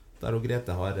 der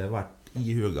Grete har vært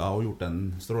i huga og gjort en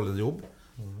strålende jobb.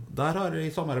 Der har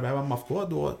i samarbeid med MFK,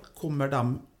 da kommer de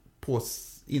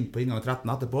inn på inngang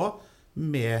 13 etterpå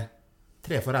med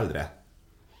 3 foreldre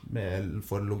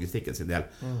for logistikken sin del.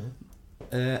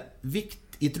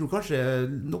 Jeg tror kanskje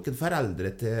noen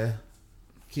foreldre til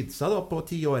kidsa da, på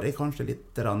 10 år er kanskje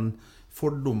litt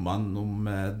fordommene om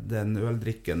den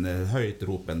øldrikkende,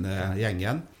 høytropende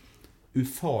gjengen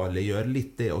ufarliggjør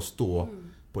litt det å stå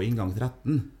på inngang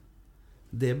 13.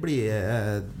 Det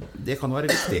kan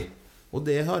være viktig. Og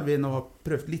det har vi nå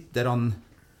prøvd litt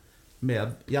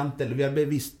med jenter. Vi har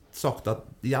bevisst sagt at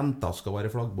jenter skal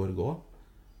være Flaggborg også.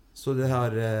 Så det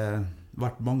har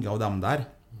vært mange av dem der.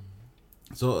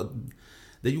 Så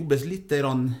det jobbes litt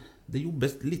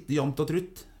jevnt og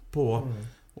trutt på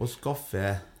å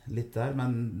skaffe litt der,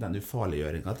 men den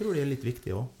ufarliggjøringen tror jeg er litt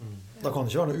viktig også. Da kan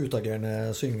det ikke være noe utagerende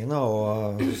syngende,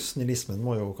 og snillismen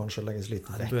må jo kanskje legges litt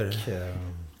vekk.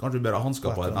 Kanskje du bør ha hansker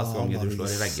på det neste gang du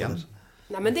slår i veggen.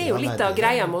 Nei, men det er jo litt av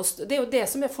greia med det er jo det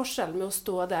som er forskjellen med å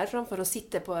stå der framfor å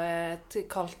sitte på et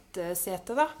kaldt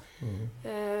sete, da.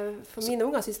 For mine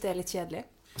unger synes det er litt kjedelig.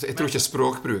 Altså, jeg tror ikke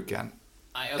språkbruken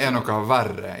Er noe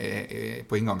verre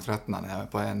på inngang 13 enn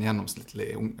på en gjennomsnittlig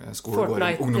skolegård,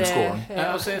 ungdomsskolen?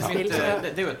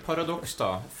 Det er jo et paradoks da.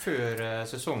 Før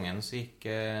sesongen så gikk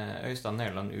Øystein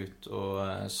Nerland ut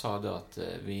og sa det at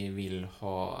vi vil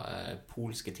ha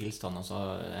polske tilstander,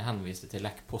 så henviste til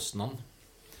Lech Poznan.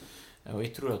 Og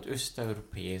jeg tror at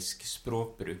østeuropeisk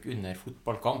språkbruk under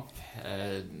fotballkamp,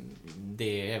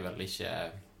 det er vel ikke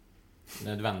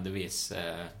nødvendigvis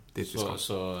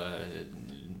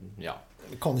ja.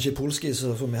 Kan ikke polsk,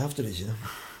 så for meg hefter det ikke.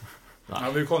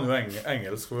 Nei, vi kan jo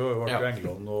engelsk, vi har jo vært i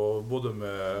England, og både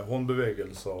med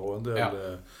håndbevegelser og en del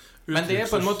Men det er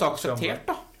på en måte akseptert,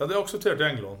 da? Ja, det er akseptert i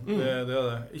England. Det er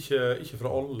det. Ikke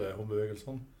fra alle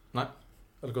håndbevegelsene. Nei.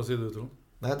 Eller hva sier du, Trond?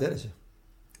 Nei, det er det ikke.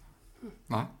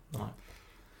 Nei.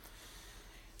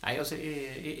 Nei, altså,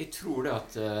 jeg tror det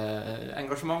at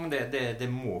engasjement, det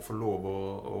må få lov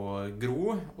å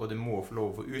gro, og det må få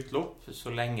lov å få utlopp, så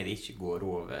lenge det ikke går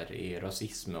over i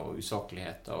rasisme og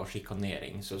usakligheter og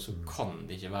sjikanering, så kan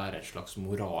det ikke være et slags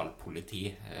moralpoliti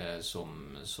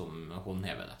som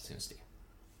håndhever det, synes jeg.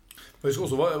 Vi skal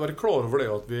også være klar over det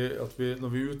at vi når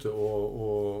vi er ute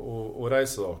og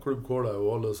reiser, da, Klubb Kåle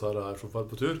og alle disse her som får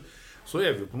på tur, så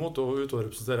er vi på en måte ute og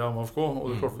representerer MFK, og,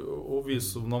 det er klart, og vi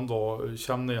som de da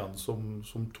kjenner igjen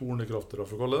som tornekraftere,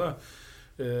 for å kalle det,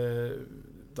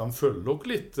 de følger nok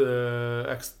litt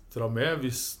ekstra med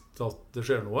hvis at det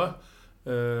skjer noe.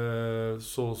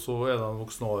 Så er de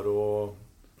nok snar og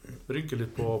rynker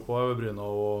litt på øyebryna,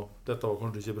 og dette var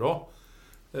kanskje ikke bra.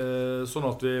 Sånn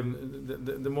at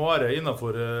det må være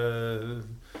innenfor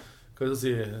hva skal jeg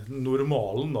si,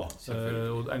 normalen da.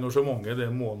 Og engasjementet det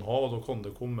må en ha, og da kan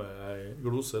det komme en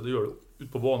glose. Det gjør det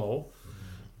ut på banen også,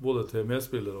 både til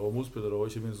medspillere og motspillere og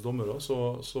ikke minst dommere.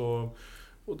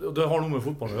 Og det har noe med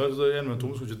fotballen å gjøre, så en med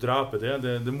Tom skal ikke drepe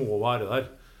det må være der.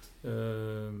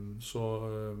 Så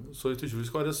jeg tror ikke vi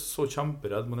skal være så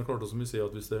kjemperedd, men det er klart som vi sier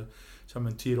at hvis det kommer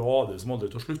en tirade som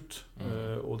aldri tar slutt,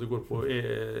 og det går på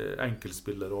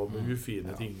enkeltspillere og med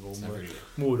ufine ting om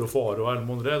mor og far og alle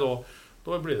andre,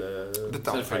 da blir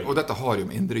det feil. Og dette har jo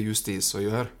med indre justis å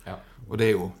gjøre, og det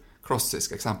er jo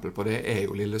klassisk eksempel på det er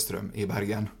jo Lillestrøm i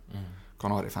Bergen,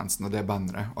 Kanarifansen, og det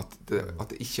banneret, at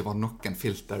det ikke var noen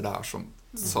filter der som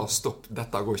sa stopp,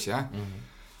 dette går ikke.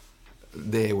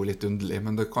 Det er jo litt underlig,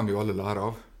 men det kan vi jo alle lære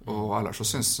av. Og ellers så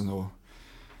synes jeg nå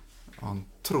han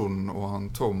Trond og han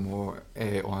Tom og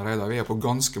jeg og han Reidar, vi er på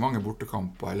ganske mange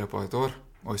bortekamper i løpet av et år,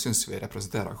 og jeg synes vi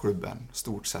representerer klubben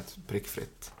stort sett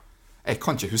prikkfritt. Jeg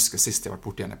kan ikke huske sist jeg har vært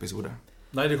borte i en episode.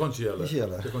 Nei, det kan ikke gjelde.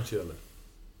 Det kan ikke gjelde.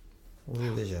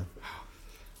 Det ikke.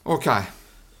 Ok.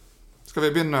 Skal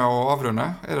vi begynne å avrunde?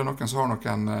 Er det noen som har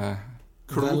noen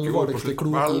kloke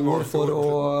ord for å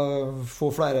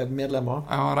få flere medlemmer?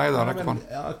 Ja, Reidar, rekker man.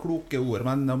 Ja, kloke ord,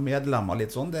 men medlemmer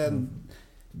litt sånn.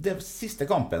 Det siste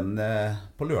kampen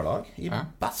på lørdag, i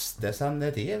beste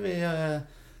sendetid. Vi er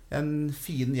en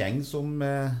fin gjeng som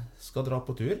skal dra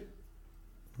på tur.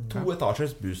 2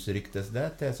 etasjers buss ryktes det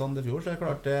til Sandefjord, så det er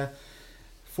klart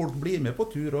folk blir med på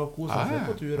tur og koser seg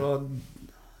på tur,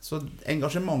 så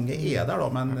engasjementet er der da,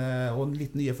 men og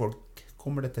litt nye folk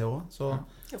kommer det til også.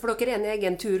 For dere er en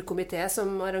egen turkomité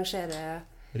som arrangerer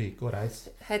Ryk og reis.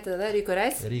 Heter det Ryk og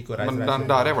reis? Ryk og reis. Men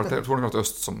der er vel Tornekraft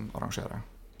Øst som arrangerer?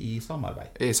 I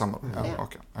samarbeid. Ja,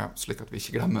 ok. Ja, slik at vi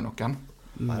ikke glemmer noen.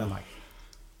 Nei.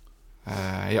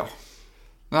 Ja.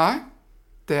 Nei,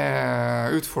 det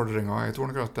er utfordringer i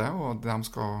Tornekrattet, og de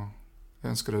skal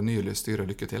ønske det nye styret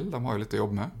lykke til. De har jo litt å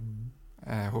jobbe med.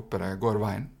 Jeg håper det går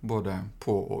veien, både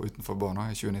på og utenfor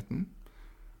banen i 2019.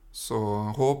 Så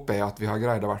håper jeg at vi har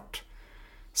greid å være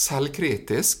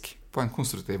selvkritisk på en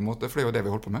konstruktiv måte, for det er jo det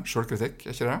vi holder på med. Selvkritikk,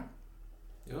 er ikke det?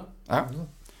 Ja.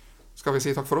 Skal vi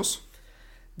si takk for oss?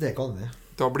 Det kan vi.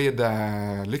 Da blir det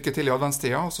lykke til i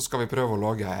adventstida, og så skal vi prøve å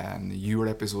lage en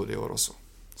juleepisode i år også.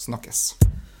 Snakkes.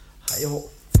 Hei og hå.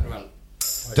 Farvel.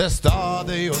 Til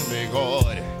stadion vi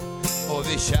går, og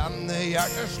vi kjenner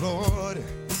hjertet slår,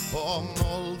 på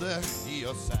Molde i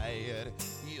oss seier.